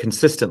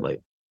consistently.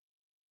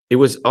 It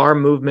was our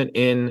movement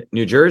in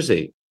New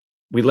Jersey.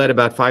 We led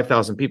about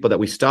 5,000 people that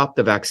we stopped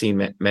the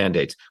vaccine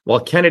mandates, while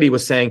Kennedy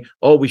was saying,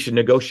 "Oh, we should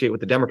negotiate with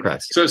the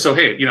Democrats." So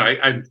hey,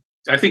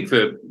 I think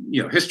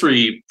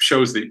history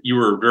shows that you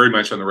were very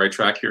much on the right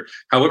track here.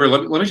 However,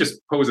 let me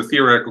just pose a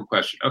theoretical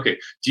question. Okay,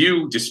 do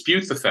you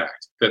dispute the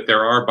fact that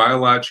there are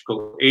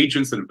biological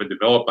agents that have been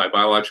developed by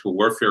biological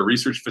warfare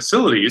research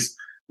facilities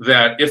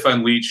that, if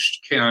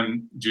unleashed,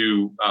 can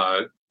do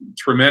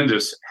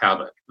tremendous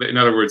havoc? In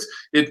other words,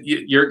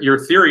 your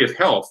theory of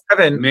health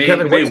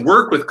may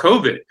work with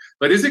COVID,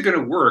 but is it going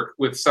to work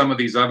with some of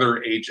these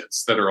other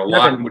agents that are a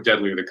lot more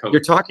deadly than COVID?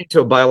 You're talking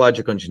to a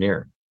biological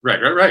engineer.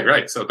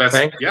 Right. So that's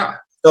okay.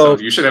 So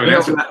you should have an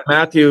answer.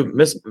 Matthew,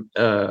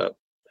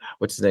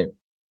 what's his name?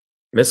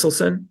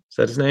 Misselson, is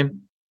that his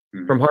name?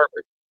 Mm-hmm. From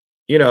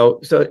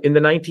Harvard. So in the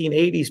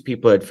 1980s,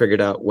 people had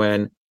figured out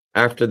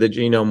after the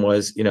genome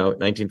was,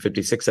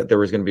 1956, that there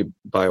was going to be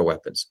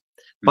bioweapons.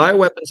 Mm-hmm.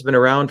 Bioweapons have been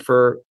around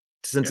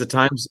since the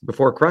times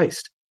before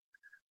Christ.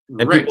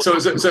 And right. So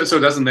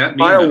doesn't that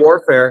mean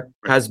biowarfare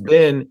has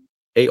been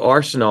a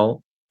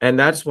arsenal, and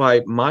that's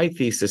why my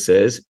thesis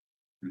is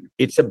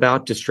it's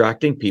about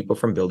distracting people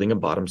from building a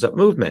bottoms-up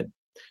movement.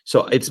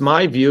 So it's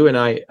my view, and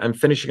I'm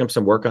finishing up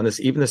some work on this.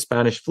 Even the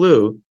Spanish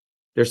flu,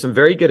 there's some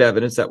very good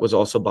evidence that was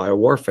also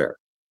biowarfare.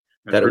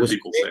 That it was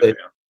created,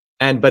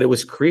 but it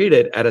was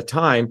created at a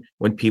time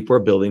when people were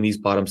building these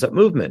bottoms-up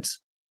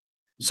movements.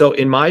 So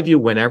in my view,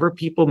 whenever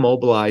people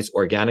mobilize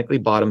organically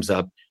bottoms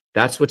up,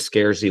 that's what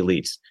scares the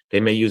elites.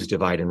 They may use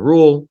divide and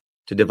rule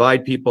to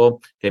divide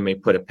people. They may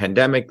put a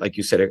pandemic, like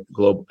you said,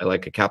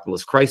 like a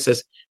capitalist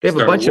crisis. They have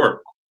a bunch of.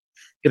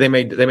 They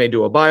may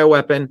do a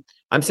bioweapon.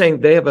 I'm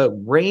saying they have a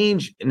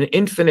range, an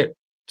infinite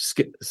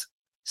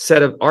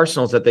set of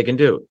arsenals that they can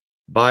do.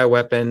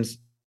 Bioweapons,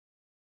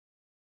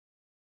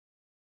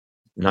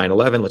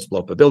 9/11, let's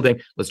blow up a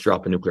building, let's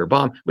drop a nuclear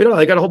bomb. They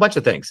got a whole bunch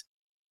of things.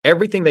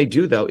 Everything they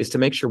do, though, is to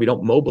make sure we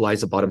don't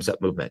mobilize a bottoms-up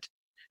movement.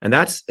 And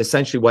that's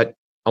essentially what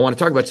I want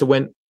to talk about.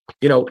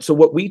 So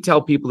what we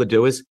tell people to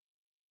do is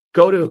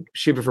go to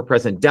Shiva for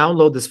President,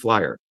 download this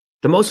flyer.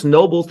 The most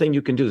noble thing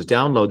you can do is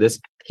download this,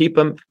 keep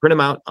them, print them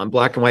out on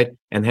black and white,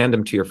 and hand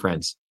them to your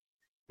friends.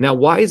 Now,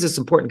 why is this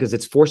important? Because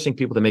it's forcing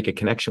people to make a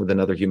connection with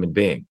another human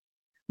being,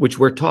 which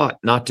we're taught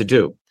not to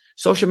do.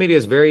 Social media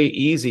is very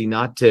easy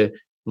not to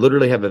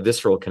literally have a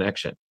visceral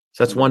connection.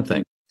 So that's one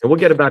thing. And we'll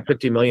get about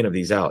 50 million of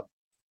these out.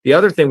 The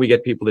other thing we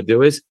get people to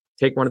do is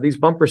take one of these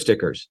bumper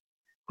stickers,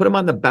 put them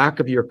on the back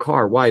of your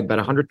car. Why? About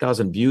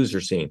 100,000 views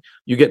are seen.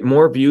 You get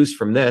more views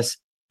from this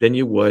than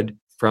you would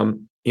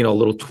from a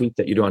little tweet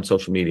that you do on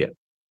social media.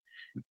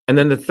 And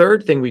then the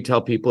third thing we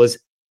tell people is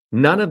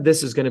none of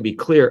this is going to be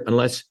clear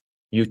unless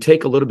you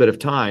take a little bit of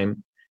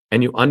time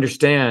and you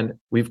understand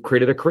we've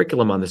created a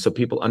curriculum on this so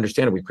people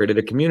understand it. We've created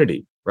a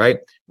community, right?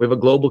 We have a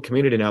global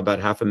community now,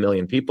 about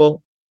 500,000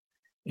 people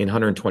in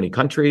 120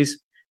 countries,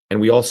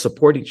 and we all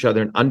support each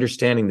other in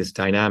understanding this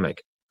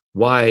dynamic.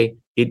 Why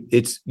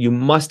you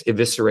must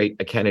eviscerate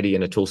a Kennedy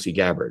and a Tulsi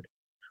Gabbard.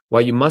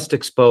 Why you must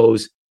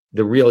expose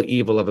the real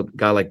evil of a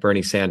guy like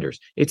Bernie Sanders.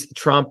 It's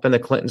Trump and the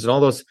Clintons and all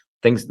those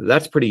things.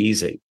 That's pretty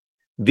easy.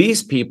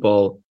 These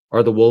people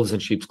are the wolves in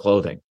sheep's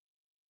clothing.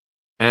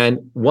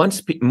 And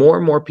once more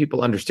and more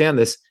people understand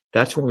this,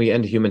 that's when we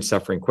end human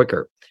suffering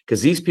quicker,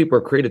 because these people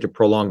are created to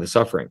prolong the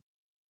suffering.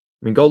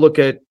 I mean, go look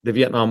at the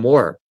Vietnam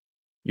War.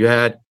 You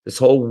had this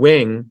whole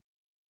wing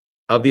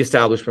of the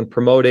establishment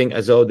promoting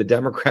as though the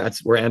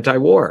Democrats were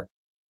anti-war.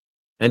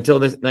 until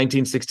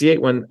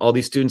 1968, when all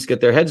these students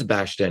get their heads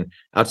bashed in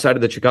outside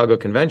of the Chicago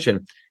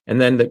Convention.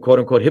 And then the quote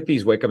unquote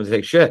hippies wake up and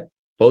say, shit,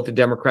 both the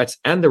Democrats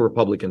and the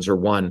Republicans are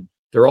one.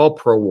 They're all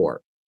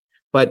pro-war.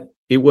 But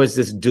it was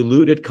this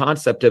diluted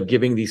concept of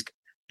giving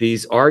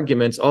these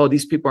arguments. Oh,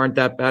 these people aren't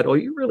that bad. Oh,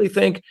 you really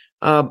think,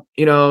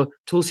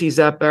 Tulsi's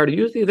that bad? Or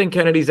you think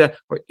Kennedy's that?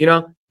 Or,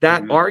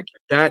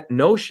 that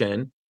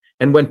notion.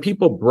 And when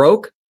people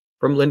broke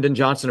from Lyndon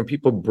Johnson, or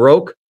people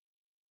broke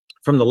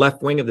from the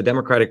left wing of the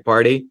Democratic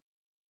Party,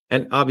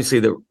 and obviously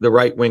the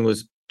right wing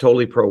was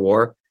totally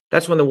pro-war,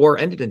 that's when the war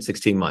ended in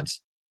 16 months.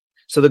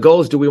 So the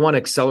goal is, do we want to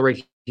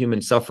accelerate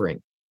human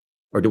suffering,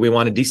 or do we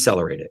want to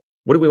decelerate it?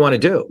 What do we want to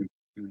do?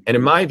 And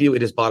in my view,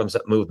 it is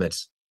bottoms-up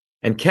movements.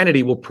 And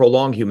Kennedy will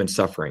prolong human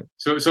suffering.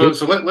 So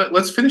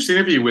let's finish the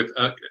interview with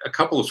a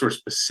couple of sort of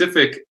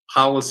specific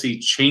policy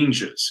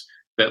changes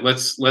that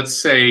let's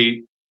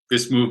say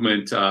this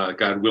movement,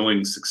 God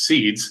willing,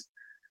 succeeds.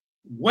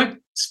 What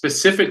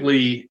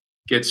specifically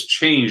gets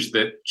changed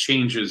that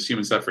changes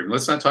human suffering?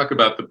 Let's not talk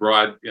about the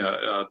broad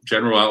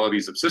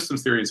generalities of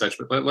systems theory and such,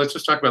 but let's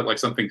just talk about like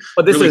something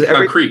really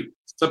concrete,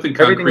 something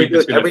concrete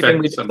that's going to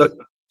affect something.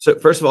 So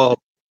first of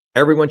all,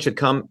 everyone should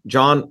come.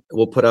 John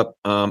will put up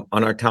on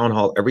our town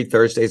hall every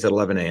Thursdays at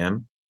 11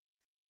 a.m.,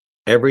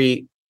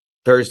 every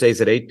Thursdays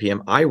at 8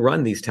 p.m. I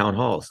run these town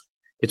halls.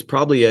 It's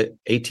probably an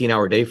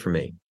 18-hour day for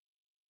me,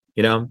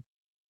 and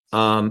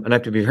I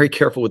have to be very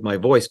careful with my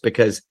voice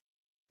because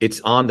it's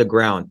on the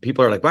ground.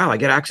 People are like, wow, I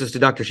get access to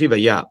Dr. Shiva.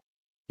 Yeah,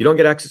 you don't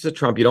get access to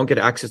Trump. You don't get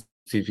access to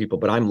these people,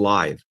 but I'm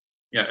live.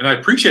 Yeah, and I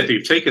appreciate that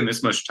you've taken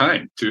this much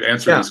time to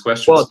answer these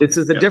questions. Well, this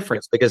is the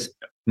difference, because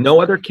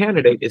no other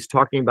candidate is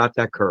talking about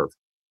that curve,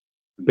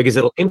 because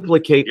it'll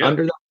implicate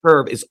under that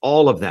curve is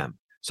all of them.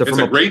 So it's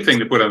a great thing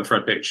to put on the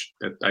front page.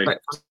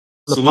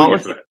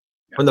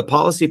 From the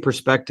policy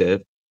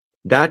perspective,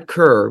 that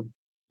curve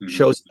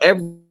shows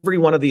every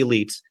one of the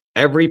elites,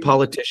 every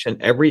politician,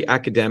 every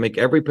academic,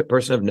 every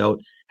person of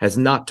note has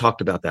not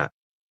talked about that.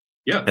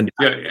 It's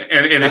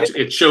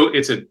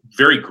a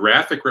very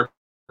graphic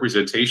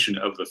representation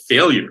of the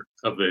failure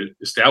of the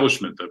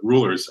establishment, the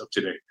rulers of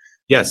today.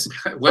 Yes.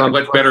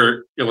 What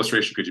better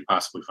illustration could you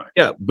possibly find?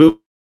 Yeah.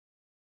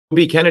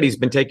 B. Kennedy's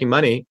been taking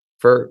money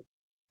for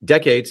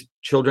decades,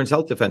 Children's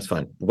Health Defense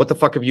Fund. What the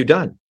fuck have you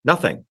done?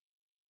 Nothing.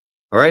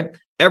 All right.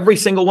 Every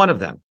single one of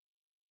them,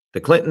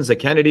 the Clintons, the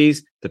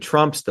Kennedys, the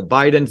Trumps, the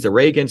Bidens, the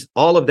Reagans,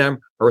 all of them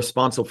are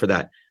responsible for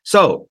that.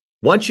 So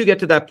once you get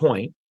to that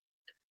point,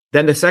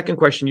 then the second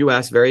question you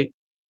asked very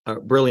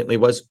brilliantly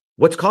was,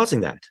 what's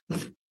causing that?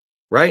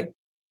 Right?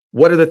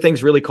 What are the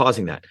things really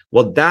causing that?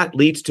 Well, that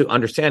leads to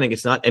understanding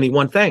it's not any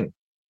one thing.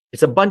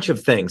 It's a bunch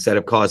of things that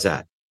have caused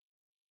that.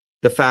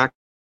 The fact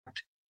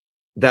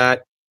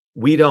that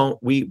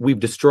we've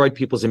destroyed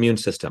people's immune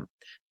system.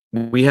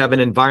 We have an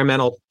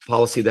environmental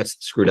policy that's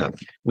screwed up.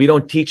 We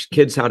don't teach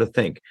kids how to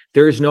think.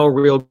 There is no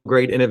real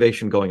great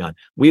innovation going on.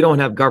 We don't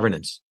have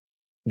governance.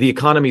 The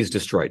economy is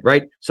destroyed,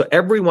 right? So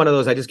every one of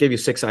those, I just gave you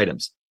 6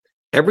 items.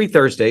 Every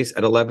Thursdays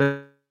at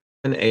 11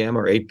 a.m.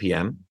 or 8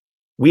 p.m.,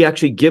 we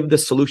actually give the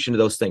solution to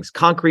those things,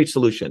 concrete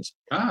solutions.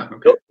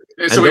 Okay.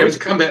 So we have to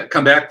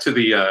come back to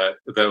the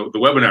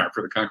webinar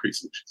for the concrete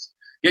solutions.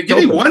 Yeah, give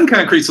me one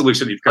concrete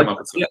solution you've come up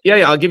with.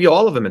 Yeah, I'll give you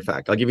all of them. In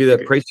fact, I'll give you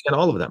the pricing on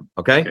all of them.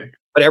 Okay,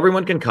 but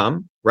everyone can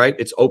come, right?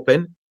 It's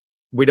open.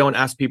 We don't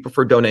ask people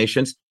for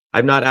donations.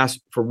 I've not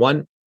asked for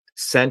 1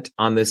 cent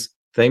on this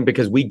thing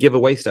because we give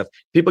away stuff.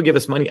 People give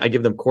us money. I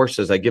give them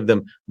courses. I give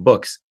them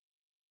books.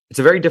 It's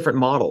a very different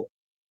model.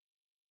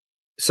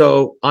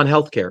 So on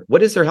healthcare,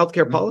 what is their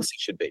healthcare policy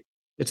should be?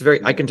 It's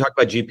very. I can talk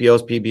about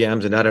GPOs,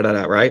 PBMs,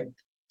 and right?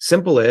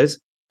 Simple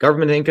is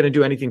government ain't going to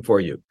do anything for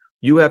you.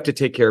 You have to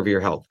take care of your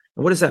health.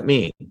 And what does that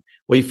mean?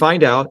 Well, you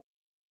find out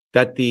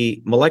that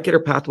the molecular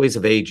pathways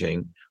of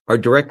aging are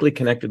directly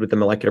connected with the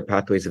molecular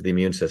pathways of the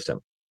immune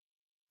system.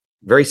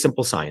 Very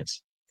simple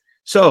science.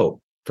 So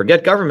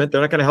forget government.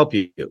 They're not going to help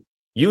you.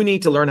 You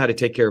need to learn how to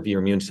take care of your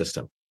immune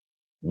system.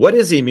 What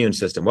is the immune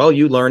system? Well,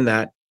 you learn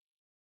that.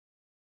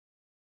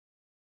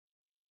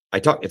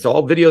 It's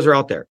all videos are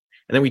out there.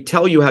 And then we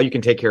tell you how you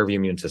can take care of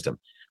your immune system.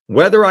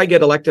 Whether I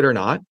get elected or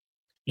not,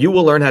 you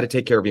will learn how to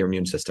take care of your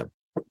immune system.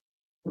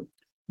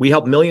 We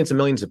help millions and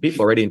millions of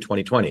people already in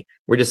 2020.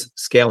 We're just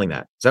scaling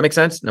that. Does that make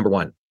sense? Number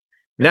one.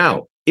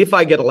 Now, if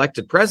I get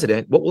elected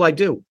president, what will I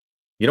do?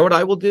 You know what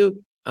I will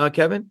do,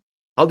 Kevin?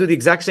 I'll do the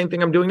exact same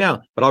thing I'm doing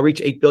now, but I'll reach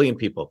 8 billion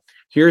people.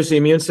 Here's the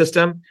immune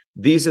system.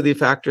 These are the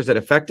factors that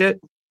affect it.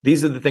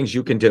 These are the things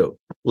you can do.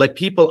 Let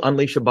people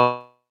unleash a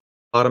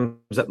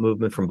bottoms-up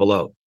movement from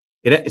below.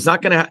 It's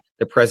not going to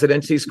the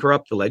presidency is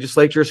corrupt, the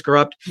legislature is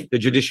corrupt, the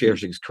judiciary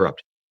is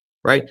corrupt,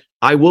 right?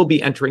 I will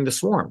be entering the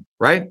swarm,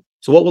 right?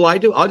 So what will I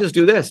do? I'll just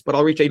do this, but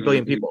I'll reach 8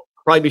 billion people.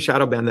 Probably be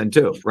shadow banned then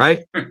too,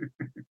 right?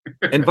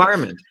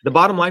 Environment. The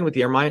bottom line with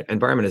the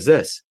environment is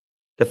this.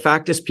 The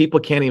fact is people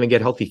can't even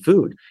get healthy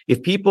food.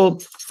 If people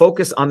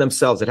focus on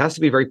themselves, it has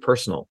to be very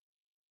personal.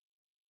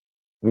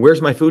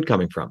 Where's my food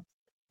coming from?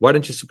 Why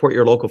don't you support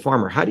your local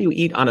farmer? How do you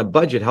eat on a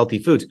budget healthy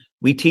foods?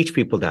 We teach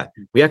people that.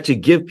 We actually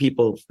give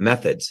people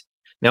methods.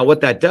 Now,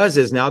 what that does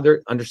is now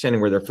they're understanding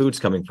where their food's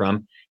coming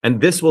from, and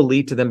this will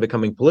lead to them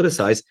becoming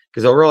politicized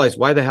because they'll realize,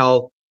 why the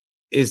hell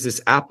is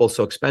this apple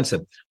so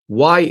expensive?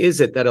 Why is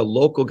it that a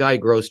local guy who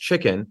grows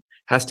chicken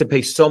has to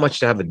pay so much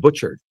to have it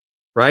butchered,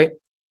 right?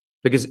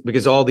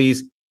 Because all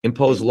these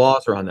imposed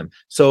laws are on them.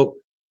 So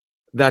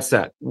that's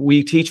that.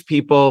 We teach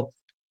people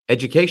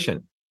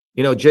education.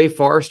 You know, Jay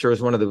Forrester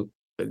is one of the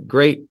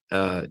great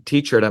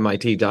teacher at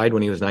MIT, died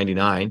when he was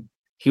 99.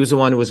 He was the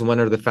one who was one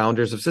of the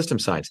founders of system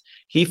science.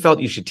 He felt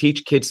you should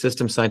teach kids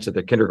system science at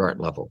their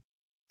kindergarten level.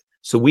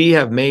 So we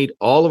have made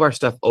all of our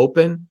stuff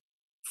open,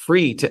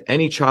 free to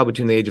any child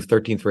between the age of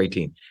 13 through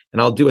 18.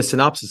 And I'll do a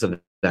synopsis of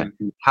that,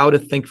 how to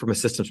think from a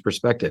systems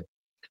perspective.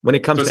 When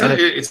it comes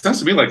it sounds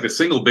to me like the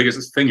single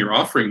biggest thing you're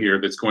offering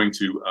here that's going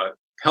to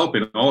help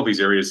in all of these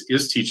areas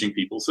is teaching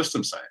people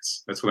system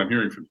science. That's what I'm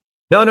hearing from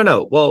you.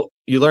 No. Well,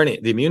 you learn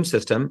the immune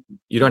system.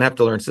 You don't have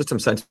to learn system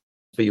science,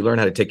 but you learn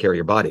how to take care of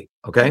your body.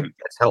 Okay.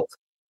 That's health.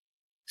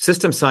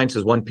 System science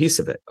is one piece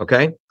of it.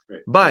 Okay.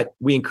 Right. But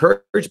we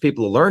encourage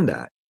people to learn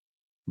that.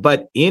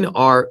 But in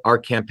our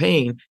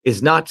campaign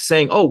is not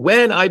saying, oh,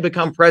 when I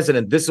become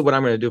president, this is what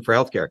I'm going to do for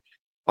healthcare.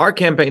 Our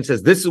campaign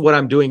says, this is what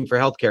I'm doing for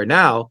healthcare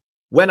now.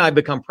 When I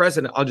become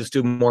president, I'll just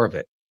do more of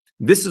it.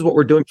 This is what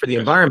we're doing for the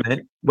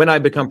environment. When I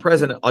become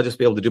president, I'll just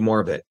be able to do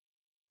more of it.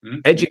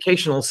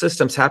 Educational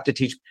systems have to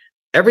teach.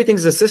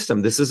 Everything's a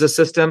system. This is a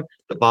system.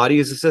 The body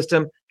is a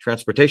system.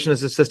 Transportation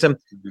is a system.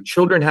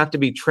 Children have to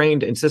be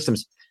trained in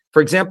systems.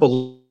 For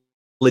example,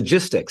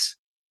 logistics.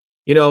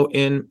 You know,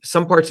 in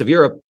some parts of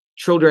Europe,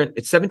 children,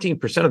 it's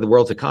 17% of the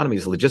world's economy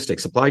is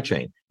logistics, supply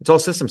chain. It's all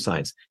system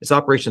science. It's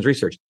operations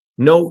research.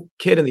 No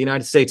kid in the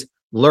United States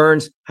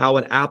learns how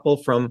an apple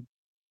from,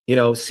 you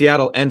know,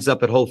 Seattle ends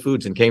up at Whole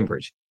Foods in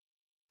Cambridge.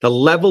 The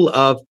level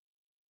of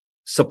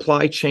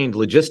supply chain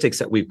logistics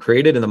that we've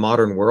created in the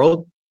modern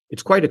world,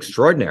 it's quite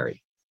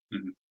extraordinary.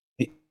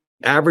 The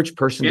average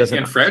person doesn't.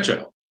 And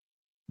fragile.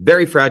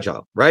 Very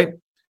fragile, right?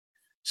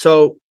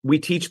 So we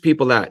teach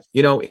people that,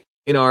 you know,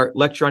 in our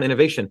lecture on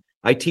innovation,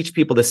 I teach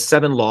people the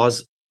 7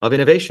 laws of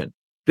innovation.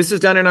 This is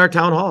done in our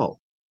town hall.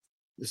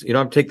 You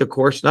don't have to take the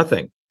course,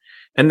 nothing.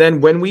 And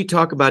then when we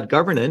talk about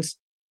governance,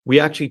 we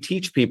actually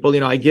teach people,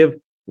 you know, I give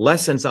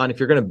lessons on if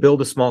you're going to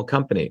build a small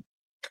company,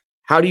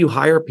 how do you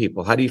hire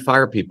people? How do you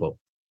fire people?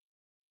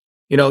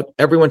 You know,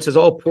 everyone says,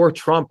 oh, poor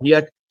Trump,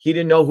 yet he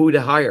didn't know who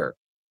to hire.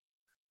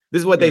 This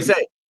is what they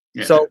say.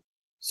 Yeah.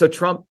 So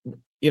Trump,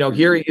 you know,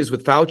 here he is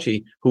with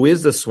Fauci, who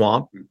is the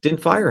swamp,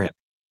 didn't fire him.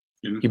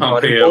 He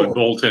Pompeo and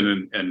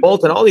Bolton and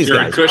Bolton, all these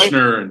Jared guys.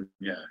 Kushner, right? and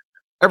yeah.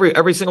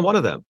 Every single one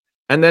of them.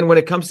 And then when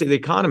it comes to the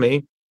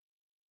economy,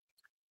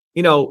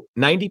 you know,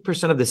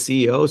 90% of the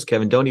CEOs,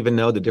 Kevin, don't even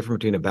know the difference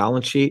between a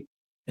balance sheet,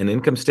 an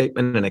income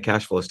statement, and a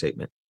cash flow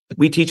statement.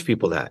 We teach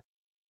people that.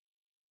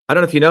 I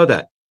don't know if you know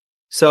that.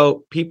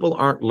 So people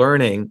aren't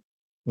learning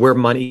where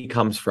money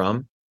comes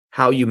from,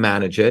 how you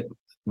manage it.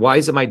 Why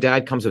is it my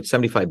dad comes with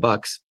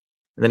 $75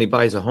 and then he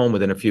buys a home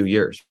within a few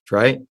years,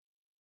 right?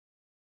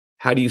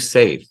 How do you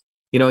save?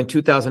 You know, in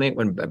 2008,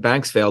 when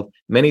banks failed,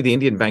 many of the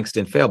Indian banks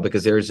didn't fail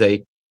because there's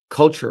a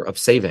culture of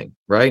saving,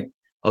 right?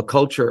 A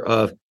culture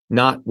of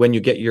not when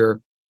you get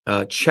your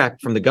check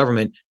from the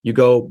government, you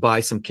go buy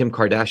some Kim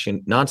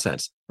Kardashian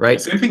nonsense, right?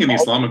 Yeah, same thing in the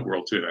Islamic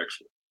world too,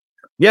 actually.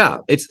 Yeah,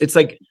 it's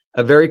like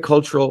a very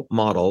cultural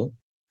model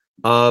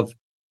of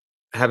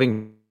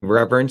having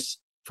reverence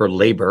for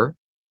labor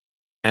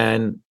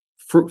and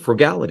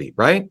frugality,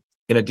 right?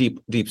 In a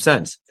deep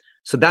sense.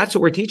 So that's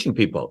what we're teaching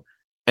people.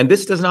 And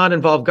this does not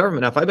involve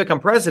government. Now, if I become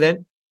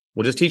president,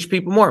 we'll just teach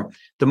people more.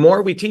 The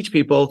more we teach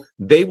people,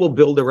 they will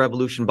build a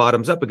revolution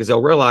bottoms up because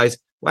they'll realize,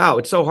 wow,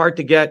 it's so hard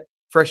to get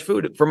fresh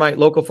food for my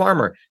local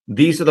farmer.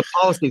 These are the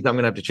policies I'm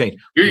going to have to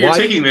change. You're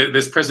taking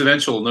this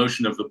presidential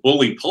notion of the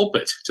bully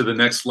pulpit to the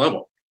next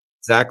level.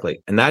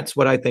 Exactly. And that's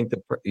what I think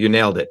you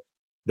nailed it.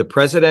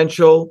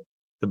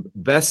 The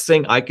best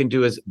thing I can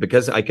do is,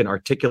 because I can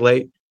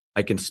articulate,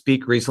 I can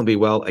speak reasonably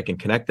well, I can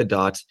connect the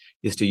dots,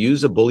 is to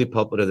use a bully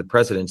pulpit of the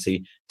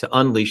presidency to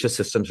unleash a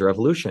systems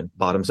revolution,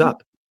 bottoms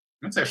up.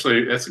 That's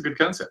a good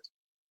concept.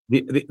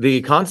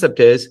 The concept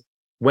is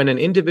when an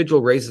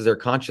individual raises their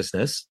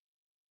consciousness,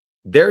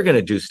 they're going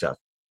to do stuff.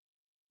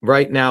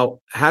 Right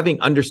now,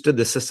 having understood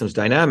the system's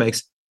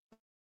dynamics,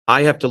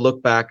 I have to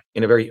look back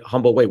in a very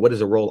humble way. What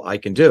is a role I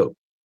can do?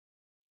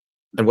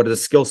 And what are the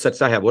skill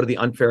sets I have? What are the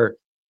unfair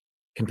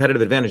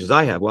competitive advantages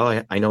I have?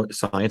 Well, I know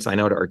science. I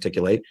know how to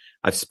articulate.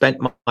 I've spent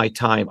my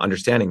time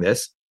understanding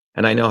this,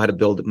 and I know how to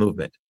build a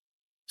movement.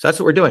 So that's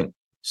what we're doing.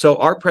 So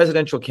our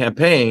presidential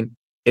campaign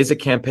is a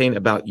campaign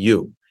about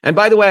you. And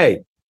by the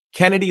way,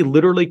 Kennedy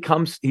literally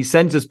comes, he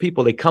sends his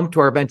people, they come to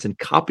our events and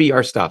copy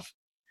our stuff.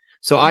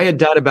 So I had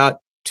done about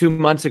 2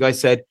 months ago, I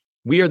said,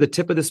 we are the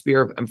tip of the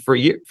spear for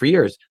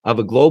years of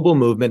a global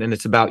movement, and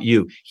it's about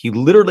you. He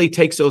literally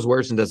takes those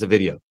words and does a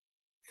video.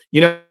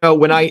 You know,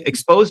 when I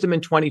exposed him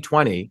in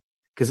 2020,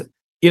 because,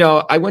 you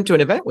know, I went to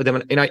an event with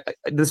him, and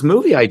this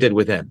movie I did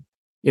with him,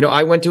 you know,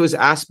 I went to his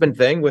Aspen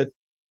thing with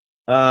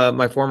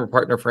my former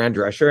partner, Fran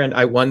Drescher, and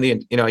I won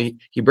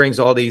he brings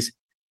all these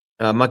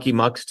mucky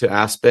mucks to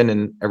Aspen,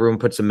 and everyone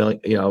puts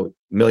 $1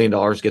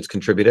 million gets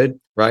contributed,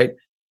 right?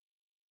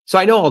 So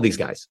I know all these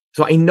guys.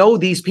 So I know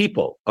these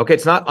people. Okay,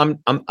 it's not I'm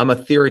a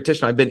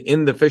theoretician. I've been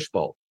in the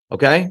fishbowl.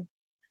 Okay,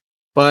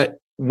 but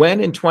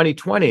when in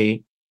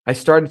 2020 I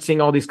started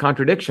seeing all these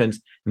contradictions,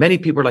 many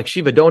people are like,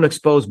 Shiva, don't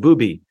expose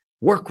Booby.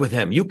 Work with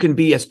him. You can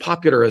be as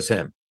popular as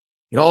him.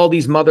 All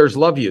these mothers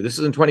love you. This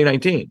is in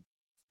 2019.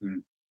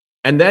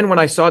 And then when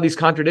I saw these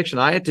contradictions,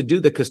 I had to do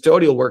the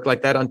custodial work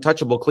like that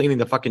untouchable, cleaning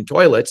the fucking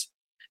toilets,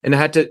 and I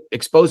had to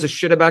expose the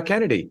shit about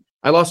Kennedy.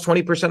 I lost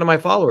 20% of my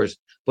followers,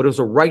 but it was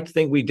the right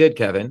thing we did,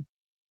 Kevin,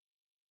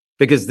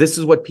 because this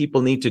is what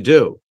people need to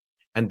do.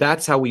 And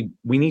that's how we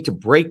need to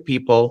break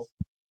people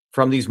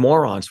from these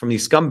morons, from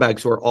these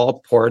scumbags who are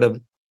all part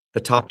of the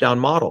top-down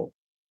model.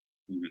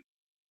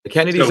 The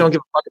Kennedys don't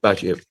give a fuck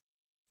about you.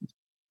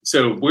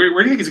 So where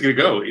do you think it's going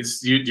to go?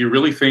 Do you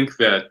really think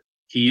that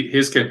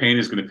his campaign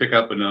is going to pick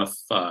up enough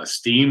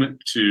steam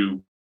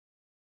to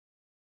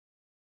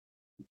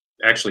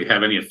actually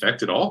have any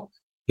effect at all?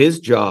 His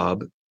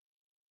job,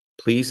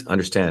 please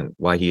understand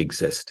why he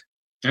exists.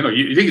 I know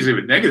you think he's going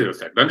to have a negative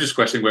effect. I'm just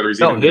questioning whether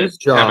he's even going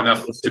to have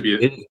enough to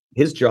be.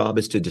 His job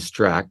is to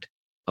distract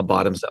a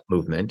bottoms-up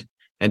movement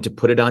and to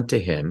put it onto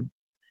him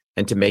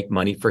and to make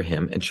money for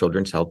him and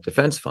Children's Health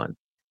Defense Fund.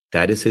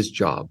 That is his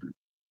job.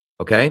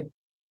 Okay?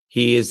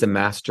 He is the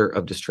master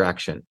of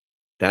distraction.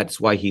 That's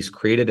why he's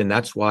created, and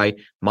that's why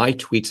my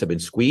tweets have been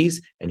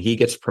squeezed and he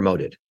gets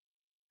promoted.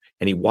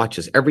 And he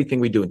watches everything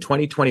we do. In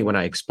 2020, when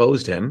I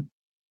exposed him,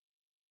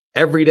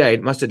 every day,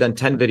 it must have done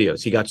 10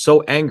 videos. He got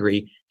so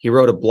angry, he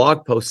wrote a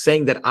blog post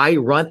saying that I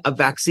run a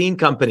vaccine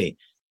company.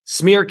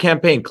 Smear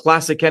campaign,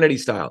 classic Kennedy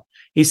style.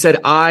 He said,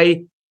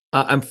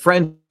 I'm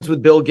friends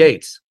with Bill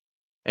Gates.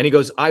 And he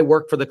goes, I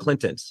work for the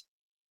Clintons.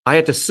 I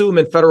had to sue him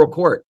in federal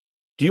court.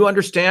 Do you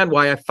understand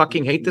why I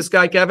fucking hate this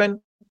guy,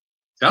 Kevin?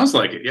 Sounds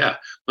like it, yeah.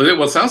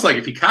 Well, it sounds like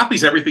if he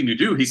copies everything you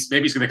do, he's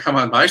going to come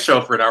on my show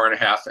for an hour and a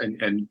half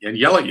and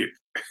yell at you.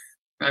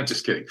 I'm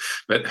just kidding.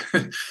 But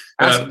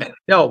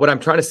no, what I'm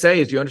trying to say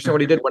is, do you understand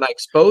what he did when I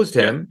exposed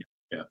him?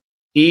 Yeah.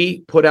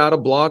 He put out a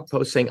blog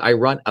post saying, I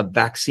run a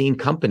vaccine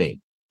company.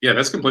 Yeah,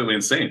 that's completely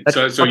insane.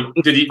 So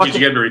did you get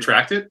him to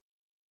retract it?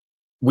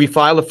 We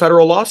filed a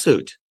federal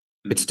lawsuit.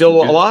 It's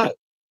still alive.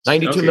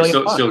 92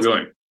 million. Still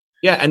going.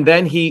 Yeah, and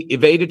then he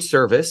evaded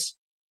service,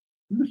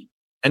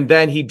 and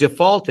then he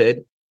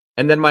defaulted,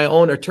 and then my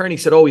own attorney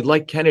said, oh, he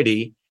liked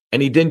Kennedy,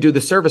 and he didn't do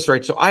the service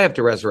right, so I have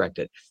to resurrect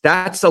it.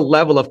 That's a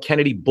level of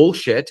Kennedy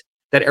bullshit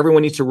that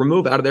everyone needs to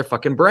remove out of their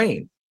fucking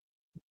brain.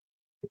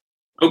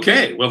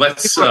 Okay, well,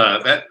 that's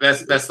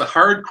the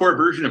hardcore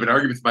version of an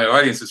argument my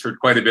audience has heard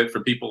quite a bit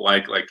from people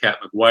like Kat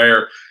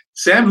McGuire.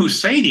 Sam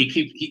Husseini,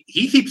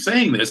 he keeps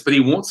saying this, but he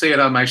won't say it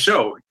on my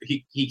show.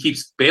 He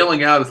keeps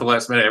bailing out at the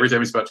last minute every time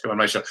he's about to come on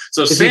my show.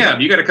 So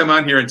Sam, you got to come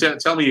on here and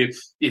tell me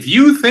if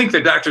you think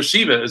that Dr.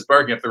 Shiva is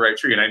barking up the right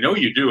tree, and I know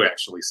you do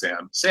actually,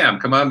 Sam. Sam,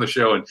 come on the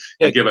show and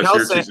give us your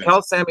 2 cents.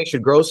 Tell Sam he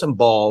should grow some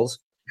balls.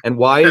 And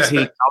why is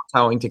he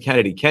kowtowing to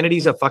Kennedy?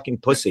 Kennedy's a fucking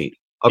pussy.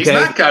 Okay? He's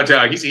not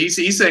kowtowing.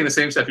 He's saying the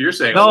same stuff you're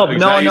saying. No. But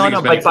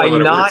by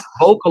not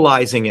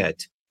vocalizing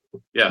it.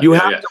 You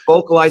have to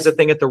vocalize the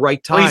thing at the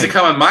right time. Well, he needs to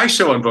come on my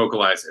show and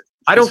vocalize it.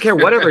 I don't care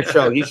whatever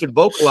show. You should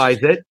vocalize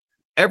it.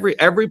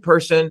 Every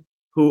person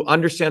who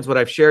understands what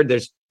I've shared,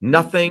 there's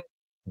nothing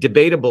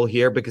debatable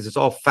here because it's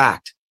all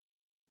fact.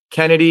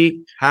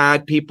 Kennedy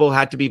had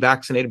to be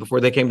vaccinated before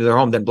they came to their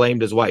home, then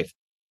blamed his wife.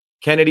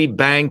 Kennedy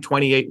banged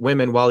 28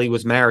 women while he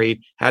was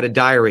married, had a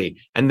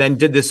diary, and then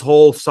did this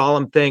whole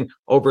solemn thing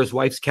over his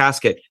wife's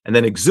casket, and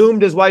then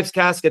exhumed his wife's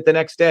casket the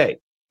next day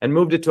and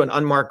moved it to an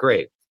unmarked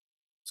grave.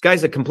 This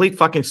guy's a complete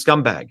fucking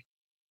scumbag.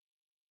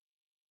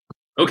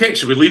 Okay,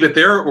 should we leave it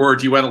there, or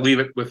do you want to leave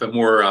it with a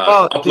more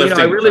uplifting?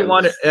 I really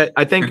wanted.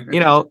 I think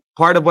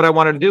part of what I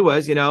wanted to do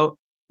was,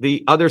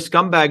 the other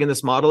scumbag in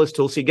this model is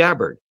Tulsi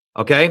Gabbard.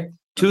 Okay,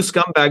 2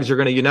 scumbags are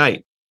going to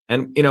unite,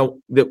 and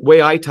the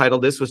way I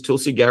titled this was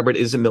Tulsi Gabbard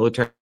is a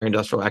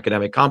military-industrial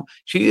academic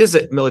She is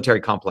a military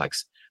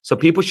complex. So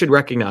people should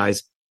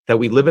recognize that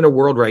we live in a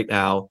world right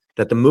now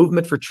that the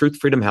movement for truth,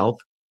 freedom, health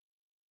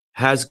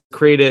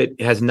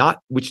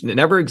which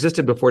never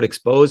existed before, to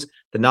expose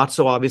the not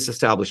so obvious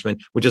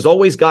establishment, which has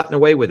always gotten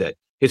away with it.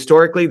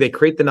 Historically, they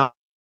create the not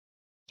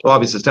so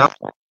obvious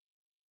establishment.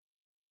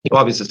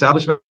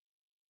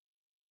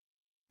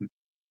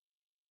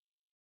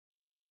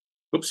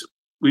 Oops,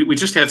 we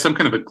just had some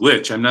kind of a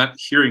glitch. I'm not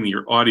hearing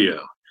your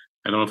audio.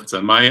 I don't know if it's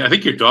on I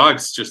think your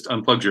dog's just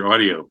unplugged your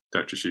audio,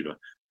 Dr. Shiva.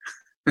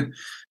 So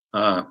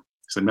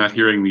I'm not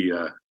hearing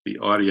the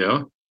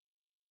audio.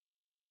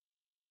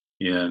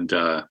 And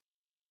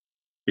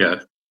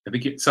I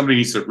think somebody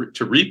needs to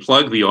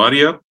replug the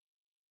audio.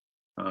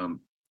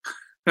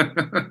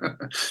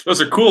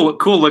 Those are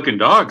cool looking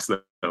dogs,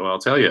 though. I'll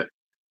tell you.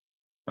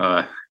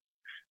 And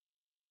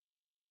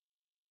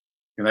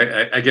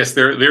I guess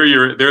they're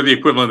the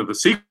equivalent of the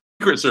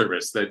Secret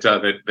Service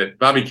that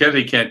Bobby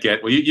Kennedy can't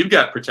get. Well, you've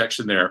got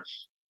protection there.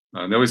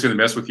 Nobody's going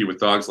to mess with you with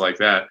dogs like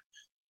that.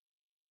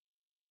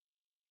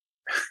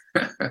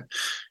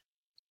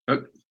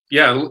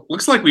 Yeah,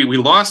 looks like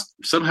we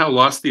somehow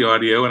lost the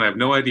audio, and I have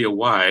no idea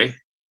why.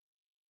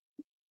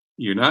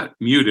 You're not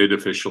muted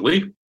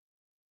officially.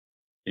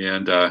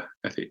 And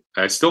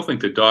I still think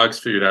the dogs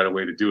figured out a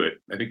way to do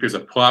it. I think there's a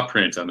paw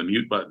print on the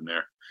mute button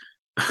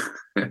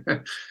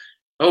there.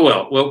 Oh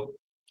well.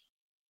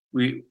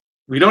 We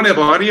don't have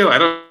audio. I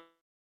don't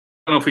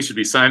know if we should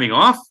be signing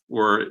off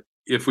or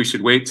if we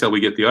should wait till we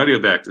get the audio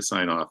back to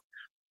sign off.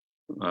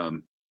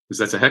 Because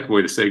that's a heck of a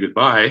way to say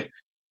goodbye.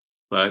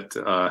 But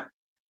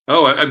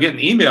I'm getting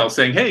emails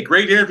saying, "Hey,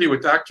 great interview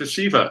with Dr.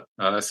 Shiva."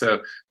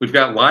 So we've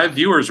got live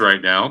viewers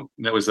right now.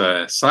 And that was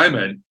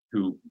Simon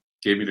who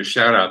gave me the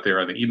shout out there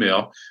on the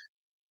email.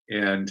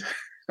 And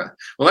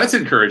well, that's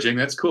encouraging.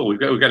 That's cool. We've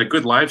got a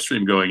good live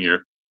stream going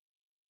here.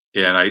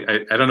 And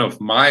I don't know if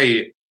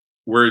my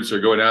words are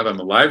going out on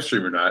the live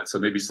stream or not. So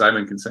maybe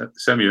Simon can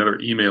send me another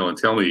email and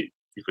tell me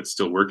if it's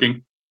still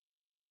working.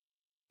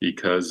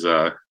 Because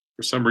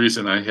for some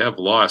reason I have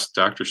lost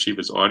Dr.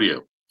 Shiva's audio.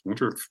 I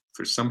wonder if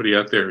there's somebody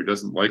out there who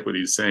doesn't like what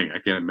he's saying. I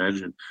can't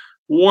imagine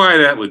why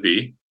that would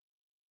be.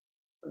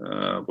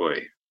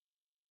 Boy.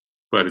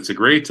 But it's a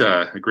great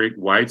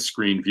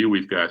widescreen view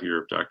we've got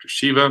here of Dr.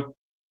 Shiva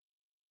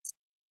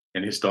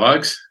and his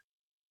dogs.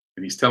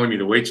 And he's telling me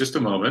to wait just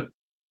a moment.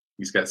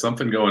 He's got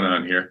something going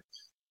on here.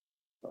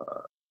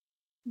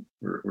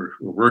 We're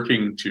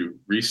working to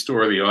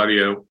restore the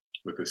audio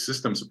with a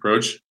systems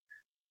approach.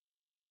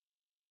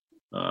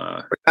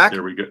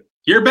 There we go.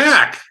 You're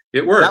back.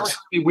 It worked. That was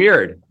really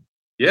weird.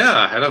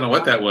 Yeah, I don't know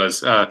what that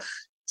was.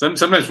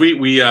 Sometimes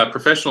we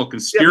professional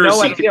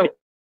conspiracy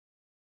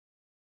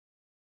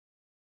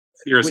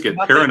theorists get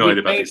paranoid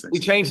about these things. We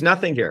changed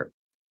nothing here.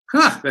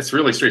 That's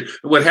really strange.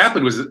 What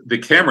happened was the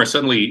camera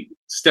suddenly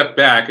stepped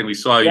back, and we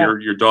saw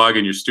your dog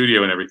in your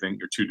studio and everything.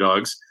 Your two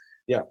dogs.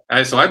 Yeah.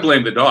 So I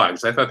blamed the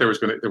dogs. I thought there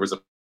was a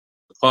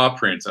paw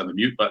print on the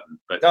mute button,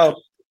 but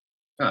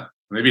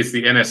maybe it's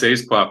the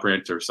NSA's paw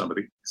print or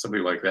somebody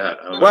like that.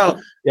 I don't know.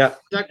 Well, yeah.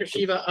 Dr.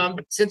 Shiva,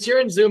 since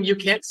you're in Zoom, you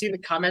can't see the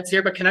comments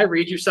here, but can I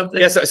read you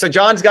something? Yeah. So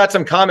John's got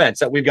some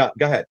comments that we've got.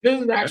 Go ahead.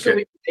 This is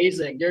actually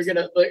amazing. You're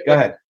gonna go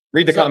ahead.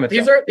 Read the comments.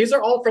 These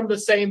are all from the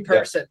same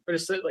person. But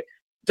it's like,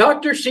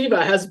 Dr.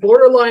 Shiva has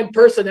borderline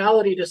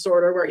personality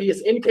disorder where he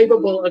is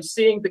incapable of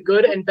seeing the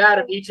good and bad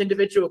of each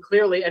individual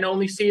clearly and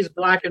only sees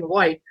black and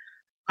white.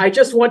 I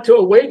just want to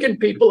awaken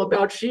people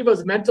about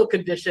Shiva's mental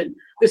condition.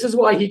 This is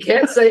why he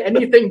can't say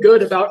anything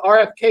good about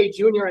RFK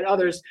Jr. and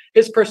others.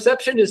 His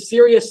perception is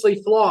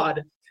seriously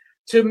flawed.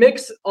 To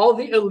mix all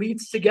the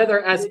elites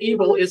together as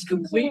evil is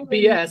complete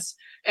BS.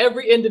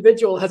 Every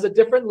individual has a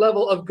different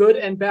level of good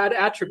and bad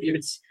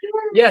attributes.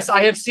 Yes,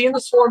 I have seen the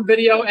Swarm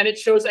video, and it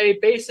shows a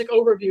basic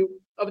overview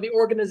of the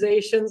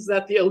organizations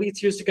that the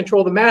elites use to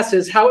control the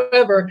masses.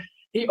 However,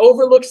 he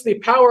overlooks the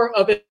power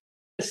of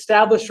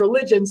established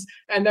religions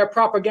and their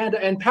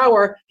propaganda and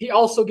power. He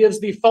also gives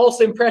the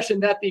false impression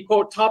that the,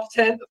 quote, top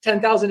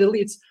 10,000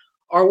 elites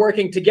are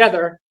working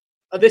together.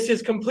 This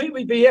is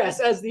completely BS,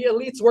 as the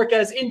elites work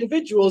as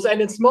individuals and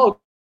in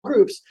small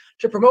groups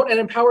to promote and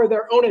empower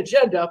their own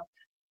agenda.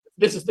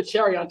 This is the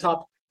cherry on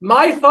top.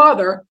 My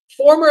father,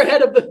 former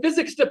head of the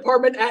physics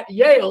department at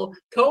Yale,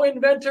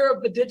 co-inventor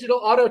of the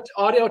digital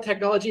audio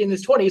technology in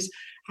his 20s,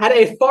 had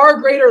a far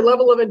greater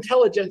level of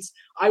intelligence.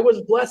 I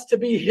was blessed to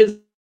be his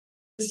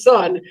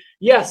son.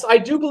 Yes, I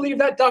do believe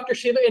that Dr.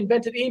 Shiva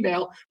invented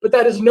email, but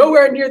that is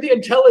nowhere near the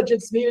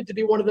intelligence needed to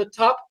be one of the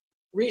top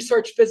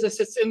research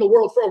physicists in the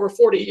world for over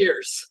 40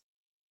 years.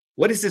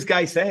 What is this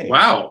guy saying?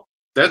 Wow,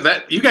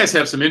 that you guys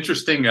have some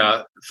interesting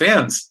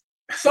fans.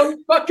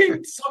 Some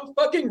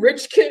fucking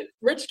rich kid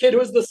who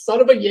is the son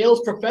of a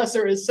Yale's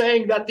professor is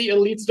saying that the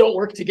elites don't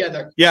work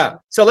together. Yeah.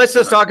 So let's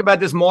just talk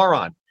about this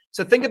moron.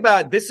 So think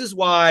about, this is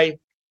why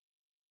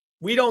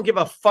we don't give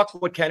a fuck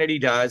what Kennedy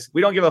does.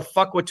 We don't give a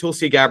fuck what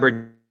Tulsi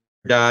Gabbard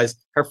does.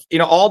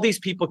 All these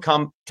people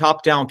come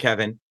top down,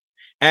 Kevin,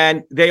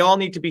 and they all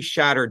need to be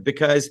shattered,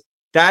 because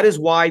that is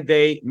why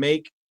they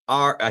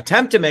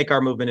attempt to make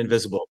our movement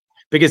invisible,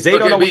 because they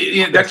don't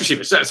know. Dr.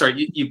 Shiva,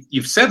 sorry,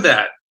 you've said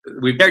that.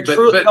 But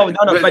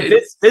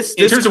this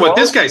in terms of what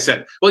this guy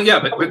said. Well, yeah,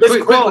 but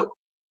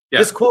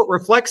this quote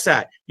reflects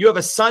that. You have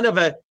a son of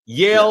a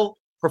Yale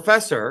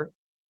professor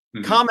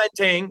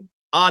commenting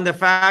on the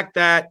fact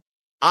that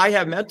I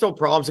have mental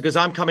problems because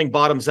I'm coming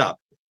bottoms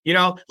up.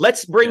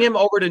 Let's bring him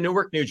over to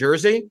Newark, New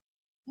Jersey,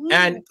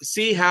 and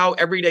see how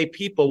everyday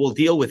people will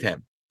deal with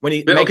him when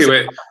he makes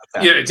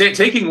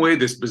taking away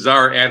this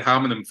bizarre ad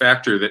hominem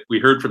factor that we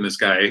heard from this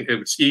guy.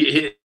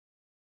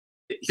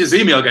 His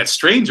email got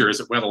stranger as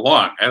it went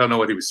along. I don't know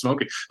what he was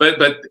smoking, but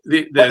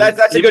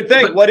that's a good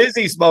thing. What is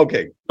he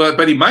smoking?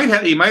 But he might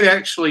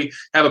actually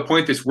have a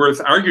point that's worth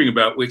arguing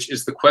about, which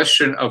is the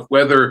question of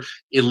whether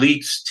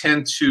elites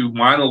tend to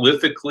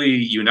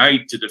monolithically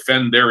unite to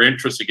defend their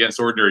interests against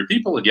ordinary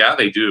people. And yeah,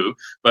 they do.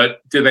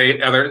 But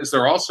is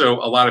there also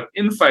a lot of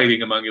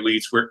infighting among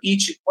elites where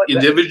each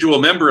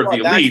individual member of the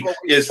elite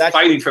is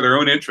fighting for their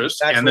own interests?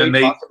 And then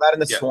they talked about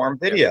in the Swarm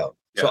video.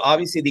 So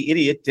obviously the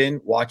idiot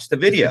didn't watch the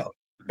video,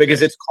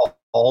 because it's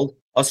called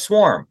a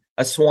swarm.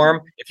 a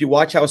swarm, if you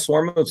watch how a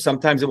swarm moves,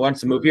 sometimes it wants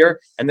to move here,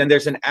 and then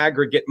there's an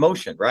aggregate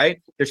motion,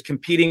 right? There's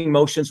competing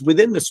motions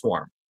within the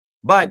swarm,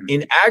 but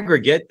in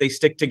aggregate, they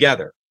stick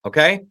together,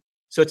 okay?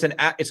 So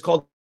it's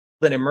called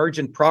an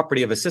emergent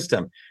property of a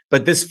system.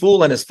 But this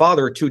fool and his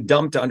father are too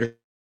dumb to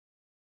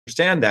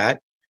understand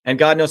that. And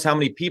God knows how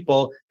many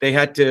people they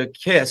had to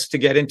kiss to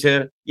get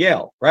into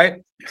Yale,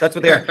 right? So that's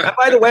what they are. And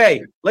by the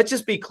way, let's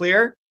just be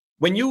clear.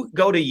 When you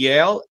go to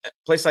Yale, a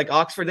place like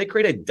Oxford, they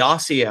create a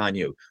dossier on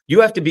you.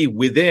 You have to be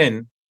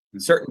within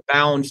certain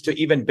bounds to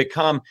even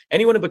become,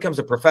 anyone who becomes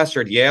a professor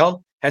at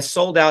Yale has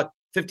sold out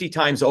 50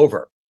 times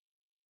over.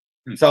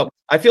 So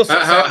I feel so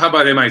how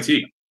about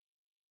MIT?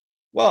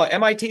 Well,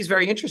 MIT is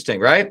very interesting,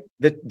 right?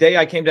 The day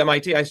I came to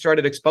MIT, I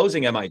started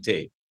exposing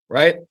MIT,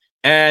 right?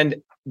 And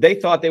they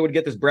thought they would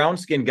get this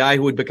brown-skinned guy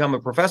who would become a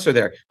professor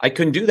there. I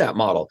couldn't do that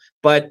model.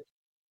 But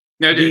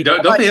now,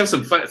 don't they have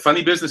some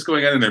funny business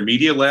going on in their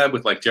media lab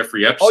with like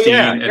Jeffrey Epstein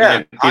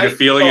and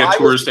pedophilia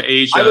tours to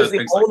Asia? I was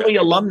the only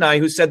alumni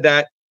who said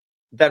that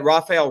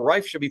Raphael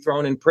Reif should be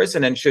thrown in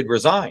prison and should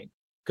resign.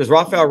 Because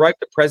Raphael Reif,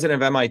 the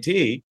president of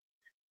MIT,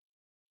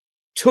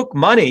 took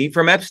money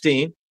from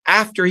Epstein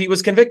after he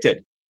was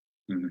convicted.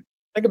 Mm-hmm.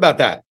 Think about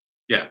that.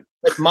 Yeah.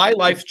 Like my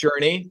life's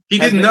journey. He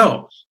didn't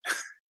know.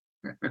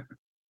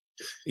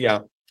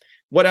 Yeah.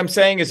 What I'm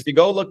saying is if you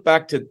go look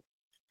back to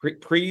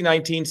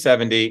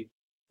pre-1970,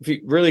 if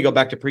you really go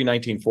back to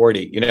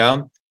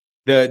pre-1940,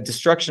 the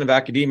destruction of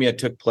academia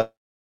took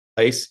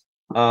place.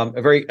 A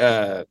very,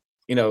 what's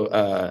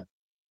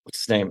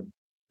his name?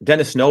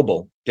 David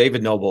Noble,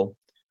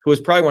 who was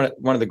probably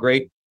one of the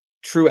great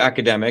true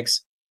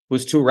academics, who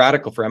was too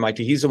radical for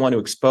MIT. He's the one who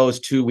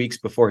exposed 2 weeks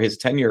before his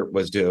tenure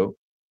was due,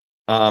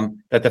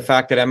 that the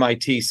fact that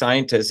MIT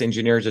scientists,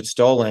 engineers had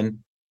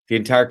stolen the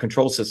entire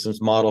control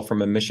systems model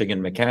from a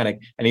Michigan mechanic,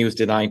 and he was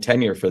denied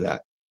tenure for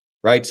that,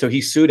 right? So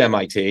he sued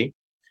MIT,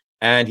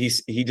 and he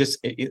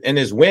just, in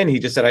his win, he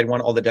just said, "I'd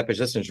want all the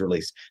depositions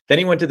released." Then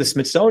he went to the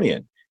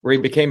Smithsonian, where he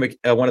became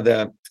one of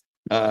the,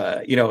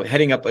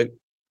 heading up a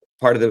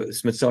part of the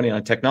Smithsonian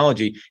on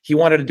technology. He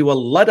wanted to do a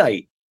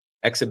Luddite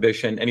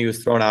exhibition, and he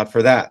was thrown out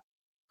for that.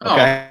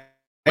 Okay.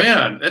 Oh,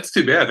 man, that's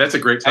too bad. That's a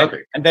great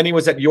topic. And then he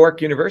was at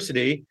York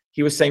University.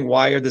 He was saying,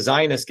 why are the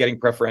Zionists getting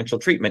preferential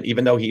treatment,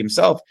 even though he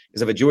himself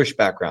is of a Jewish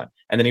background?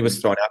 And then he was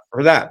thrown out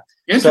for that.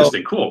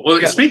 Interesting. Cool.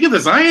 Well, speaking of the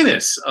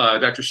Zionists,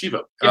 Dr.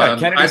 Shiva,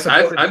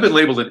 I've been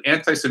labeled an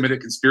anti-Semitic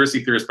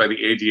conspiracy theorist by the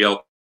ADL,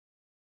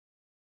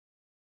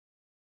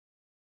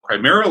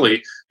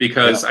 primarily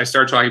because I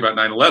started talking about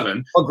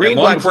 9/11. Well,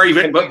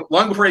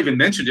 long before I even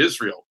mentioned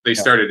Israel, they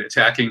started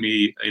attacking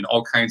me in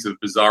all kinds of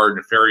bizarre,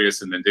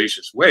 nefarious, and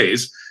mendacious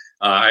ways.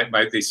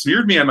 They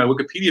smeared me on my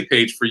Wikipedia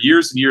page for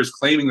years and years,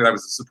 claiming that I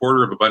was a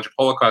supporter of a bunch of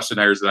Holocaust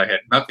deniers that I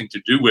had nothing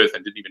to do with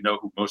and didn't even know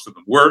who most of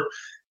them were,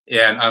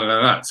 and on and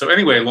on. So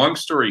anyway, long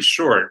story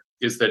short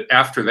is that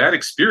after that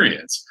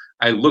experience,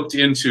 I looked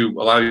into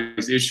a lot of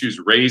these issues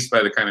raised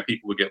by the kind of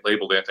people who get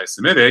labeled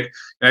anti-Semitic,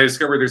 and I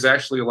discovered there's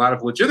actually a lot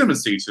of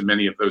legitimacy to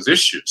many of those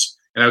issues.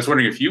 And I was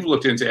wondering if you've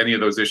looked into any of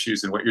those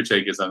issues and what your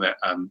take is on that,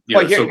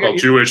 the so-called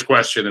Jewish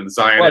question and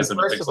Zionism.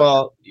 Well, first of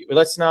all,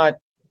 let's not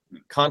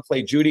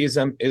conflate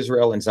Judaism,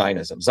 Israel, and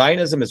Zionism.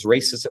 Zionism is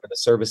racism in the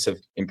service of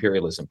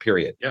imperialism,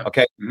 period. Yeah.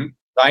 Okay? Mm-hmm.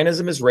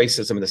 Zionism is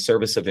racism in the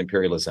service of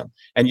imperialism.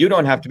 And you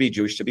don't have to be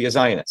Jewish to be a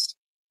Zionist,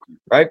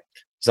 right?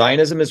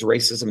 Zionism is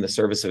racism in the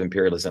service of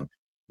imperialism.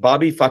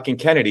 Bobby fucking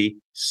Kennedy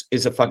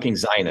is a fucking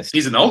Zionist.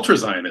 He's an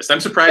ultra-Zionist. I'm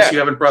surprised you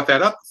haven't brought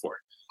that up before.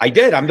 I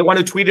did. I'm the one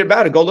who tweeted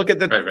about it. Go look at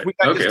the tweet.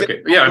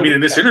 Okay. Yeah, I mean,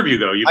 in this interview,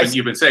 though,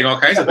 you've been saying all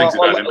kinds of things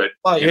about him.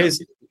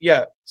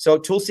 But so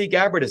Tulsi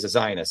Gabbard is a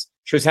Zionist.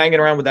 She was hanging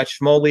around with that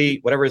Shmuley,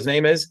 whatever his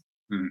name is.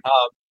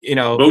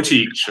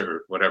 Boutique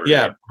or whatever.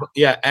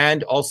 Yeah.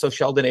 And also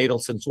Sheldon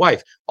Adelson's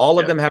wife. All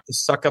of them have to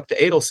suck up to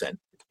Adelson.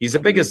 He's the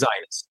biggest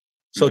Zionist.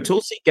 So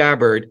Tulsi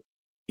Gabbard,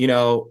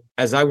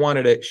 as I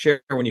wanted to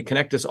share, when you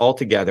connect this all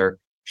together,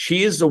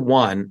 she is the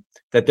one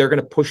that they're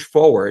going to push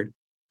forward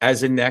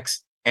as the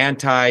next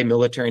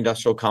anti-military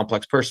industrial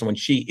complex person, when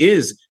she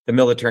is the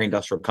military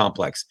industrial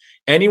complex.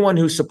 Anyone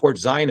who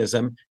supports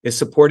Zionism is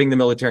supporting the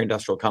military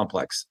industrial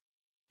complex.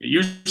 It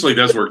usually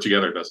does work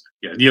together, doesn't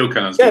it? Yeah,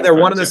 neocons. Yeah, they're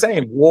one and the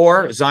same.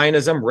 War,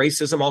 Zionism,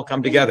 racism all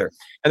come together.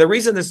 And the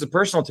reason this is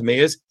personal to me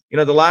is,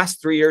 the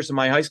last 3 years of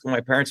my high school,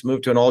 my parents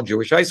moved to an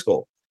all-Jewish high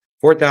school.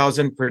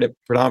 4,000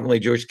 predominantly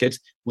Jewish kids,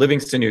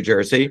 Livingston, New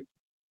Jersey.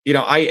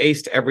 I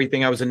aced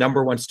everything. I was a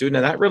number one student,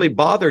 and that really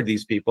bothered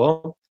these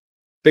people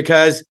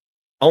because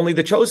only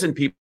the chosen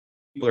people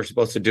are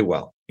supposed to do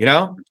well,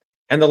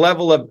 And the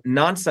level of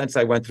nonsense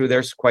I went through there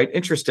is quite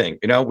interesting.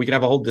 We can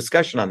have a whole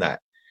discussion on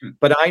that.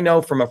 But I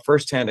know from a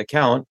firsthand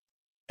account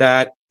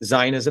that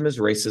Zionism is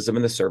racism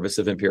in the service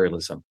of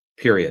imperialism,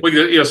 period.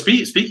 Well,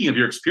 speaking of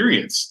your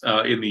experience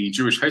in the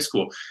Jewish high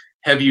school,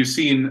 have you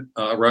seen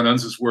Ron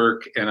Unz's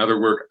work and other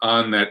work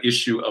on that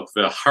issue of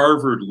the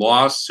Harvard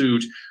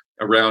lawsuit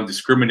around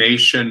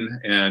discrimination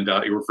and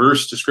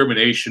reverse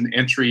discrimination,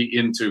 entry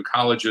into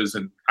colleges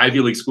and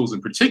Ivy League schools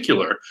in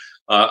particular,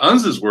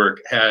 Unz's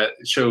work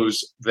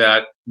shows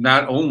that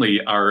not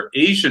only are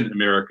Asian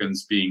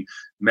Americans being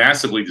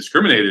massively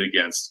discriminated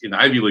against in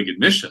Ivy League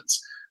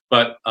admissions,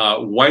 but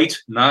white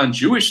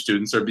non-Jewish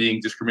students are being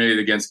discriminated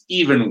against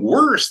even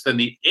worse than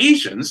the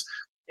Asians.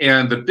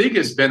 And the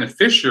biggest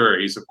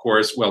beneficiaries, of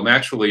course, well,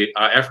 naturally,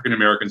 African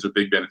Americans are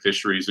big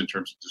beneficiaries in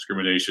terms of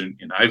discrimination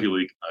in Ivy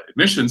League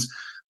admissions,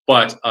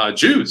 but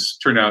Jews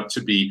turn out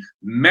to be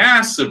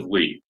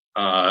massively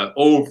at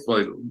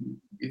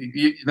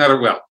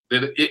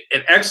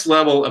X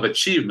level of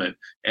achievement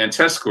and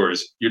test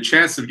scores, your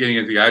chance of getting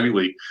into the Ivy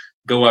League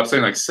go up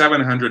something like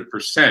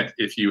 700%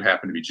 if you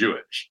happen to be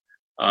Jewish.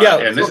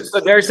 So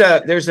there's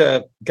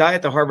a guy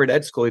at the Harvard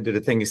Ed School who did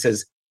a thing. He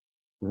says,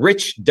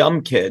 rich,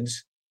 dumb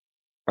kids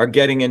are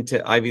getting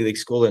into Ivy League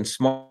school and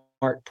smart,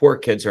 poor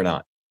kids are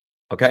not.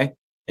 Okay.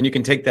 And you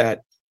can take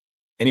that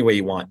any way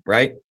you want.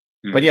 Right.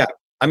 Mm-hmm. But yeah,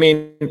 I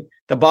mean,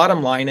 the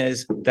bottom line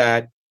is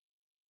that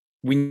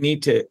we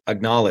need to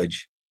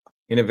acknowledge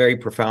in a very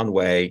profound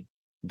way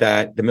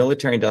that the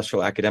military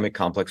industrial academic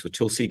complex with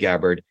Tulsi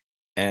Gabbard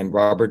and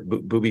Robert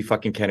Booby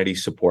fucking Kennedy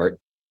support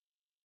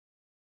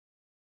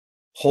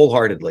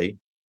wholeheartedly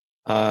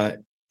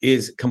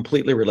is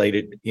completely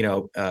related,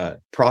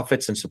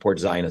 profits and support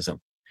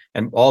Zionism.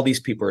 And all these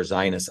people are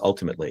Zionists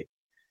ultimately.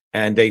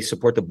 And they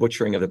support the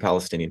butchering of the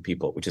Palestinian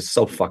people, which is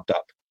so fucked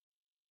up.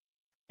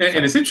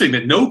 And it's interesting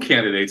that no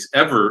candidates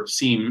ever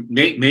seem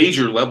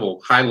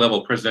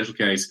high-level presidential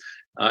candidates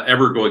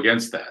ever go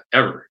against that,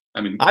 ever. I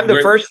mean, I'm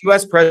the first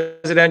U.S.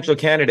 presidential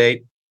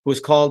candidate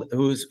who's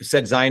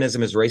said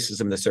Zionism is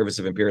racism in the service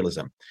of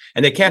imperialism.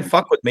 And they can't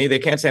fuck with me. They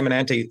can't say I'm an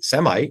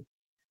anti-Semite.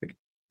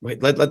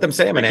 Wait, let them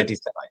say I'm an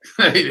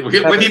anti-Semite.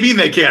 What do you mean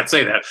they can't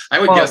say that? I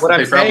would guess that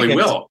they probably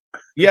will.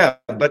 Yeah,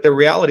 but the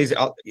reality is,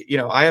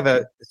 I have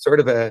a sort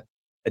of a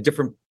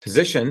different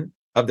position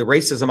of the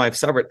racism I've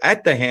suffered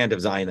at the hand of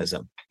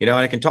Zionism, and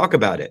I can talk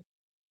about it.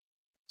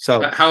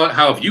 So how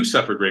have you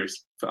suffered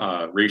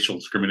racial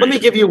discrimination? Let me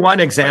give you one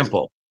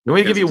example.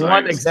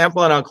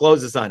 And I'll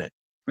close this on it.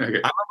 Okay. I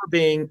remember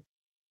being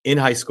in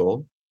high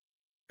school.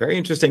 Very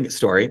interesting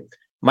story.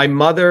 My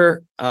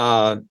mother,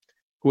 who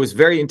was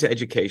very into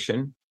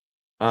education,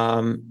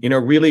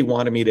 really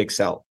wanted me to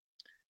excel.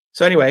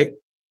 So anyway,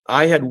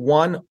 I had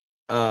won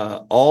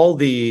all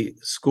the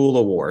school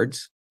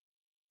awards.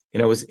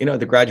 It was,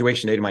 the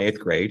graduation date of my 8th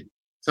grade.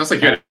 Sounds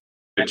like you had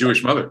a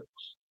Jewish mother.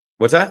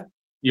 What's that?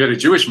 You had a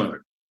Jewish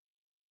mother.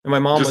 And my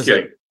mom was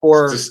a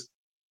poor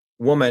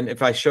woman.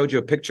 If I showed you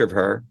a picture of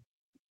her,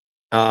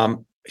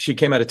 she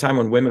came at a time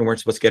when women weren't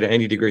supposed to get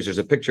any degrees. There's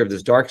a picture of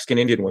this dark-skinned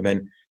Indian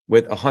woman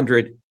with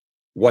 100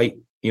 white,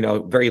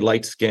 very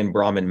light-skinned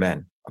Brahmin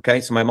men.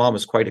 Okay, so my mom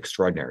was quite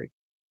extraordinary.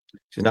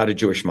 She's not a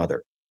Jewish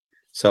mother.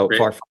 So Great.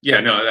 Far from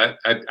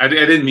I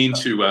didn't mean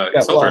to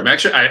insult her.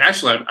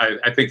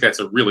 I think that's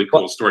a really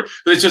cool story.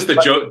 But it's just the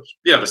joke,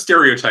 the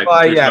stereotype.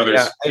 Let me tell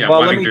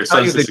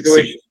you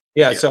the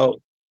Jewish.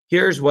 So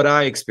here's what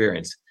I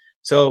experienced.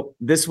 So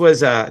this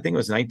was, I think it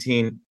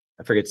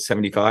was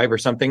 75 or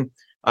something,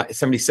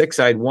 76.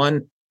 I had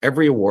won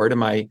every award, and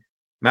my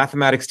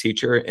mathematics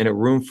teacher in a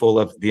room full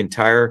of the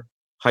entire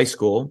high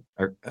school,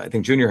 or I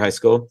think junior high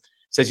school,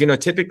 says,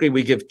 typically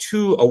we give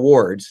 2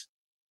 awards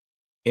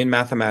in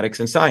mathematics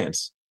and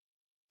science.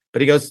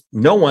 But he goes,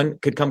 no one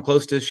could come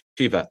close to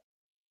Shiva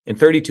in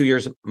 32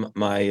 years of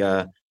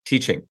my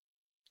teaching,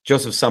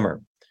 Joseph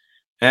Sommer.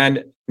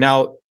 And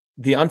now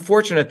the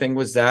unfortunate thing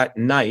was that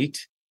night,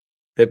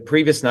 the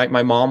previous night,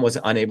 my mom was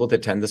unable to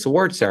attend this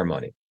award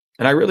ceremony.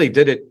 And I really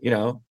did it,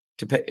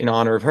 to pay in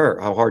honor of her,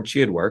 how hard she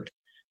had worked,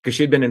 because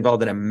she had been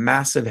involved in a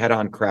massive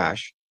head-on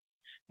crash.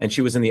 And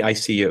she was in the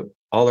ICU.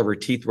 All of her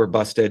teeth were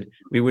busted.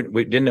 We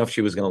didn't know if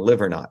she was going to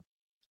live or not.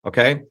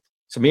 Okay.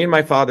 So me and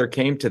my father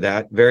came to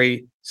that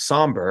very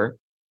somber,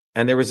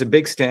 and there was a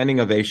big standing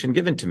ovation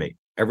given to me.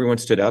 Everyone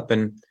stood up,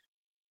 and,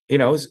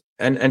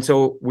 and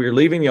so we're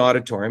leaving the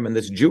auditorium, and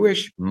this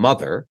Jewish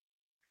mother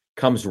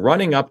comes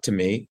running up to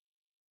me,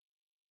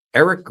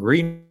 Eric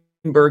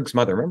Greenberg's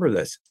mother. Remember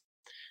this?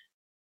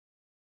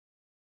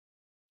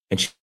 And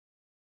she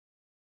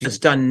has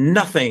done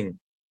nothing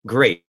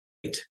great.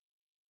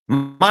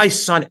 My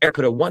son Eric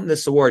could have won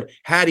this award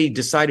had he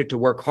decided to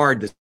work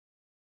hard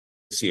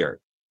this year.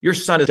 Your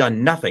son has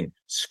done nothing,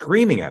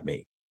 screaming at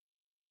me.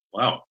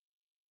 Wow.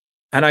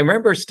 And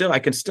I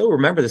can still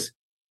remember this,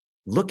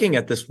 looking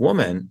at this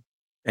woman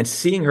and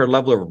seeing her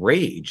level of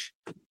rage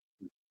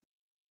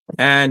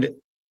and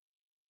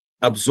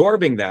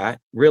absorbing that,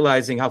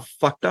 realizing how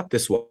fucked up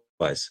this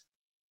was.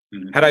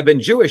 Mm-hmm. Had I been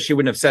Jewish, she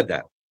wouldn't have said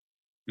that.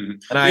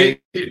 Mm-hmm. And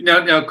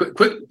now,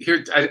 quick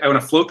here. I want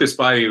to float this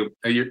by you.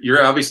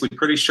 You're obviously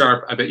pretty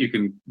sharp. I bet you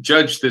can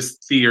judge this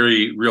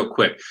theory real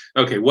quick.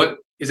 Okay, what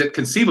is it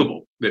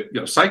conceivable that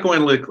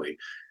psychoanalytically,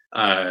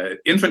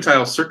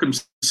 infantile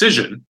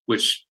circumcision,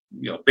 which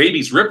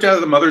babies ripped out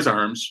of the mother's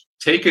arms,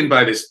 taken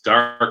by this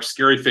dark,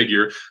 scary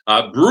figure,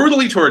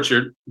 brutally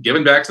tortured,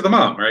 given back to the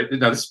mom? Right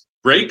now, this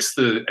breaks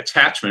the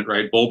attachment,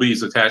 right?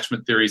 Bowlby's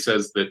attachment theory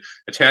says that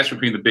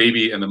attachment between the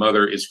baby and the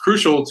mother is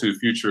crucial to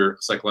future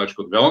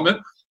psychological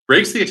development.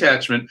 Breaks the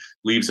attachment,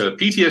 leaves a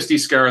PTSD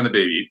scar on the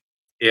baby.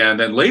 And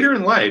then later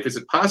in life, is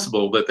it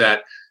possible that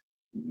that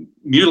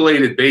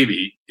mutilated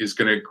baby is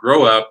going to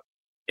grow up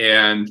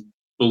and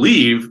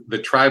believe the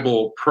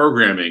tribal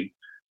programming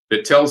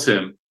that tells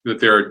him that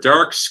there are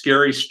dark,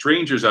 scary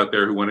strangers out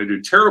there who want to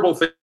do terrible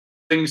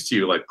things to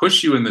you, like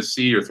push you in the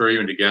sea or throw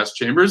you into gas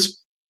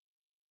chambers?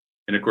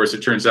 And of course,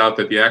 it turns out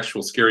that the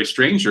actual scary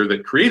stranger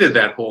that created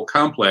that whole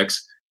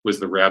complex was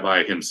the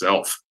rabbi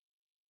himself.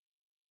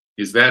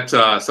 Is that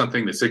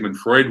something that Sigmund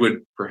Freud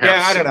would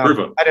perhaps approve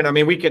of? I don't know. I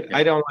mean, we could.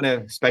 I don't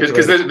want to speculate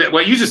because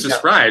what you just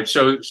described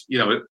shows.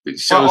 It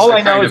shows. Well, all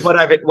I know is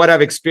what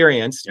I've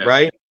experienced. Yeah.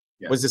 Right?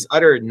 Yeah. Was this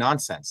utter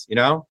nonsense?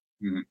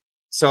 Mm-hmm.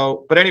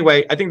 So, but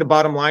anyway, I think the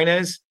bottom line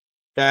is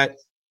that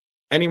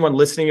anyone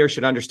listening here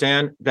should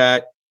understand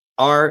that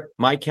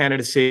my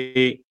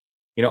candidacy,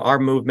 our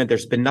movement,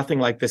 there's been nothing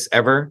like this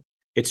ever.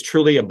 It's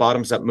truly a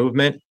bottoms-up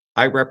movement.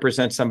 I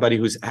represent somebody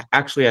who's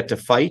actually had to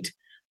fight.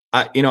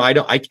 I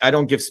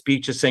don't give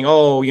speeches saying,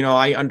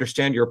 I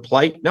understand your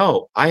plight.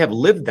 No, I have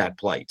lived that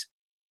plight.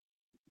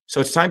 So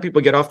it's time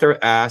people get off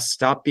their ass,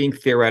 stop being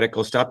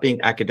theoretical, stop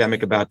being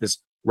academic about this,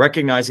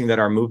 recognizing that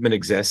our movement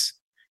exists,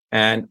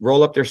 and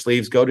roll up their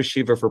sleeves, go to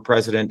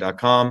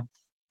shivaforpresident.com,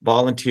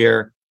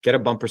 volunteer, get a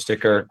bumper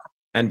sticker,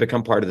 and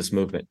become part of this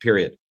movement,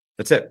 period.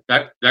 That's it.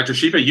 Dr.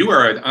 Shiva, you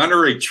are an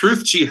honorary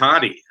truth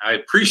jihadi. I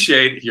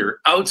appreciate your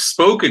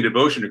outspoken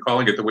devotion to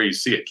calling it the way you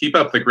see it. Keep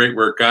up the great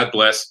work. God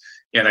bless.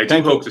 And I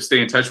do hope to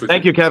stay in touch with you.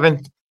 Thank you,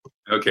 Kevin.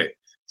 Okay.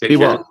 Be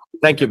well.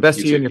 Thank you. Best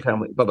to you and your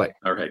family. Bye-bye.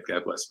 All right.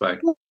 God bless. Bye.